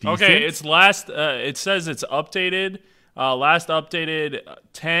we did decent. Okay, it's last. It says it's updated. Last updated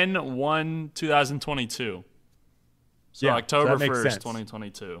 10/1/2022. So Yeah, so October that makes 1st, sense.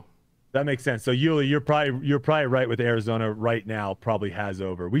 2022. That makes sense. So Yuli, you're probably right with Arizona right now. Probably has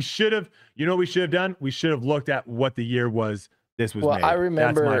over. We should have. You know what we should have done? We should have looked at what the year was. This was. Well, made. I That's my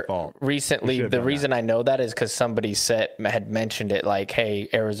remember fault. We recently, should have the done reason that. I know that is because somebody had mentioned it like, hey,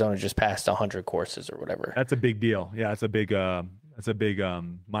 Arizona just passed 100 courses or whatever. That's a big deal. Yeah, that's a big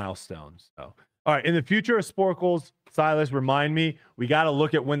milestone. So, all right. In the future of Sporkles, Silas, remind me. We got to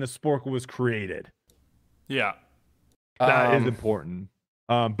look at when the Sporkle was created. Yeah. That is important.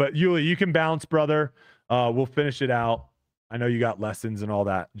 But Yuli, you can bounce, brother. We'll finish it out. I know you got lessons and all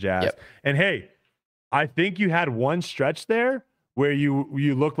that jazz. Yep. And hey, I think you had one stretch there where you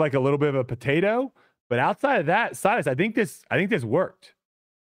looked like a little bit of a potato. But outside of that, Silas, I think this worked.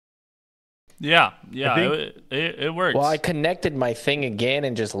 Yeah. think- It works. Well, I connected my thing again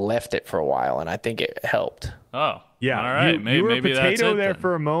and just left it for a while, and I think it helped. Oh. Yeah. All right. You were maybe a that's potato it there then.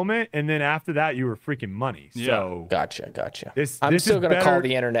 for a moment, and then after that, you were freaking money. Yeah. So Gotcha. This I'm still is going to call better-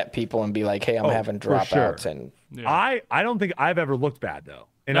 the internet people and be like, hey, I'm having for sure. dropouts. And Yeah. I don't think I've ever looked bad though,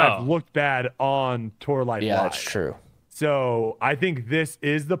 and No. I've looked bad on Tour Life yeah, Live. that's true. So I think this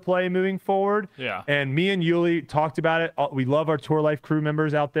is the play moving forward. Yeah. And me and Yuli talked about it. We love our Tour Life crew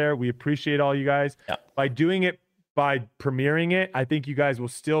members out there. We appreciate all you guys. Yeah. By doing it, by premiering it, I think you guys will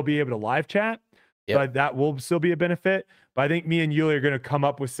still be able to live chat. Yep. But that will still be a benefit. But I think me and Yuli are going to come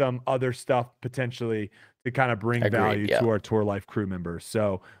up with some other stuff potentially to kind of bring Agreed, value yeah. to our Tour Life crew members.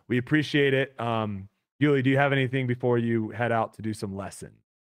 So we appreciate it. Yuli, do you have anything before you head out to do some lessons?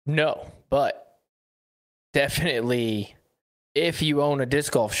 No, but definitely if you own a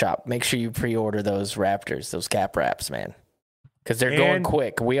disc golf shop, make sure you pre-order those Raptors, those cap wraps, man. Because they're going And-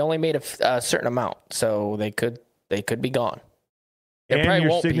 quick. We only made a certain amount, so they could be gone. It And probably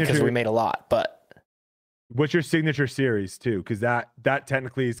your won't be because signature- we made a lot, but What's your signature series too? Because that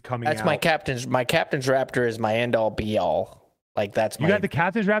technically is coming That's out. my captain's Raptor is my end all be all. Like that's You got the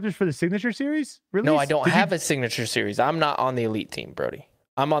captain's Raptors for the signature series? Release? No, I don't have a signature series. I'm not on the elite team, Brodie.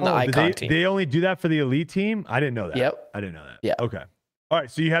 I'm on the icon team. They only do that for the elite team? I didn't know that. Yep. I didn't know that. Yeah. Okay. All right.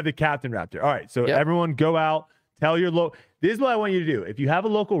 So you have the captain Raptor. All right. So everyone go out, tell your this is what I want you to do. If you have a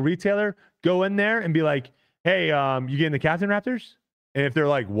local retailer, go in there and be like, hey, you getting the captain Raptors? And if they're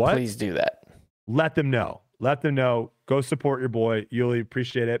like, what? Please do that. Let them know. Let them know. Go support your boy. You'll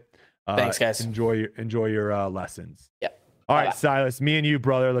appreciate it. Thanks, guys. Enjoy your lessons. Yeah. All right, Silas, me and you,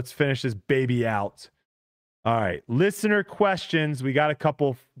 brother. Let's finish this baby out. All right. Listener questions. We got a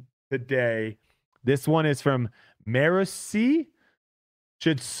couple today. This one is from Marusi.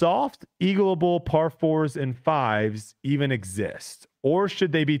 Should soft, eagleable par 4s and 5s even exist? Or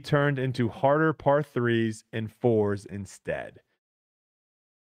should they be turned into harder par 3s and 4s instead?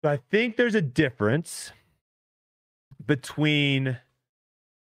 So I think there's a difference between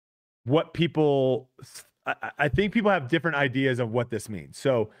what people... I think people have different ideas of what this means.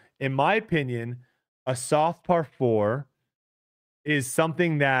 So in my opinion, a soft par 4 is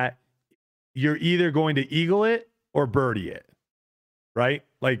something that you're either going to eagle it or birdie it, right?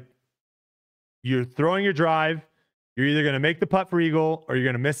 Like you're throwing your drive, you're either going to make the putt for eagle or you're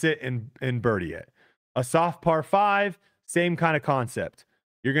going to miss it and birdie it. A soft par 5, same kind of concept.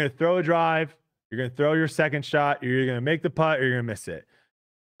 You're going to throw a drive, you're going to throw your second shot, you're either going to make the putt or you're going to miss it.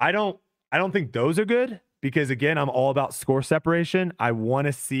 I don't think those are good because again, I'm all about score separation. I want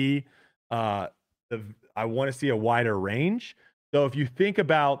to see a wider range. So if you think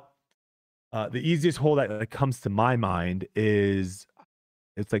about the easiest hole that comes to my mind is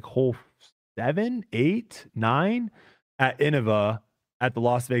it's like hole 7, 8, 9 at Innova at the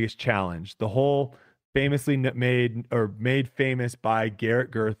Las Vegas Challenge. The hole famously made famous by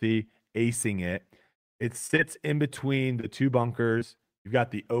Garrett Gurthie acing it. It sits in between the two bunkers. You've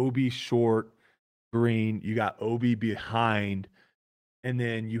got the OB short green. You got OB behind. And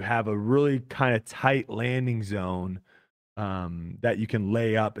then you have a really kind of tight landing zone that you can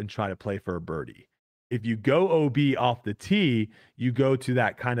lay up and try to play for a birdie. If you go OB off the tee, you go to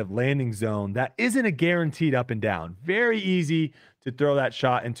that kind of landing zone that isn't a guaranteed up and down. Very easy to throw that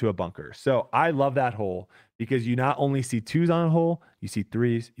shot into a bunker. So I love that hole because you not only see 2s on a hole, you see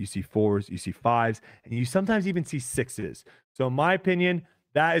 3s, you see 4s, you see 5s, and you sometimes even see 6s. So in my opinion,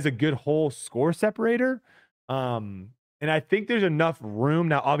 that is a good hole score separator. And I think there's enough room.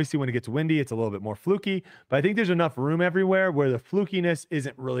 Now, obviously, when it gets windy, it's a little bit more fluky, but I think there's enough room everywhere where the flukiness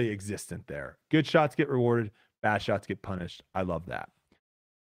isn't really existent there. Good shots get rewarded, bad shots get punished. I love that.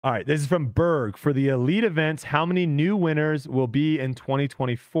 All right, this is from Berg. For the elite events, how many new winners will be in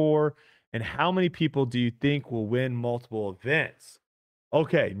 2024? And how many people do you think will win multiple events?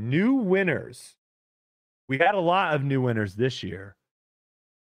 Okay, new winners. We had a lot of new winners this year.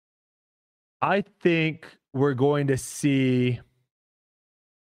 I think we're going to see,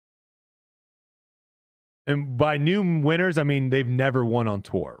 and by new winners, I mean they've never won on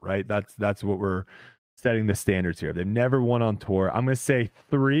tour, right? That's what we're setting the standards here. They've never won on tour. I'm going to say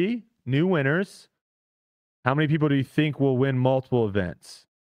 3 new winners. How many people do you think will win multiple events?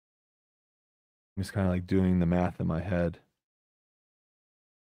 I'm just kind of like doing the math in my head.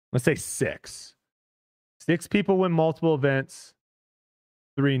 Let's say 6. 6 people win multiple events.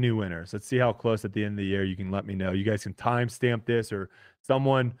 3 new winners. Let's see how close at the end of the year. You can let me know. You guys can timestamp this or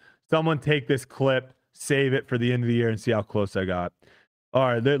someone take this clip, save it for the end of the year and see how close I got. All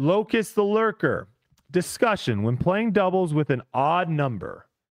right. The Locust, the Lurker. Discussion. When playing doubles with an odd number.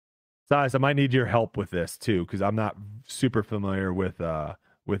 Size, I might need your help with this too because I'm not super familiar with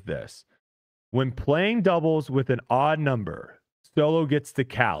this. When playing doubles with an odd number, solo gets to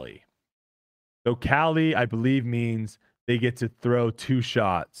Cali. So Cali, I believe, means they get to throw 2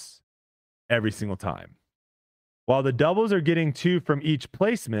 shots every single time. While the doubles are getting 2 from each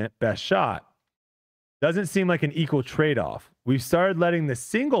placement, best shot, doesn't seem like an equal trade-off. We've started letting the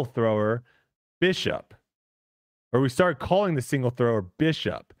single thrower bishop, or we start calling the single thrower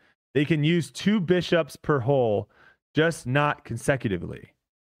bishop. They can use 2 bishops per hole, just not consecutively.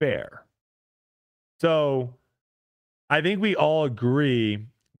 Fair. So I think we all agree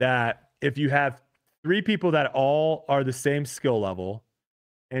that if you have 3 people that all are the same skill level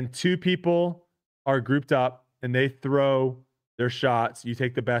and 2 people are grouped up and they throw their shots, you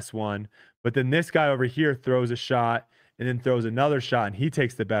take the best one. But then this guy over here throws a shot and then throws another shot and he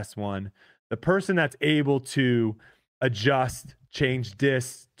takes the best one. The person that's able to adjust, change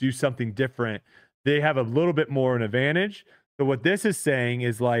discs, do something different, they have a little bit more an advantage. So what this is saying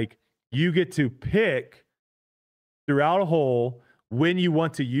is like you get to pick throughout a hole when you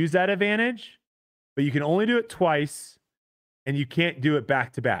want to use that advantage. but you can only do it twice, and you can't do it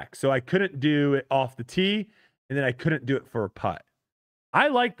back to back. So I couldn't do it off the tee, and then I couldn't do it for a putt. I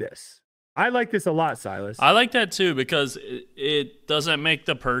like this. I like this a lot, Silas. I like that too because it doesn't make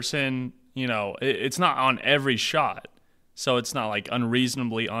the person, it's not on every shot. So it's not like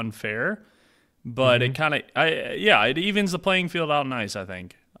unreasonably unfair, but it kind of, it evens the playing field out nice, I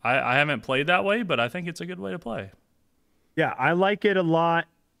think. I haven't played that way, but I think it's a good way to play. Yeah, I like it a lot.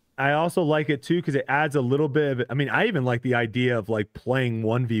 I also like it too because it adds a little bit of, I even like the idea of like playing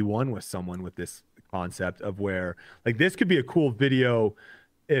 1v1 with someone with this concept of where like this could be a cool video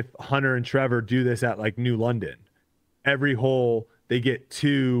if Hunter and Trevor do this at like New London. Every hole they get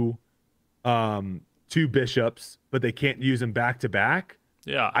two bishops, but they can't use them back to back.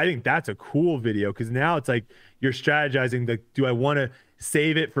 Yeah. I think that's a cool video because now it's like you're strategizing do I want to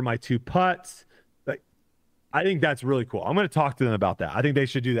save it for my 2 putts? Like, I think that's really cool. I'm going to talk to them about that. I think they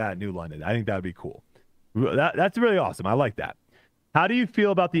should do that at New London. I think that would be cool. That's really awesome. I like that. How do you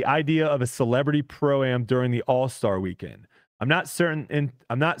feel about the idea of a celebrity pro-am during the All-Star weekend? I'm not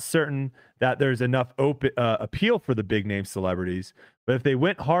certain that there's enough appeal for the big name celebrities, but if they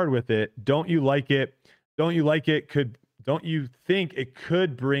went hard with it, don't you think it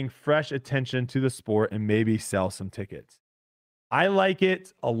could bring fresh attention to the sport and maybe sell some tickets? I like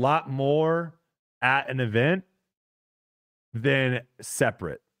it a lot more at an event than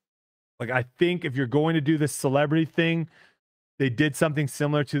separate. Like, I think if you're going to do this celebrity thing, they did something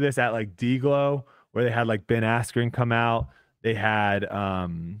similar to this at like D-Glow, where they had like Ben Askren come out. They had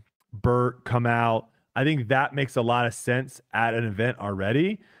Bert come out. I think that makes a lot of sense at an event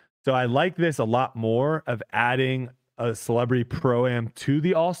already. So I like this a lot more of adding a celebrity pro-am to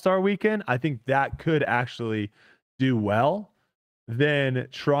the All-Star weekend. I think that could actually do well than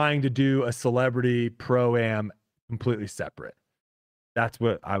trying to do a celebrity pro-am completely separate. That's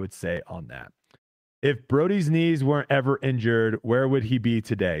what I would say on that. If Brodie's knees weren't ever injured, where would he be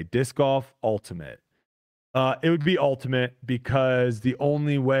today? Disc golf, ultimate. It would be ultimate because the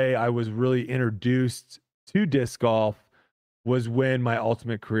only way I was really introduced to disc golf was when my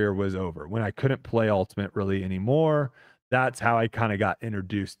ultimate career was over, when I couldn't play ultimate really anymore. That's how I kind of got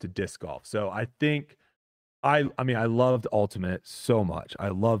introduced to disc golf. So I think I loved ultimate so much. I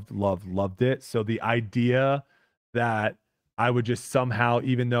loved it. So the idea that I would just somehow,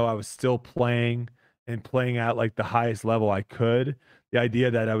 even though I was still playing and playing at like the highest level I could, the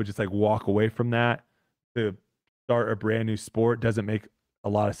idea that I would just like walk away from that to start a brand new sport doesn't make a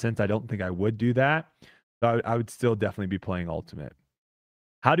lot of sense. I don't think I would do that. So I would still definitely be playing ultimate.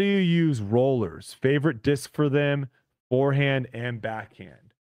 How do you use rollers? Favorite disc for them, forehand and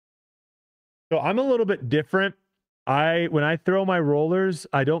backhand? So I'm a little bit different. When I throw my rollers,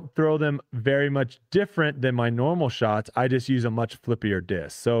 I don't throw them very much different than my normal shots. I just use a much flippier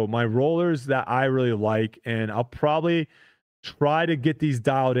disc. So my rollers that I really like, and I'll probably try to get these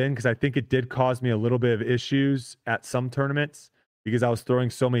dialed in because I think it did cause me a little bit of issues at some tournaments because I was throwing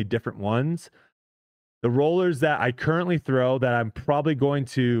so many different ones. The rollers that I currently throw that I'm probably going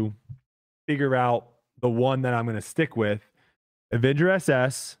to figure out the one that I'm going to stick with, Avenger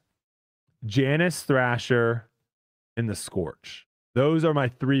SS, Janus Thrasher, and the Scorch. Those are my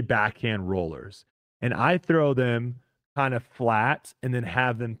 3 backhand rollers. And I throw them kind of flat and then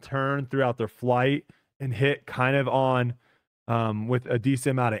have them turn throughout their flight and hit kind of on with a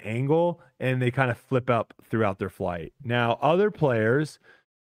decent amount of angle, and they kind of flip up throughout their flight. Now, other players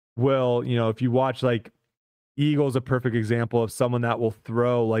will, if you watch like Eagle's a perfect example of someone that will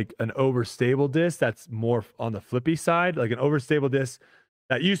throw like an overstable disc that's more on the flippy side, like an overstable disc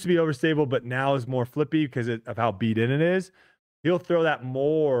that used to be overstable, but now is more flippy because of how beat in it is. He'll throw that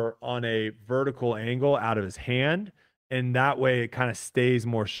more on a vertical angle out of his hand, and that way it kind of stays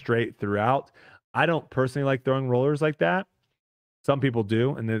more straight throughout. I don't personally like throwing rollers like that. Some people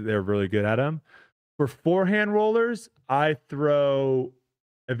do, and they're really good at them. For forehand rollers, I throw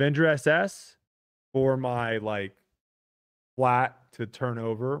Avenger SS for my like flat to turn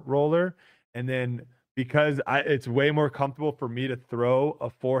over roller, and then because it's way more comfortable for me to throw a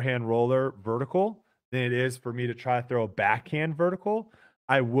forehand roller vertical than it is for me to try to throw a backhand vertical,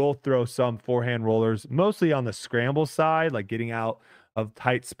 I will throw some forehand rollers, mostly on the scramble side, like getting out of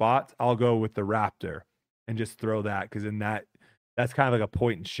tight spots. I'll go with the Raptor and just throw that because in that's kind of like a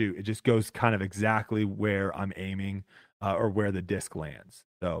point and shoot. It just goes kind of exactly where I'm aiming or where the disc lands.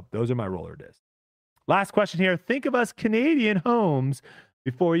 So those are my roller discs. Last question here. Think of us Canadian homes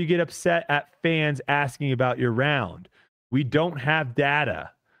before you get upset at fans asking about your round. We don't have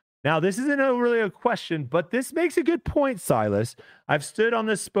data. Now, this isn't really a question, but this makes a good point, Silas. I've stood on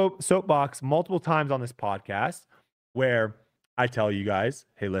this soapbox multiple times on this podcast where I tell you guys,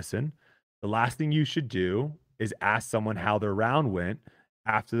 hey, listen, the last thing you should do is ask someone how their round went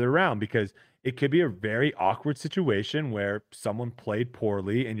after the round, because it could be a very awkward situation where someone played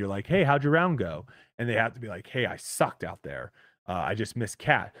poorly and you're like, hey, how'd your round go? And they have to be like, hey, I sucked out there. I just missed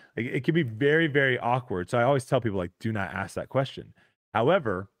cat. Like, it can be very, very awkward. So I always tell people, like, do not ask that question.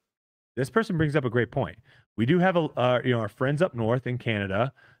 However, this person brings up a great point. We do have our friends up north in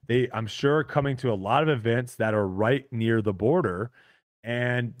Canada. I'm sure, are coming to a lot of events that are right near the border,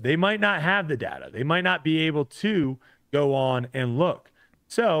 and they might not have the data. They might not be able to go on and look.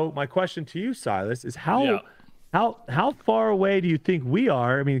 So my question to you, Silas, is how far away do you think we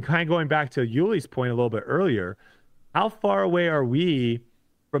are? I mean, kind of going back to Yuli's point a little bit earlier, how far away are we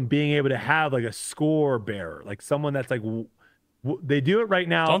from being able to have like a score bearer, like someone that's like, they do it right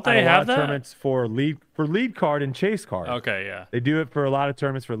now. Don't they have that? Tournaments for lead card and chase card? Okay, yeah. They do it for a lot of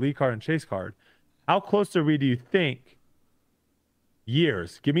tournaments for lead card and chase card. How close are we, do you think?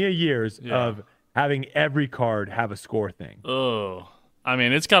 Years. Give me a years of having every card have a score thing. Oh, I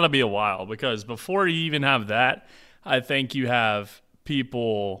mean, it's got to be a while, because before you even have that, I think you have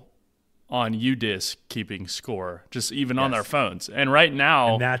people on UDisc keeping score, just even on their phones. And right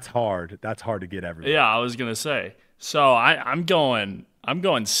now, and that's hard. That's hard to get everywhere. Yeah, I was gonna say. So I'm going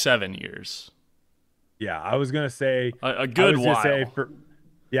 7 years. Yeah, I was gonna say a good while. I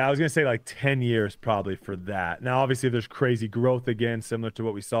was gonna say like 10 years probably for that. Now, obviously, there's crazy growth again, similar to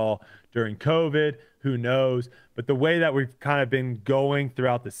what we saw during COVID. Who knows? But the way that we've kind of been going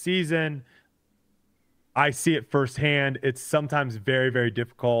throughout the season, I see it firsthand. It's sometimes very, very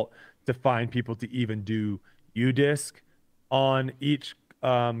difficult to find people to even do UDisc on each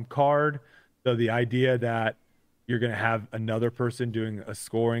card. So the idea that you're going to have another person doing a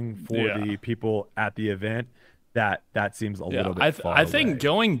scoring for the people at the event, that seems a little bit far away. I think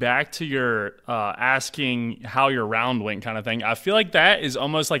going back to your asking how your round went kind of thing, I feel like that is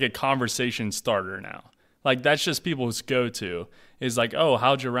almost like a conversation starter now. Like, that's just people's go-to is like, oh,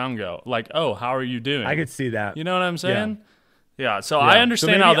 how'd your round go? Like, oh, how are you doing? I could see that. You know what I'm saying? Yeah. So I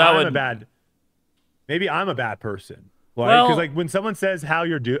understand how that would. Maybe I'm a bad person, right? Because like when someone says how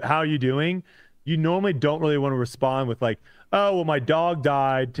you doing, you normally don't really want to respond with like, oh, well, my dog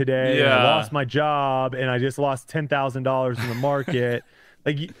died today. And I lost my job, and I just lost $10,000 in the market.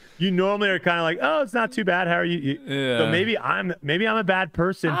 Like you normally are kind of like, oh, it's not too bad. How are you? So maybe I'm a bad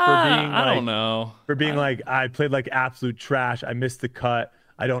person for being. I don't know. For being like, I played like absolute trash. I missed the cut.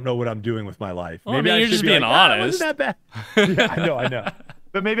 I don't know what I'm doing with my life. Well, maybe I mean, you're just being honest. Wasn't that bad? Yeah, I know.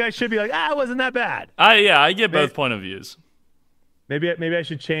 But maybe I should be like, it wasn't that bad. I get both point of views. Maybe I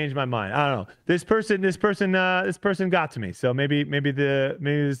should change my mind. I don't know. This person got to me. So maybe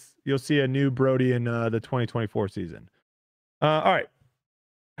you'll see a new Brodie in the 2024 season. All right.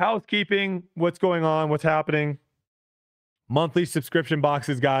 Housekeeping, what's going on, what's happening? Monthly subscription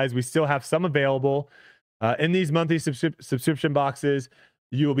boxes, guys. We still have some available. In these monthly subscription boxes,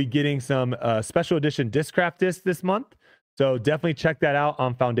 you will be getting some special edition Discraft discs this month. So definitely check that out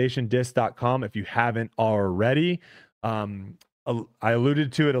on foundationdisc.com if you haven't already. I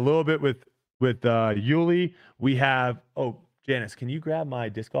alluded to it a little bit with Yuli. We have, Janice, can you grab my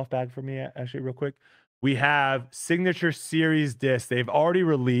disc golf bag for me actually real quick? We have Signature Series discs. They've already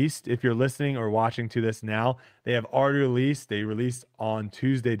released. If you're listening or watching to this now, they have already released. They released on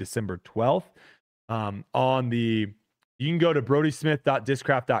Tuesday, December 12th. You can go to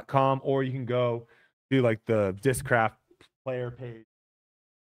brodiesmith.discraft.com, or you can go to like the Discraft player page.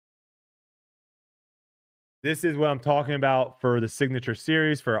 This is what I'm talking about for the Signature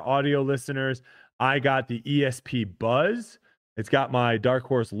Series. For our audio listeners, I got the ESP Buzz. It's got my Dark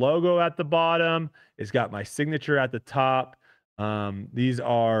Horse logo at the bottom. It's got my signature at the top. These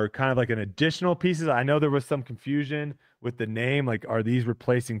are kind of like an additional pieces. I know there was some confusion with the name. Like, are these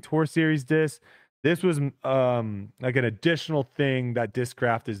replacing Tour Series discs? This was like an additional thing that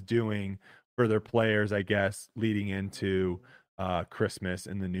Discraft is doing for their players, I guess, leading into Christmas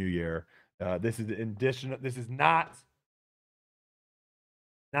and the New Year. This is additional. This is not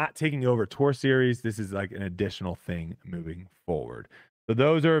taking over Tour Series. This is like an additional thing moving forward. So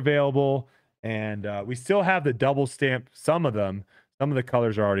those are available, and we still have the double stamp. Some of the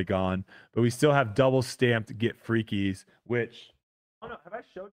colors are already gone, but we still have double stamped Get Freakies, which I don't know. Have I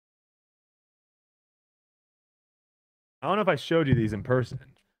showed? I don't know if I showed you these in person.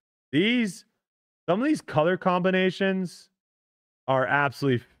 Some of these color combinations are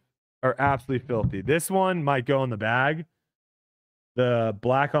absolutely filthy. This one might go in the bag. The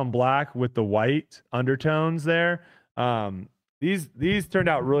black on black with the white undertones there. These turned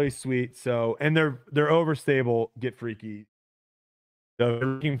out really sweet. So, and they're overstable Get Freaky. So if you're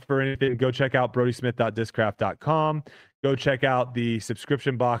looking for anything, go check out brodiesmith.discraft.com. Go check out the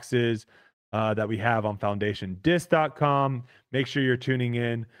subscription boxes that we have on foundationdisc.com. Make sure you're tuning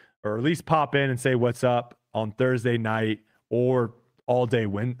in, or at least pop in and say what's up on Thursday night or all day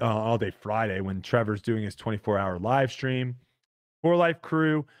Friday when Trevor's doing his 24-hour live stream. Tour Life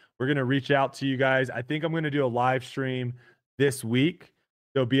crew, we're going to reach out to you guys. I think I'm going to do a live stream this week.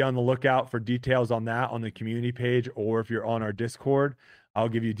 So be on the lookout for details on that on the community page, or if you're on our Discord, I'll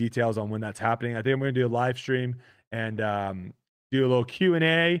give you details on when that's happening. I think I'm going to do a live stream and do a little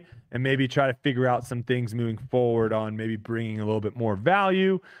Q&A and maybe try to figure out some things moving forward on maybe bringing a little bit more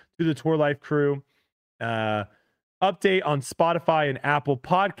value to the Tour Life crew. Update on Spotify and Apple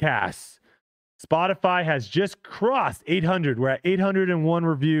Podcasts. Spotify has just crossed 800. We're at 801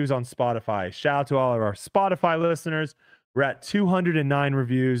 reviews on Spotify. Shout out to all of our Spotify listeners. We're at 209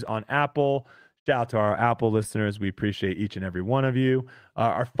 reviews on Apple. Shout out to our Apple listeners. We appreciate each and every one of you.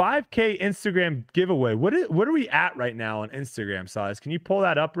 Our 5K Instagram giveaway. What are we at right now on Instagram, Silas? Can you pull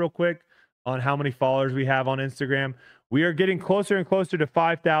that up real quick on how many followers we have on Instagram? We are getting closer and closer to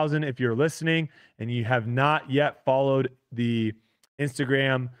 5,000. If you're listening and you have not yet followed the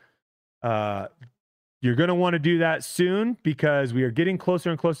Instagram, you're going to want to do that soon because we are getting closer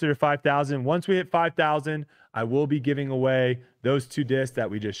and closer to 5,000. Once we hit 5,000, I will be giving away those 2 discs that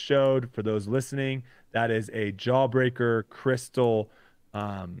we just showed for those listening. That is a Jawbreaker Crystal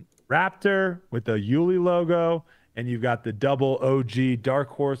Raptor with the Yuli logo, and you've got the double OG Dark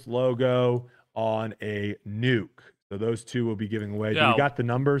Horse logo on a Nuke. So those 2 will be giving away. Yeah. Do you got the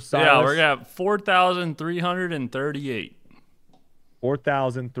numbers, Silas? Yeah, we're at 4,338.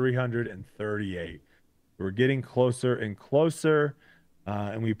 4,338. We're getting closer and closer,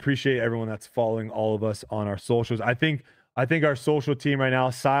 and we appreciate everyone that's following all of us on our socials. I think our social team right now,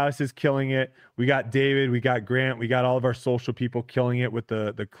 Silas is killing it. We got David, we got Grant, we got all of our social people killing it with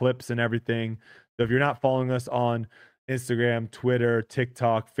the clips and everything. So if you're not following us on Instagram, Twitter,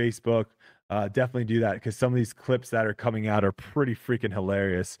 TikTok, Facebook, definitely do that, because some of these clips that are coming out are pretty freaking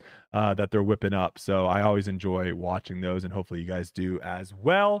hilarious that they're whipping up. So I always enjoy watching those, and hopefully you guys do as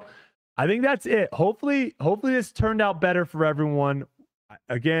well. I think that's it. Hopefully this turned out better for everyone.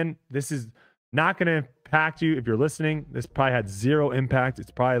 Again, this is not going to impact you if you're listening. This probably had zero impact.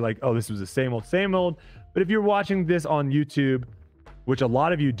 It's probably like, oh, this was the same old. But if you're watching this on YouTube, which a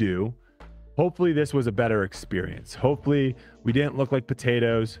lot of you do, hopefully this was a better experience. Hopefully we didn't look like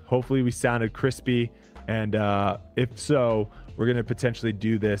potatoes. Hopefully we sounded crispy. And if so, we're going to potentially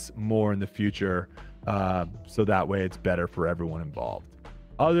do this more in the future, so that way it's better for everyone involved.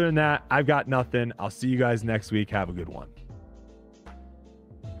 Other than that, I've got nothing. I'll see you guys next week. Have a good one.